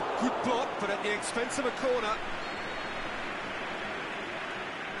 That's a good block, but at the expense of a corner.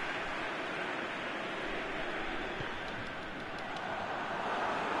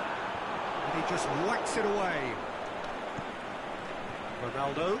 And he just whacks it away.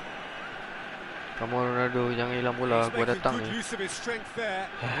 Ronaldo. Come on Ronaldo, jangan hilang bola, gua datang ni. Use of his strength there.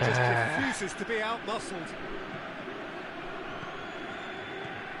 Just refuses to be out-muscled.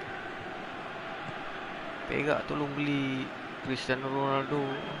 Perak tolong beli Cristiano Ronaldo.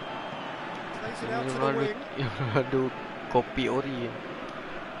 Plays it out to the wing. Ronaldo kopi ori.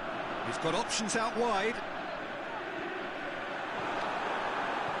 He's got options out wide.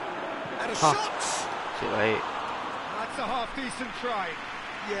 And a shot. Baik. That's a half-decent try.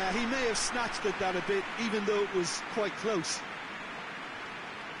 Yeah, he may have snatched at that a bit, even though it was quite close.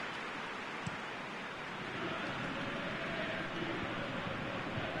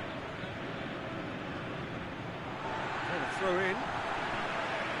 Throw in.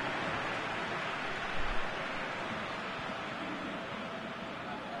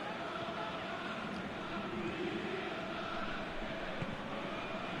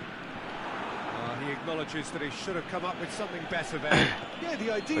 He acknowledges that he should have come up with something better there. Yeah, the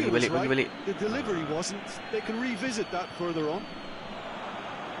idea was right. The delivery wasn't. They can revisit that further on.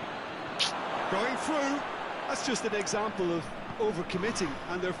 Going through. That's just an example of overcommitting,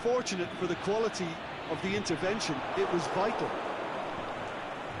 and they're fortunate for the quality of the intervention. It was vital.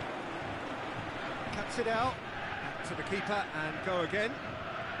 Cuts it out to the keeper and go again.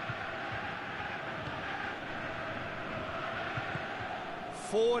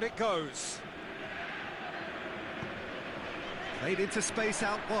 Forward it goes. Played into space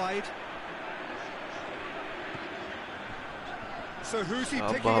out wide. So who's he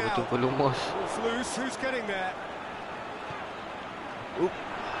picking out? Ball's loose, who's getting there?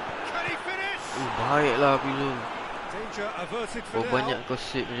 Can he finish? Baiklah Bilul. Danger averted for now. Banyak kau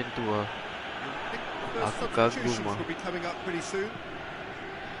save macam tu lah. Aku kagum lah. Will be coming up pretty soon.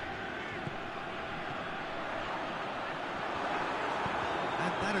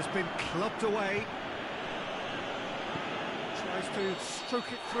 And that has been clubbed away. Tries to stroke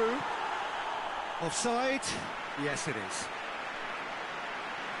it through. Offside? Yes, it is.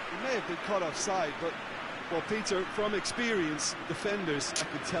 He may have been caught offside, but, well, Peter, from experience, defenders, I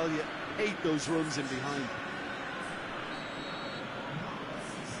can tell you, hate those runs in behind.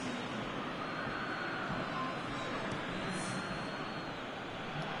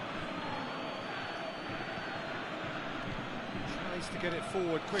 Tries to get it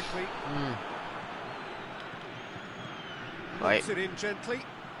forward quickly. Right. Puts it in gently.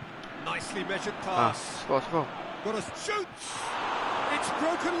 Nicely measured pass. Score. Got to shoot. It's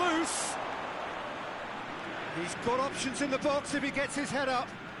broken loose. He's got options in the box if he gets his head up.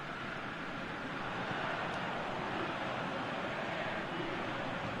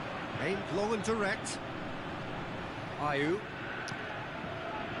 Aimed long and direct. Ayew.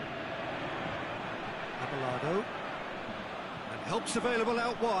 Abelardo. And help's available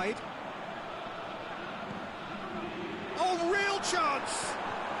out wide. Oh, real chance!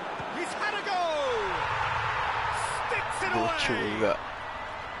 He's had a go! Sticks it away!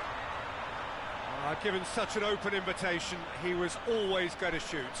 Given such an open invitation, he was always going to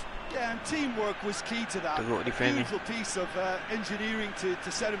shoot. Yeah, and teamwork was key to that. Beautiful piece of engineering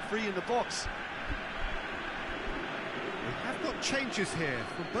to set him free in the box. We have got changes here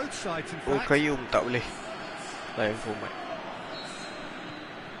from both sides, in fact.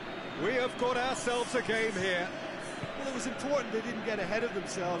 We have got ourselves a game here. Well, it was important they didn't get ahead of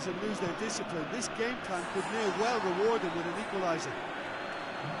themselves and lose their discipline. This game plan could near well reward them with an equaliser.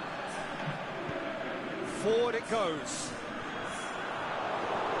 Forward it goes.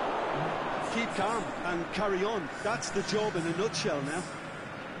 Keep calm and carry on. That's the job in a nutshell now.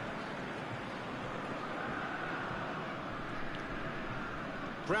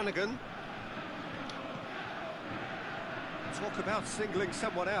 Brannigan. Talk about singling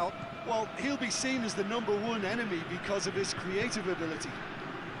someone out. Well, he'll be seen as the #1 enemy because of his creative ability.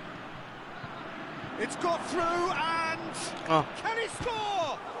 It's got through and... Can he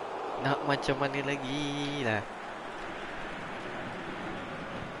score? Nak macam mana lagi lah.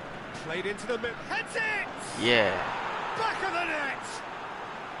 Played into the middle. Heads it! Yeah. Back of the net!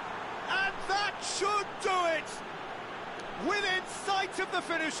 And that should do it! Within sight of the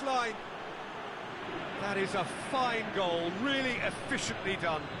finish line. That is a fine goal, really efficiently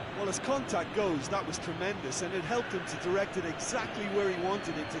done. Well, as contact goes, that was tremendous, and it helped him to direct it exactly where he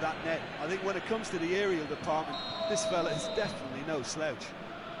wanted it to that net. I think when it comes to the aerial department, this fella is definitely no slouch.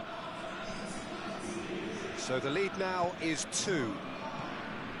 So the lead now is 2.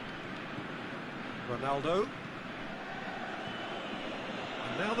 Ronaldo.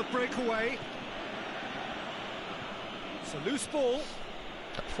 And now the breakaway. It's a loose ball.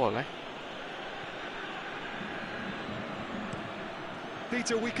 Tak fall,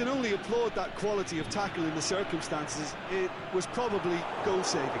 Peter, we can only applaud that quality of tackle in the circumstances. It was probably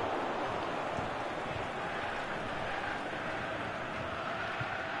goal-saving.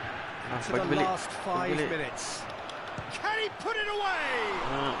 To the last 5 minutes. Can he put it away?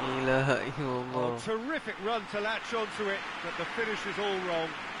 Oh, terrific run to latch onto it, but the finish is all wrong.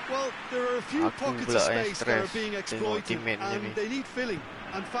 Well, there are a few pockets of space that are being exploited, and they need filling,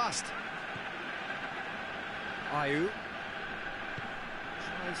 and fast. Ayu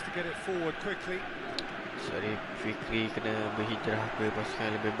tries to get it forward quickly. Shahrel Fikri kena berhijrah ke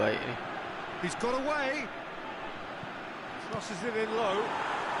pasukan lebih baik ni. He's got away. Crosses it in low.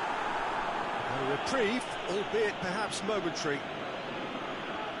 A reprieve, albeit perhaps momentary.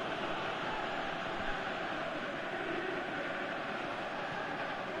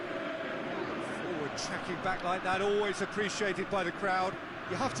 Forward tracking back like that, always appreciated by the crowd.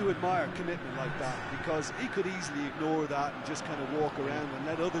 You have to admire commitment like that, because he could easily ignore that and just kind of walk around and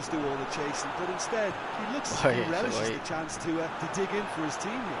let others do all the chasing, but instead he looks as if he relishes the chance to dig in for his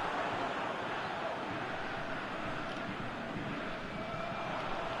team here.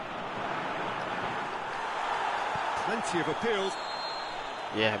 Plenty of appeals.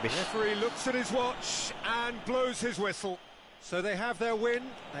 Yeah, the referee looks at his watch and blows his whistle. So they have their win.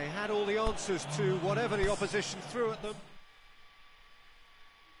 They had all the answers to whatever the opposition threw at them.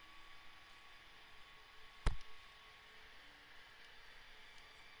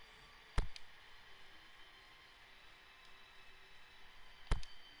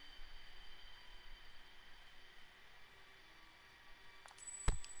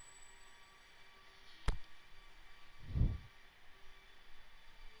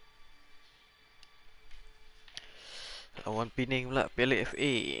 Lawan Pening pula, Piala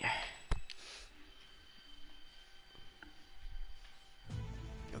FA.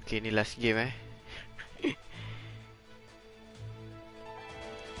 Okay, ni last game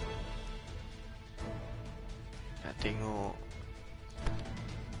Nak tengok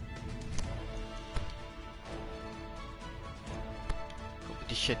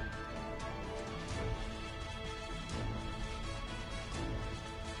competition.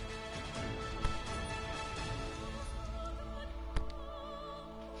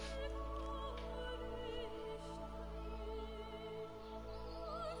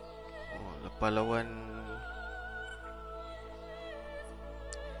 Lawan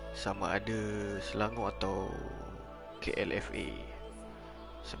sama ada Selangor atau KLFA.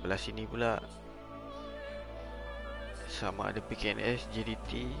 Sebelah sini pula sama ada PKNS,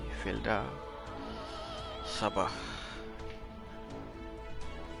 JDT, Felda, Sabah.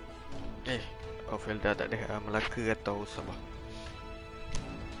 Felda tak ada, Melaka atau Sabah.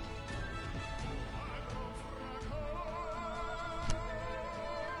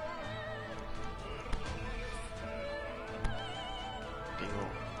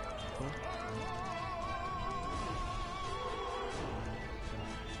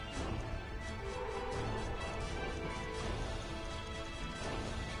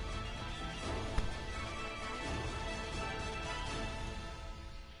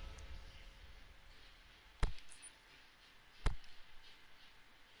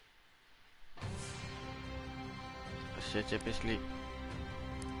 Asia Champions League.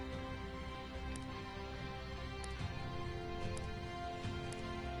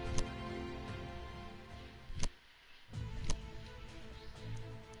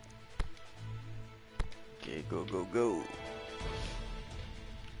 Okay, go.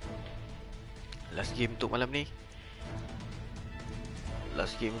 Last game untuk malam ni.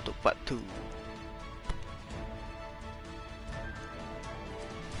 Last game untuk part 2.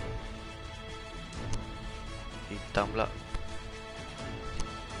 Hitam pula.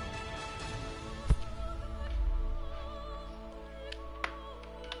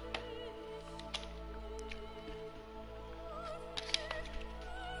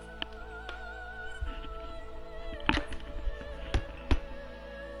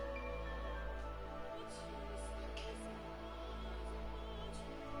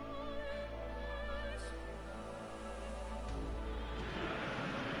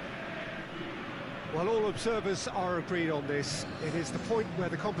 Well, all observers are agreed on this. It is the point where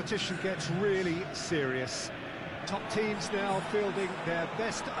the competition gets really serious. Top teams now fielding their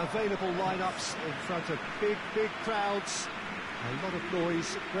best available lineups in front of big crowds. A lot of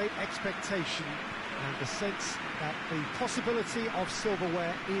noise, great expectation, and the sense that the possibility of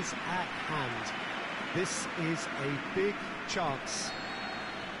silverware is at hand. This is a big chance.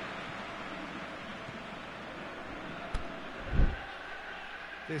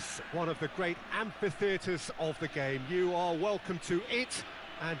 This one of the great amphitheatres of the game. You are welcome to it,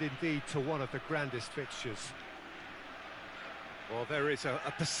 and indeed to one of the grandest fixtures. Well, there is a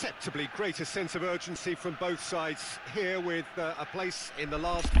perceptibly greater sense of urgency from both sides here, with a place in the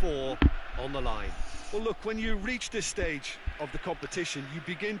last 4 on the line. Well, look, when you reach this stage of the competition, you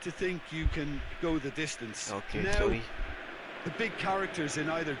begin to think you can go the distance. Okay, now, sorry. The big characters in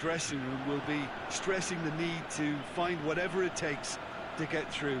either dressing room will be stressing the need to find whatever it takes to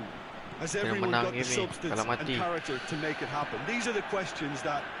get through. Has everyone got the substance and character to make it happen? These are the questions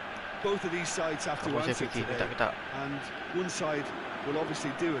that both of these sides have to answer today, and one side will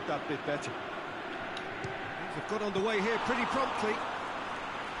obviously do it that bit better. They've got underway here pretty promptly.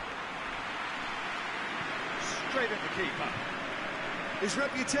 Straight at the keeper. His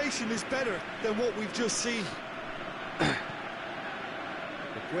reputation is better than what we've just seen.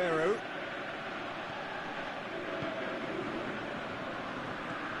 Aguero.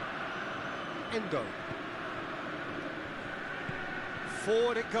 Endo.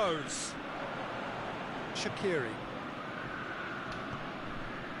 Forward it goes. Shaqiri.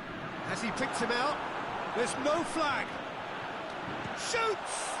 Has he picked him out? There's no flag.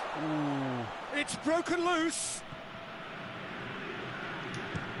 Shoots! Ooh. It's broken loose.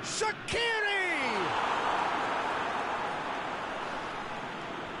 Shaqiri!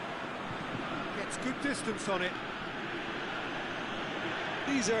 Gets good distance on it.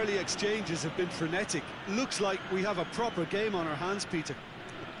 These early exchanges have been frenetic. Looks like we have a proper game on our hands, Peter.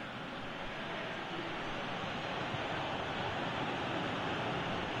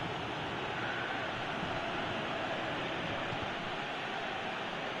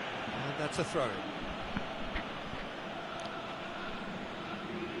 And that's a throw.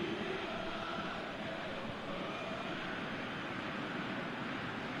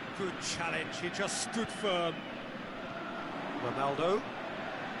 Good challenge, he just stood firm. Ronaldo.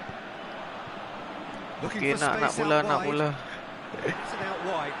 Looking for space out wide. It's an out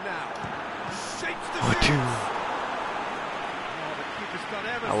wide now. Shapes the shoot. Oh, the keeper's done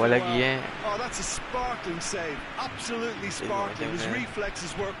ever so well. Oh, that's a sparkling save. Absolutely sparkling. His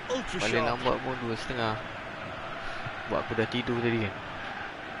reflexes work ultra sharp. Paling lambat pun 2.5. Buat aku dah tidur tadi kan.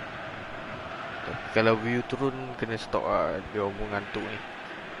 Tapi kalau view turun kena stop lah. Dia orang ngantuk ni.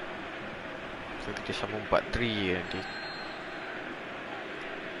 So kita sambung part 3 nanti.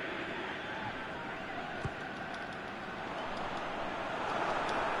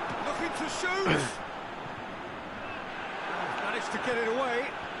 To shoot! Managed to get it away.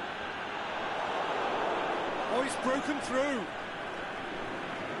 Oh, he's broken through.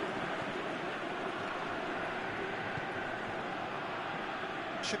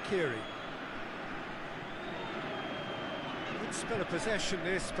 Shaqiri. Good spell of possession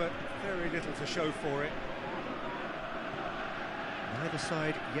this, but very little to show for it. Neither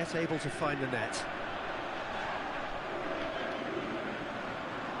side yet able to find the net.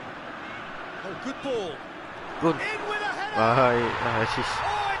 Oh, good ball. Good. In with a header. Oh,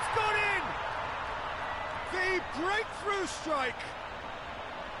 it's gone in. The breakthrough strike.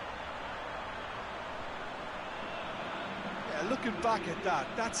 Yeah, looking back at that,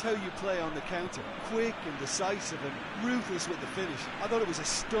 that's how you play on the counter. Quick and decisive and ruthless with the finish. I thought it was a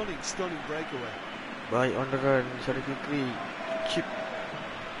stunning breakaway. Baik on the run, Shahrel Fikri. Chip.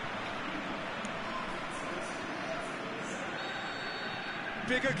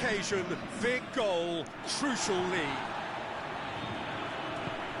 big occasion, big goal, crucial lead.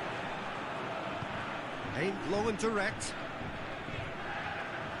 Aimed long and direct.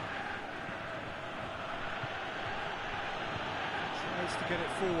 Tries to get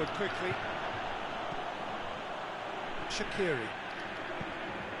it forward quickly. Shaqiri.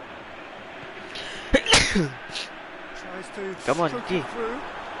 Tries to Come on, stroke it through.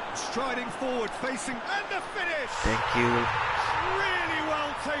 Striding forward, facing, and the finish! Thank you. Really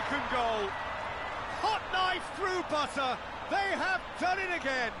well taken goal. Hot knife through butter. They have done it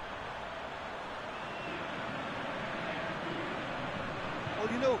again. Well,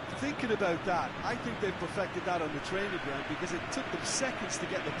 you know, thinking about that, I think they've perfected that on the training ground because it took them seconds to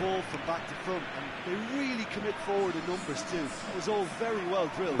get the ball from back to front, and they really commit forward in numbers too. It was all very well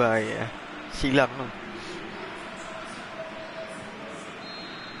drilled. Bahaya. Silang tu.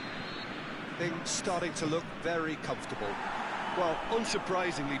 Things starting to look very comfortable. Well,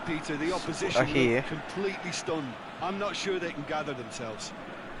 unsurprisingly, Peter, the opposition look completely stunned. I'm not sure they can gather themselves.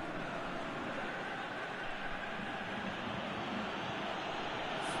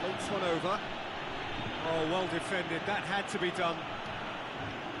 Floats one over. Oh, well defended. That had to be done.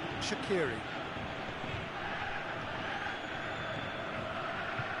 Shaqiri.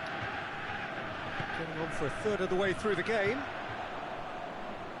 Getting on for a third of the way through the game.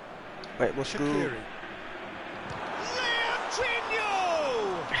 Baik bosku. Shaqiri.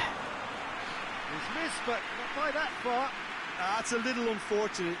 He's missed, but not by that far. That's a little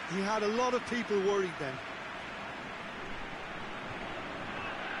unfortunate. He had a lot of people worried then.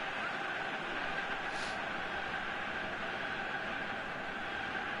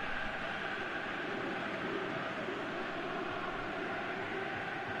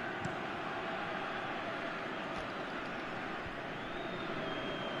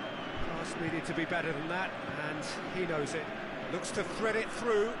 Needed to be better than that, and he knows it. Looks to thread it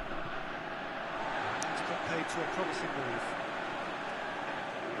through. He's got paid to a promising move.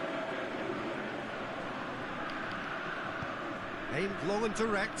 Aimed long and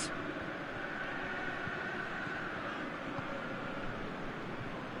direct.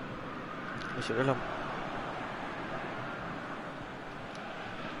 Masuk dalam.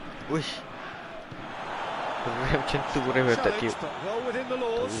 Wish. Macam tu boleh tak tiup. Well within the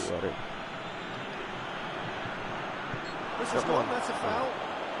laws. This is gone, that's a foul.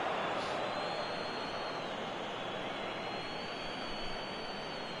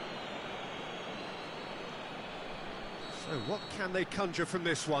 So what can they conjure from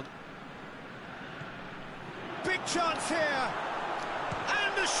this one? Big chance here.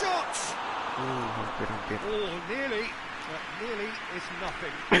 And the shot. Hampir. Oh, nearly. But nearly is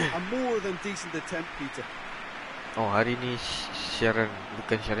nothing. A more than decent attempt, Peter. Oh, hari ni siaran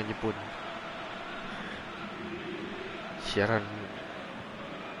bukan siaran Jepun. Siaran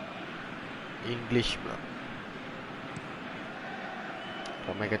English pula.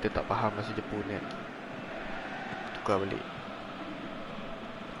 Ramai kata tak faham bahasa Jepun kan. Tukar balik.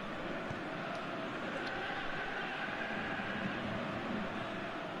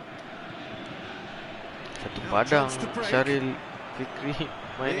 Satu padang Shahrel Fikri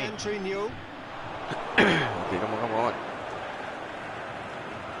main ni. Okay, come on.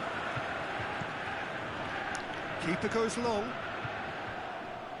 Keeper goes long.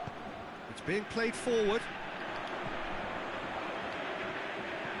 It's being played forward.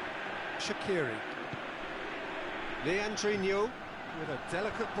 Shaqiri. Leandrinho with a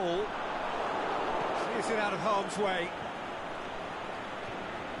delicate ball. Clears it out of harm's way.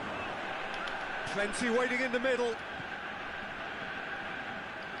 Plenty waiting in the middle.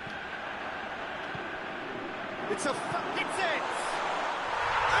 It's it! And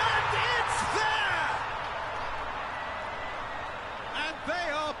it's there! And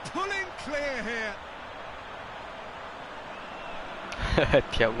they are pulling clear here.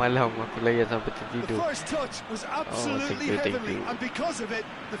 Tiap malam aku layan sampai tertidur. The first touch was absolutely heavenly, and because of it,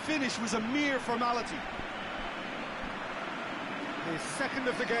 the finish was a mere formality. His second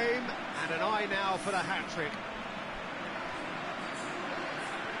of the game, and an eye now for the hat-trick.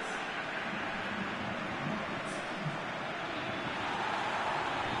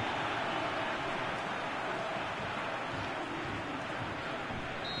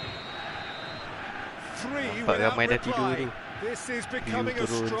 Nampak ramai dah tidur tu. This is becoming a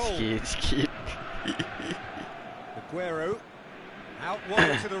turun stroll. sikit. Aguero out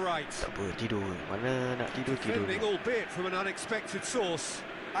wide to the right. Tak apa, tidur. Mana nak tidur. Defending, albeit from an unexpected source.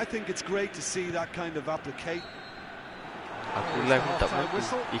 I think it's great to see that kind of application. Aku live tak mampu.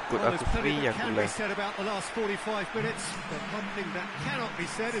 Ikut aku free aku Can be live. said about the last 45 minutes, but one thing that cannot be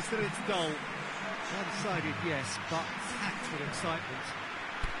said is that it's dull. One-sided, yes, but packed with excitement.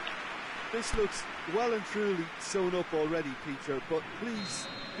 This looks well and truly sewn up already, Peter, but please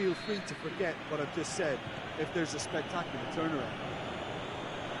feel free to forget what I've just said if there's a spectacular turnaround.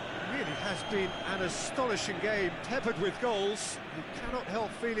 It really has been an astonishing game, peppered with goals. You cannot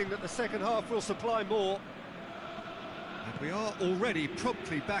help feeling that the second half will supply more. And we are already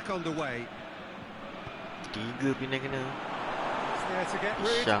promptly back underway. 3 pindah kena. It's there to get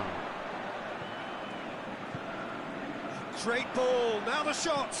rid. Isang. Great ball, now the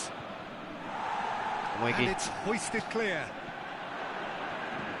shot. And Lagi. it's hoisted clear.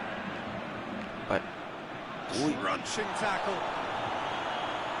 Empat. Ui. Crunching tackle.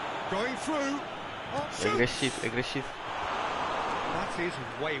 Going through. Oh, Agresif. that is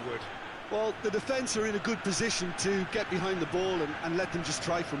wayward. Well, the defence are in a good position to get behind the ball and let them just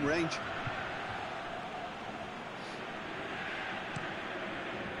try from range.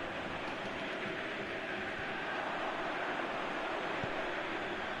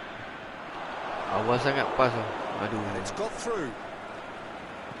 Awal sangat pas tu. Aduh. It's got through.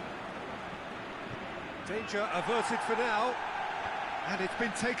 Danger averted for now. And it's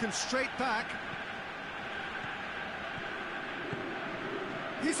been taken straight back.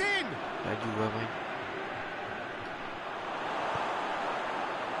 He's in! Laju lah main.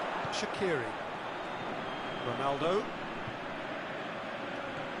 Shaqiri. Ronaldo.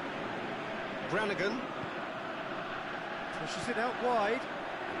 Brannigan. Pushes it out wide.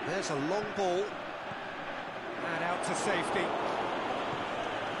 There's a long ball. And out to safety.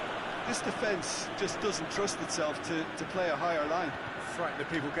 This defence just doesn't trust itself to play a higher line. Frighten the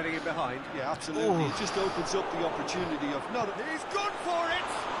people getting in behind. Yeah, absolutely. It just opens up the opportunity of not. He's gone for it!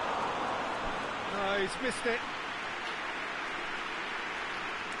 No, he's missed it.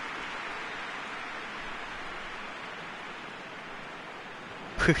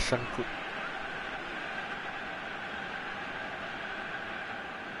 Sangkut.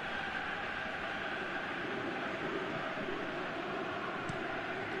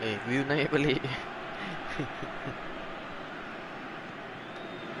 View naik balik.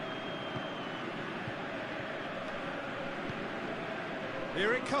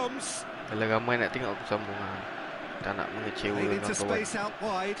 Here it comes. Kalau ramai nak tengok aku sambung lah. Tak nak mengecewakan into kawan. space out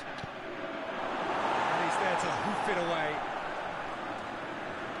wide. And he's there to hoof it away.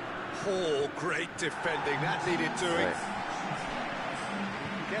 Oh, great defending. That needed doing. Right.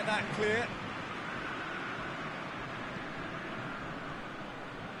 Get that clear.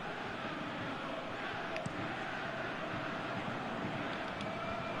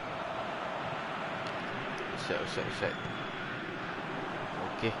 Set.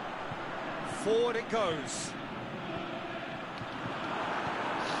 Okay. Forward it goes.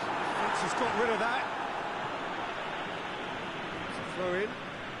 Thinks he's got rid of that. It's a throw in.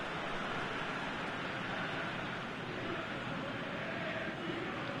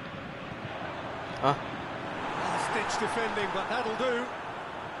 Last-ditch defending, but that'll do.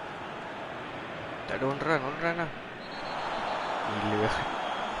 Tak ada on run lah. Gila.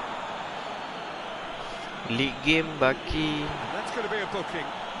 League game baki That's going to be a booking.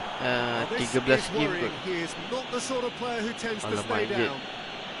 13 game kot. He is not the sort of player who tends to Alamak, stay down.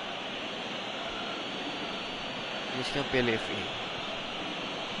 Ni sekarang Piala FA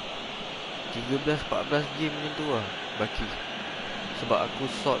 13-14 game macam tu lah baki. Sebab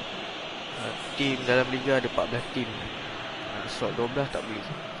aku sort team dalam Liga ada 14 team. Sort 12 tak boleh.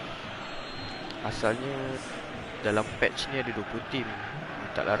 Asalnya dalam patch ni ada 20 team.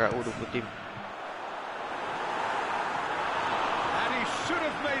 Tak larat 20 team. Should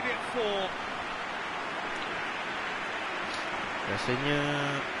have made it 4. Rasanya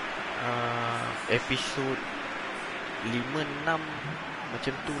episod 5-6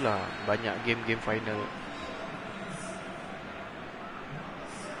 macam tu lah. Banyak game-game final.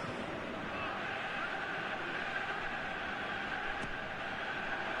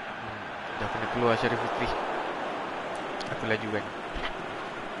 Dah kena keluar Shahrel Fikri. Aku laju kan.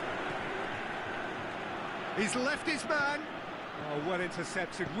 He's left his man. Oh, well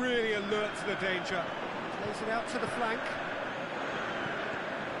intercepted, really alert to the danger. Plays it out to the flank.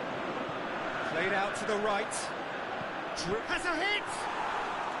 Played out to the right. Has a hit!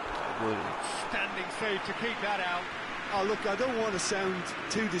 Goal. Standing save to keep that out. Oh, look, I don't want to sound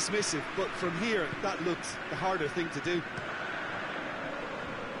too dismissive, but from here, that looks the harder thing to do.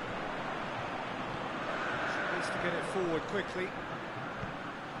 Needs to get it forward quickly.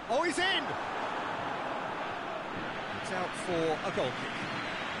 Oh, he's in! Out for a goal kick.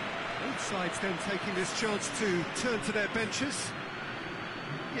 Both sides then taking this chance to turn to their benches.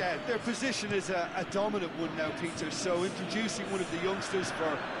 Yeah, their position is a dominant one now, Peter, so introducing one of the youngsters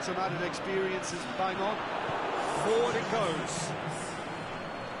for some added experience is bang on. Forward it goes.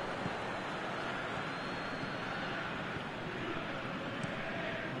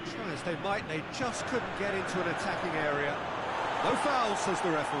 Try as they might, they just couldn't get into an attacking area. No foul, says the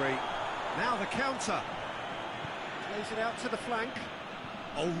referee. Now the counter. Plays it out to the flank.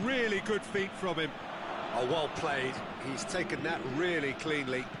 Oh, really good feet from him. Oh, well played. He's taken that really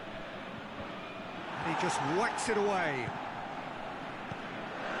cleanly. And he just whacks it away.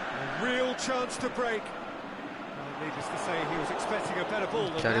 A real chance to break. Well, needless to say, he was expecting a better ball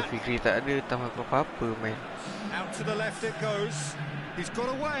than Shahrel that. Fikri tak ada tambah apa-apa main. Out to the left it goes. He's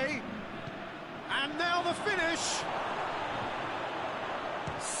got away. And now the finish.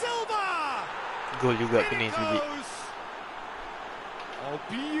 Silva! Gol juga In it finish biji. goes. Oh,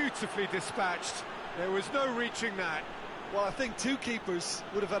 beautifully dispatched. There was no reaching that. Well, I think two keepers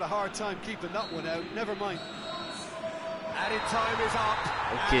would have had a hard time keeping that one out. Never mind. Added time is up.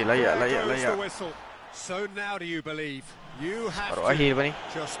 Okay, And layak, there layak, goes layak. the whistle. So now do you believe? You have Separuh akhir apa ni?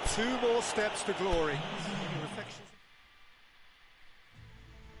 just 2 more steps to glory. Your affections-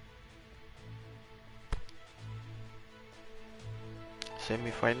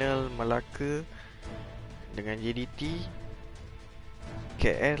 Semifinal Melaka dengan JDT,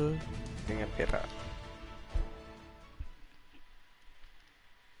 KL dengan Perak.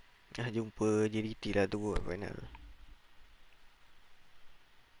 Jumpa JDT lah tu buat final.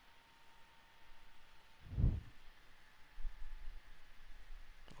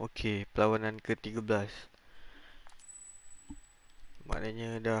 Okey, perlawanan ke-13.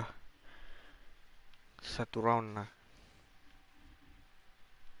 Maknanya dah satu round lah.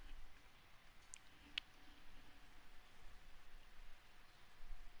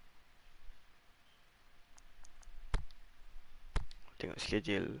 Tengok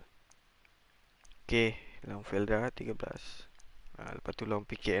schedule. Okey, lawan Felda 13. Lepas tu lawan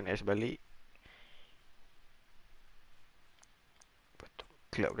PKNS balik. Lepas tu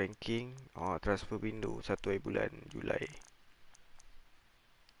club ranking. Transfer window 1 hari bulan Julai.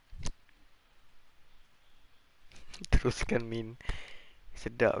 Teruskan min.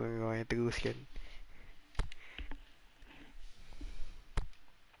 Sedap memang, teruskan.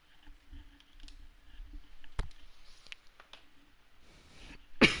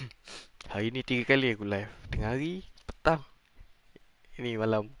 Hari ni 3 kali aku live. Tengah hari, petang. Ini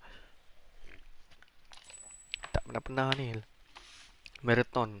malam. Tak pernah-pernah ni.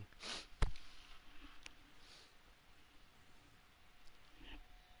 Marathon.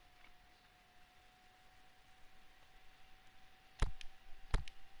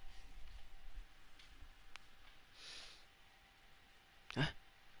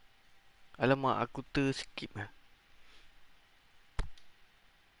 Alamak, aku terskip lah.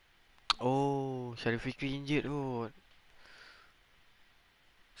 Oh, Shahrel Fikri injured kot.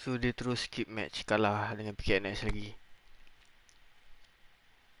 So dia terus skip match, kalah dengan PKNS lagi.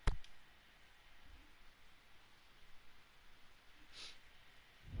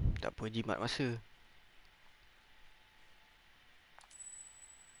 Tak apa, jimat masa.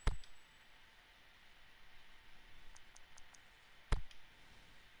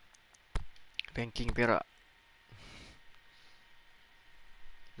 Ranking Perak.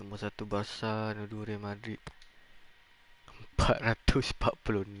 Nombor 1 Barca, nombor 2 Real Madrid. 446.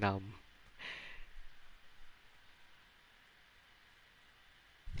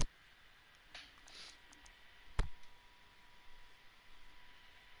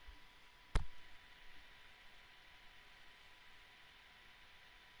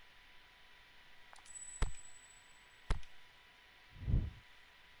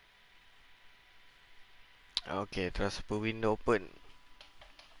 Okay, transfer window open.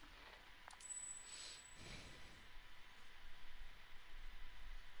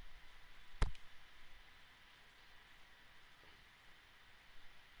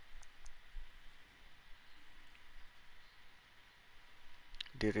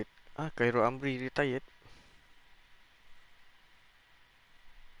 Khairul Amri retired.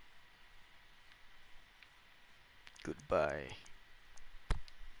 Goodbye.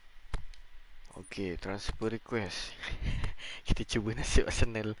 Okay, transfer request. Kita cuba nasib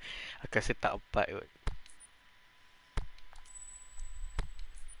Arsenal. Aku rasa tak dapat kot.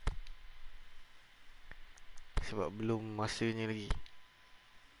 Sebab belum masanya lagi.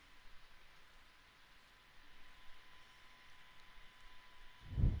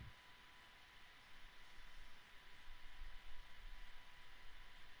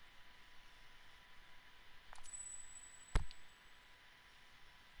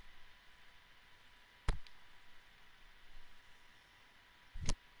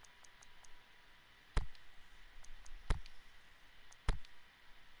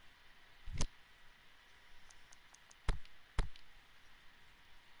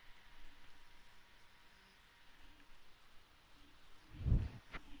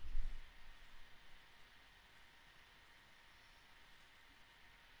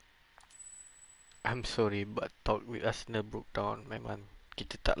 I'm sorry, but talk with Arsenal broke down. Memang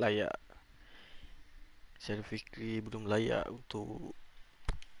kita tak layak. Shahrel Fikri belum layak untuk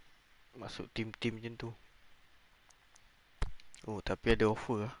masuk tim-tim macam tu. Oh, tapi ada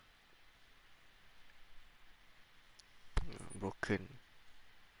offer lah. Broken.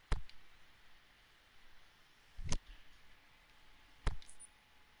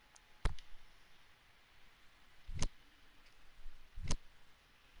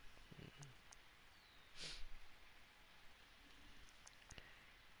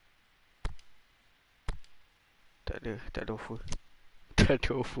 Tak ada offer. Tak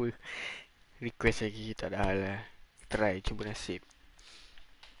ada offer. Request lagi, tak ada hal lah. Try, cuba nasib.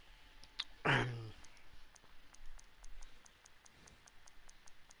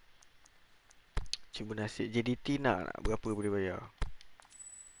 Cuba nasib. JDT nak berapa boleh bayar?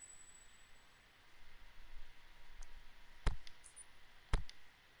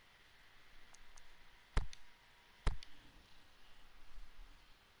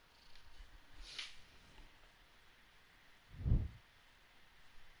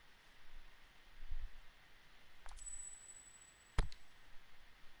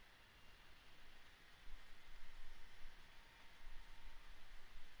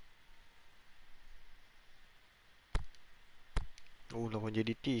 Oh, lawan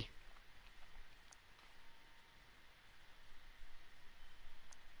JDT.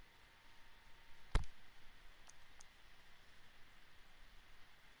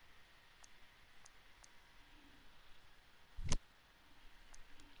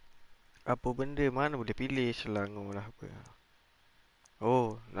 Apa benda, mana boleh pilih Selangor lah apa.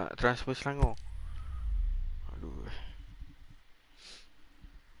 Oh, nak transfer Selangor. Aduh.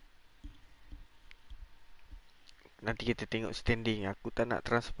 Nanti kita tengok standing. Aku tak nak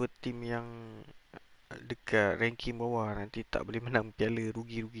transfer tim yang dekat ranking bawah. Nanti tak boleh menang piala,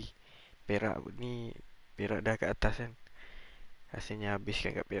 rugi-rugi. Perak ni, Perak dah kat atas kan. Rasanya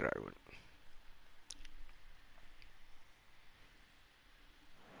habiskan kat Perak pun.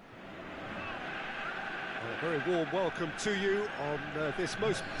 A very warm welcome to you on this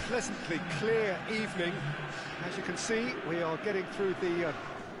most pleasantly clear evening. As you can see, we are getting through the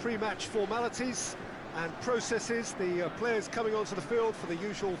pre-match formalities and processes, the players coming onto the field for the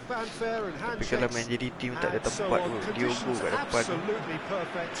usual fanfare and handshakes. Tapi kalau main jadi tim tak ada tempat tu, Diogo kat depan tu,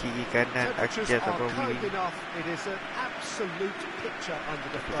 kiri kanan Akia atau Bawi.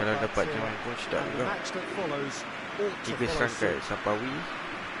 Tapi kalau dapat jaman pun sedap juga. 3 serangkai Sapawi,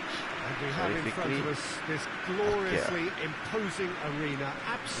 Shahrel Fikri, Akia.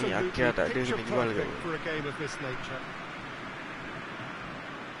 Ni Akia tak ada kena jual ke?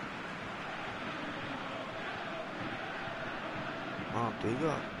 Betul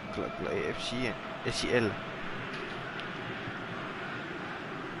juga. Kelab-kelab AFC kan, ACL.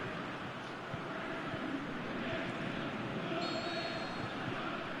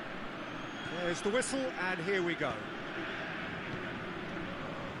 There's the whistle and here we go.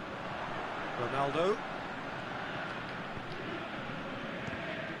 Ronaldo.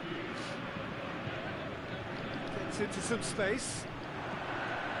 Gets into some space.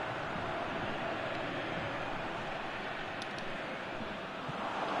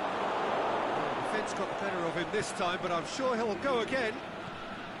 Defence got the better of him this time, but I'm sure he'll go again.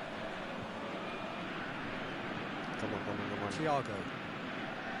 Come on. Thiago.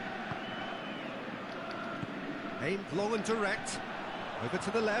 Aimed long and direct. Over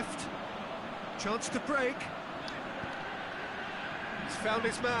to the left. Chance to break. He's found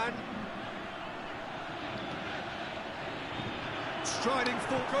his man. Striding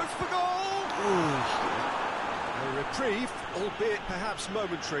full, goes for goal! A reprieve, albeit perhaps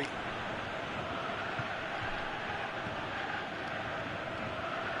momentary.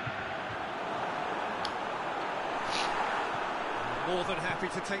 More than happy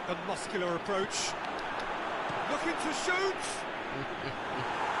to take the muscular approach. Looking to shoot!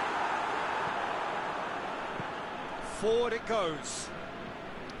 Forward it goes.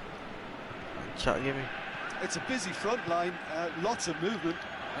 It's a busy front line, lots of movement.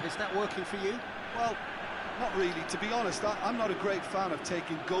 And is that working for you? Well, not really. To be honest, I'm not a great fan of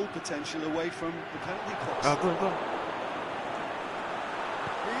taking goal potential away from the penalty box. Go on.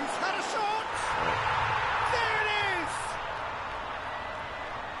 He's had a shot! There it is!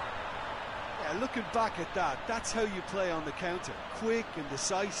 Yeah, looking back at that, that's how you play on the counter. Quick and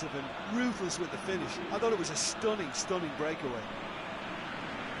decisive and ruthless with the finish. I thought it was a stunning breakaway.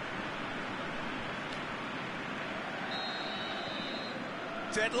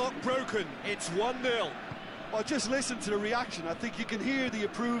 Deadlock broken, it's 1-0. Well, just listen to the reaction. I think you can hear the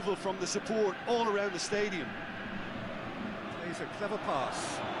approval from the support all around the stadium. Plays a clever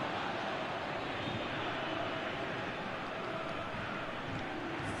pass.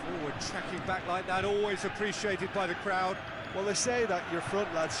 Forward tracking back like that, always appreciated by the crowd. Well, they say that your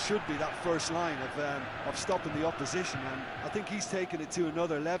front lads should be that first line of stopping the opposition, and I think he's taken it to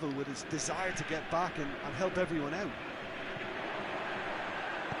another level with his desire to get back and help everyone out.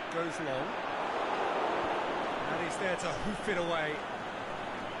 Goes long. And he's there to hoof it away.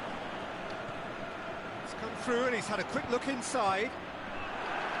 He's come through and he's had a quick look inside.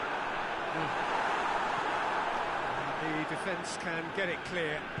 And the defence can get it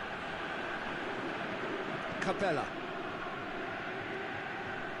clear. Capella.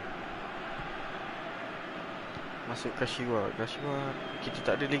 Masuk Kashiwa kita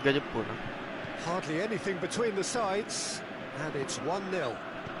tak ada Liga Jepun lah. Hardly anything between the sides, and it's 1-0.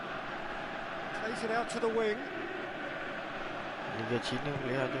 Plays it out to the wing. Liga China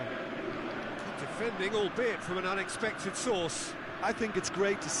melihat tu. Good defending, albeit from an unexpected source. I think it's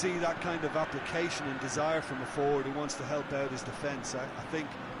great to see that kind of application and desire from a forward who wants to help out his defence. I think,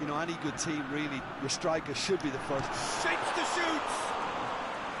 you know, any good team really, your striker should be the first. Shapes to shoot!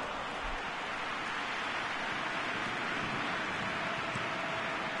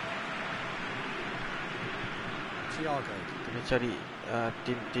 Thiago. Kena cari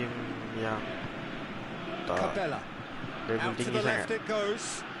tim-tim yang tak Capella. level Out to tinggi the sangat. left it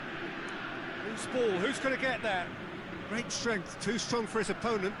goes. Loose ball, who's going to get there? Great strength, too strong for his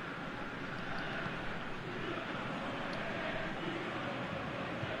opponent.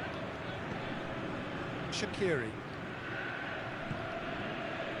 Shaqiri.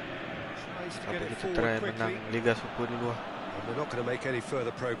 Tries to get Apa it kita try forward menang quickly. Liga Super dulu lah. And they're not going to make any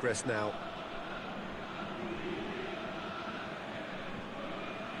further progress now.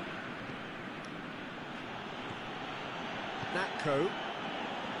 Natko.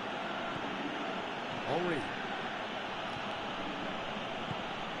 Henri.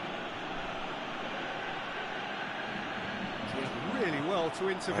 Did really well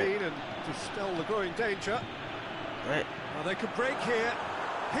to intervene and dispel the growing danger. Right. Now they could break here.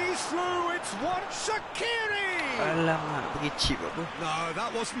 He's through, it's one Shaqiri! Alamak, pergi chip apa? No,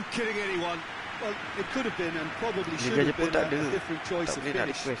 that wasn't kidding anyone. Well, it could have been and probably should Liga have been Jepun tak a ada. different choice Tak of boleh nak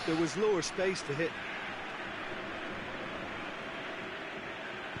finish. request. There was lower space to hit.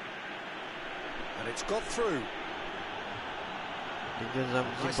 And it's got through. Liga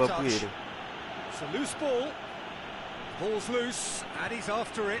Nice Zimbabwe touch. tu. It's a loose ball. Ball's loose, and he's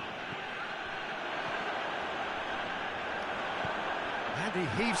after it. And he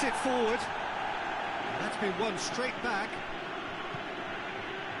heaves it forward. That's been won straight back.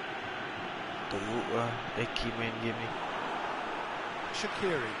 Teruk lah Eki main game ni.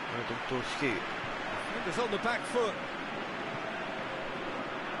 Shaqiri. Betul-betul sikit. Defenders on the back foot.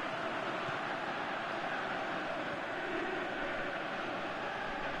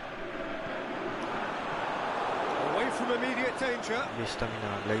 Away from immediate danger. Dia stamina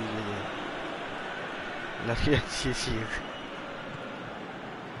lari-lari. Larian sia-sia.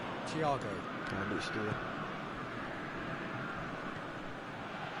 Thiago. Duduk situ lah.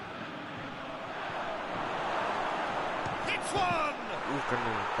 It's one! Kena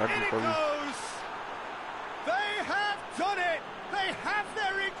In padu it paru. goes! They have done it! They have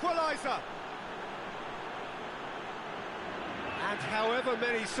their equaliser! And however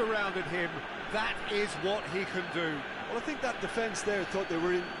many surrounded him, that is what he can do. Well, I think that defence there thought they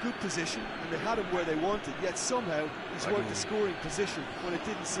were in good position and they had him where they wanted, yet somehow he's worked the scoring position when it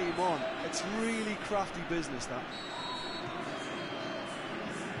didn't seem on. It's really crafty business, that.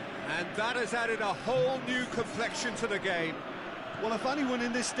 And that has added a whole new complexion to the game. Well, if anyone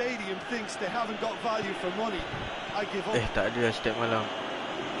in this stadium thinks they haven't got value for money, I give up. Tak ada setiap malam.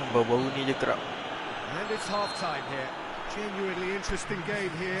 Baru-baru ni je kerap. And it's half-time here. Genuinely interesting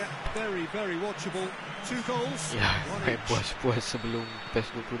game here. Very, very watchable. 2 goals. Ya, one main each. puas-puas sebelum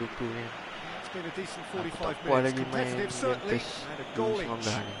PES2020 ni. It's been a decent Tak 45 puas minutes. lagi main Competitive certainly. And a goal each.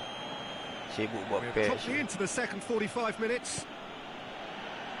 PES2019 ni. Sibuk buat We're PES. properly into the second 45 minutes.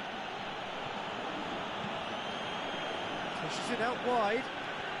 Pushes it out wide.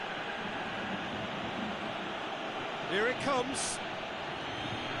 Here it comes.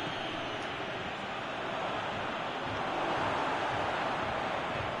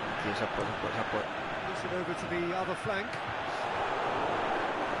 Okay, support. Push it over to the other flank.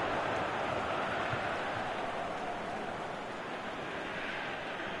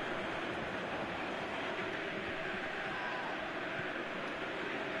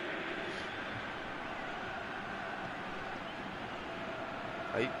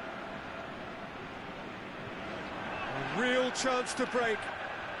 Baik. A real chance to break.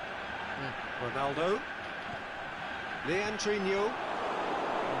 Ronaldo. Leandrinho.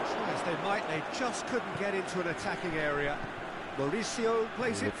 Try as they might, they just couldn't get into an attacking area. Mauricio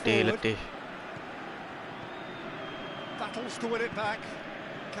plays it forward. Battles to win it back.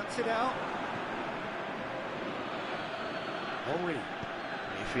 Cuts it out. Henri.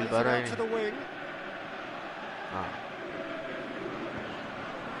 Midfield barang to the wing.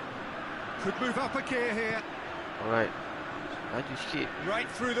 Could move up a gear here. Alright. Maju sikit. Right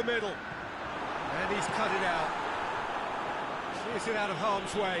through the middle. And he's cut it out. Clears it out of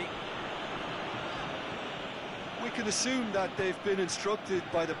harm's way. We can assume that they've been instructed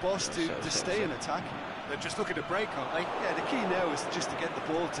by the boss to stay in attack. They're just looking to break, aren't they? Yeah, the key now is just to get the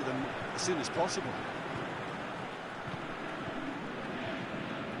ball to them as soon as possible.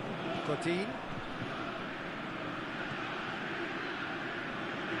 Godin.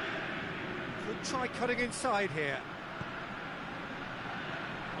 Could try cutting inside here.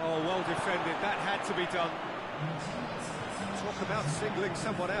 Oh, well defended. That had to be done. Talk about singling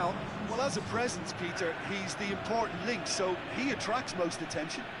someone out. Well, as a presence, Peter, he's the important link, so he attracts most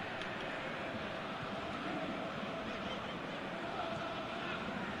attention.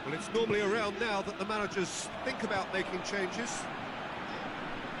 Well, it's normally around now that the managers think about making changes.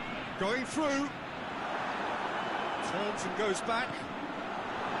 Going through. Turns and goes back.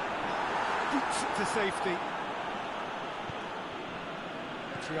 Boots it to safety.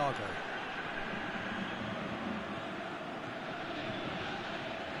 Thiago.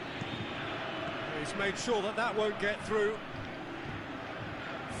 He's made sure that that won't get through.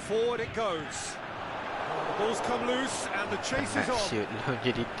 Forward it goes. The ball's come loose and the chase is on.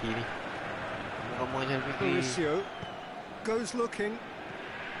 Mauricio goes looking.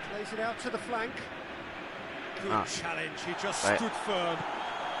 Plays it out to the flank. Good challenge, he just stood firm.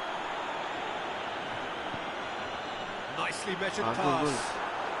 Nicely measured pass.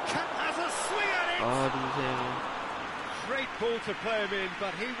 Cap has a swing at it! Great ball to play him in,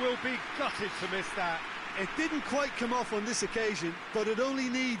 but he will be gutted to miss that. It didn't quite come off on this occasion, but it only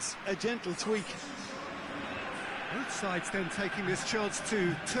needs a gentle tweak. Both sides then taking this chance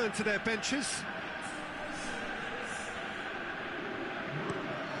to turn to their benches.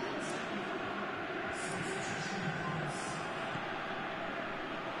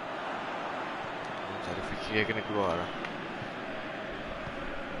 Shahrel Fikri dia kena keluar lah.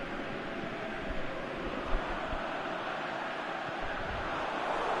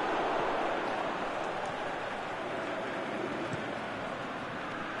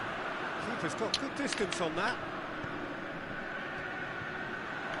 Keeper's got good distance on that.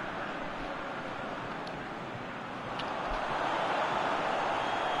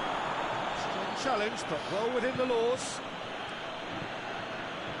 Strong challenge, but well within the laws.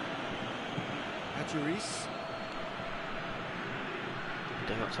 Adjuris.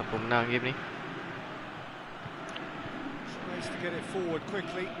 Tengok siapa menang game ni. Tries to get it forward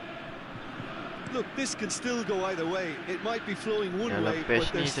quickly. Look, this can still go either way. It might be flowing one way, Dalam but PES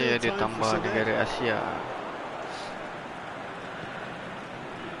ni there's saya still ada time for tambah some negara air. Asia.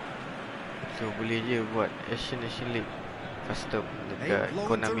 So boleh je buat Asian League custom dekat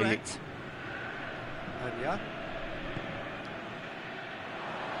Konami League.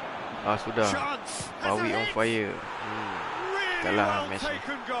 Sudah. Awi on fire. Kalah match ni.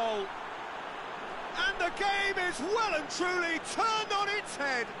 And the game is well and truly turned on its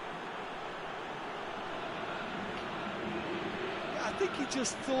head. I think he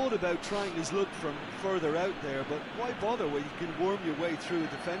just thought about trying his luck from further out there, but why bother when you can worm your way through a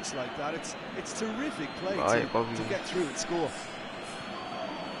defence like that? It's terrific play to get through and score.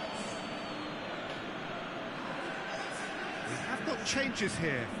 We have got changes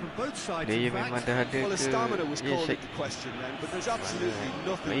here from both sides. Dia memang dah ada Well, ke the stamina was dia called check. into question then, but there's absolutely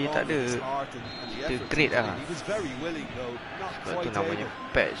nothing Dia wrong tak with his ada. heart and the Dia effort. create lah. He was very willing though, not Sebab tu quite namanya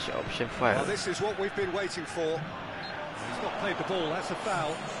able. patch option file. Well, this is what we've been waiting for. He's not played the ball, that's a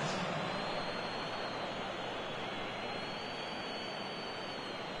foul.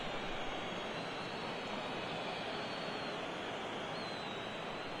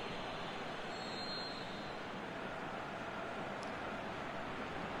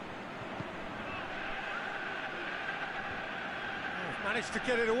 Managed to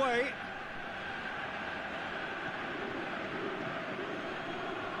get it away.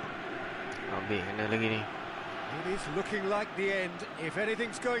 Habis kena lagi ni. It is looking like the end. If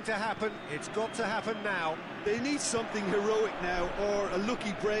anything's going to happen, it's got to happen now. They need something heroic now, or a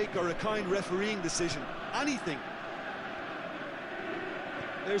lucky break, or a kind refereeing decision. Anything.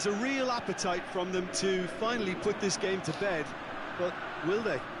 There's a real appetite from them to finally put this game to bed, but will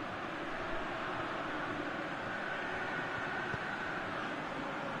they?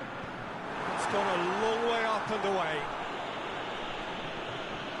 It's gone a long way up and away.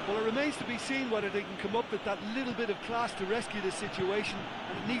 Well, it remains to be seen whether they can come up with that little bit of class to rescue the situation,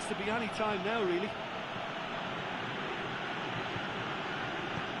 and it needs to be any time now, really.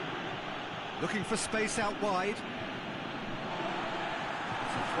 Looking for space out wide.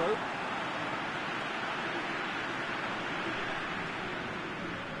 It's a throw.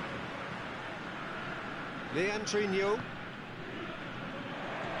 Leandrinho.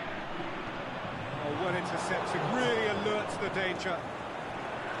 Oh, well intercepted, really alerts the danger.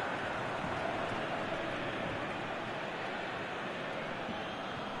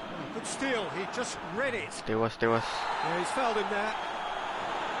 Oh, good steal, he just read it. Tewas. Yeah, he's fouled him there.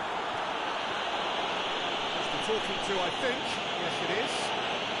 Just the talking to, I think. Yes, it is.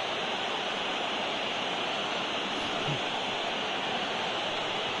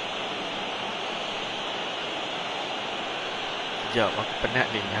 Sekejap, aku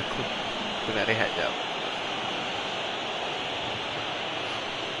penat ni. Aku nak rehat sekejap.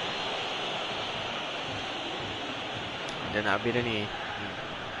 Dah nak habis dah ni.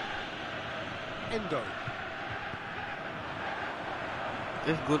 Endo.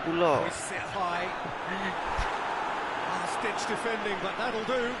 Gol pula. He's set high. Stitch defending, but that'll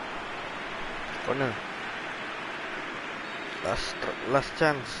do. Corner. Last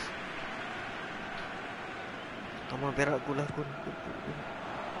chance. Tama Perak gol.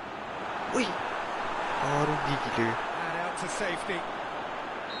 Ui. Rugi kita. And out to safety.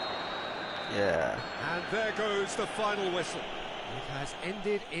 Yeah. And there goes the final whistle. It has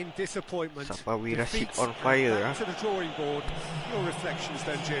ended in disappointment. Sapawi Rashid Defeat, on fire. Back to the drawing board. Your reflections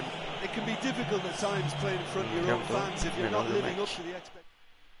then, Jim. It can be difficult at times playing in front of your own fans if you're not living up to the expectations.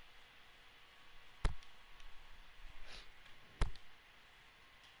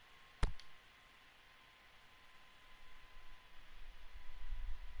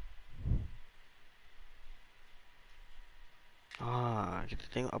 Kita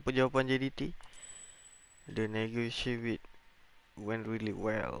tengok apa jawapan JDT. The negotiation went really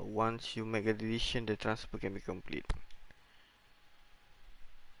well. Once you make a decision, the transfer can be complete.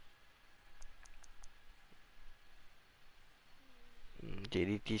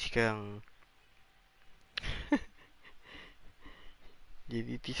 JDT sekarang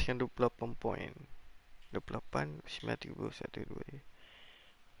JDT sekarang 28 poin. 28 931 2.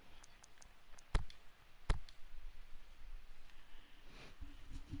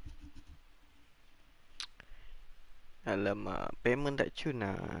 Alamak, payment tak cun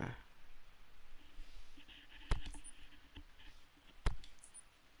lah.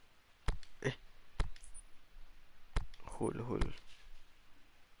 Hold.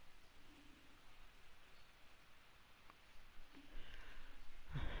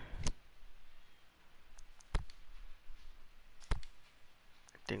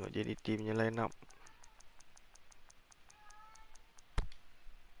 Tengok JDT punya line up.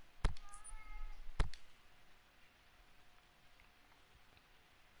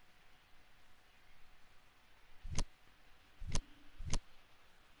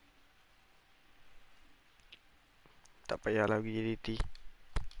 Tak payah lagi JDT.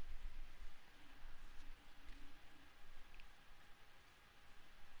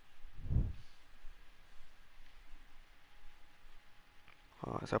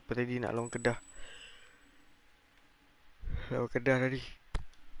 Siapa tadi nak lawan Kedah? Lawan Kedah tadi.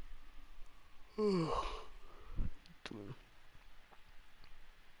 Tu.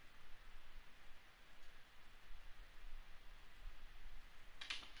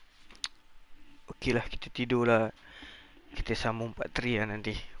 Okey lah, kita tidur lah. Kita sambung part 3 lah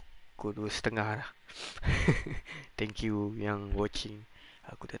nanti. Pukul 2:30 lah. Thank you yang watching.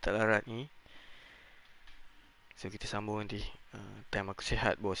 Aku dah tak larat ni. So kita sambung nanti. Time aku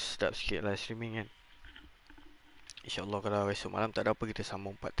sihat bos. Sedap sikit live streaming kan. InsyaAllah kalau esok malam tak ada apa, kita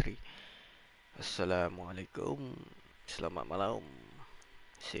sambung part 3. Assalamualaikum. Selamat malam.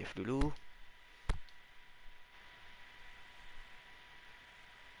 Save dulu.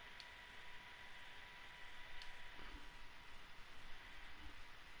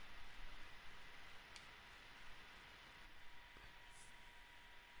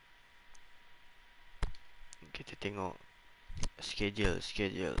 Kita tengok schedule.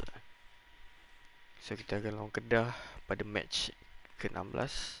 So kita akan lawan Kedah pada match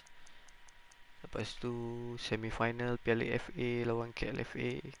ke-16. Lepas tu semi-final Piala FA lawan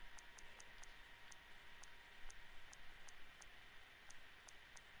KLFA.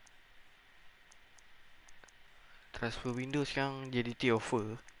 Transfer window sekarang JDT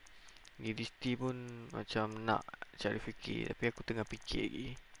offer. JDT pun macam nak cari fikir, tapi aku tengah fikir lagi.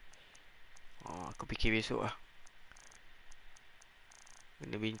 Aku fikir besok lah.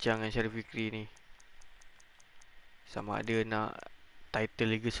 Kena bincang dengan Shahrel Fikri ni. Sama ada nak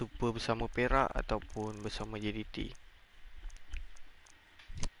title Liga Super bersama Perak ataupun bersama JDT.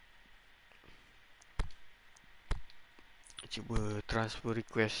 Cuba transfer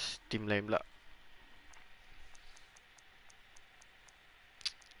request tim lain pula.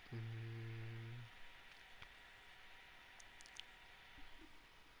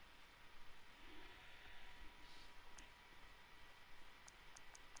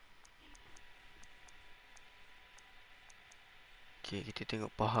 Okay, kita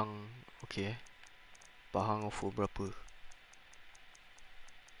tengok Pahang. Okay, Pahang offer berapa?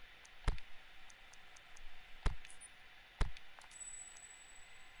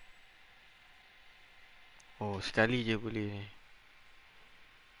 Oh, sekali je boleh ni.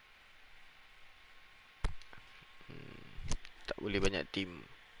 Tak boleh banyak tim.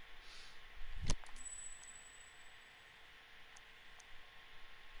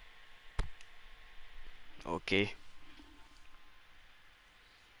 Okay.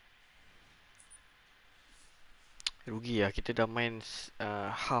 Rugi lah, kita dah main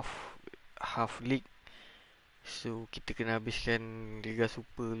half league. So kita kena habiskan Liga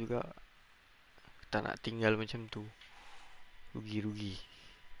Super juga. Tak nak tinggal macam tu. Rugi.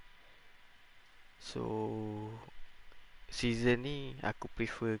 So season ni aku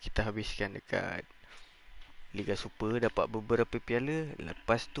prefer kita habiskan dekat Liga Super, dapat beberapa piala.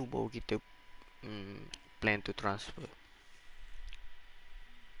 Lepas tu baru kita plan to transfer.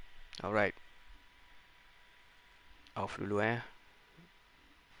 Alright, off dulu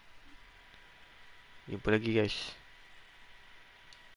Jumpa lagi guys.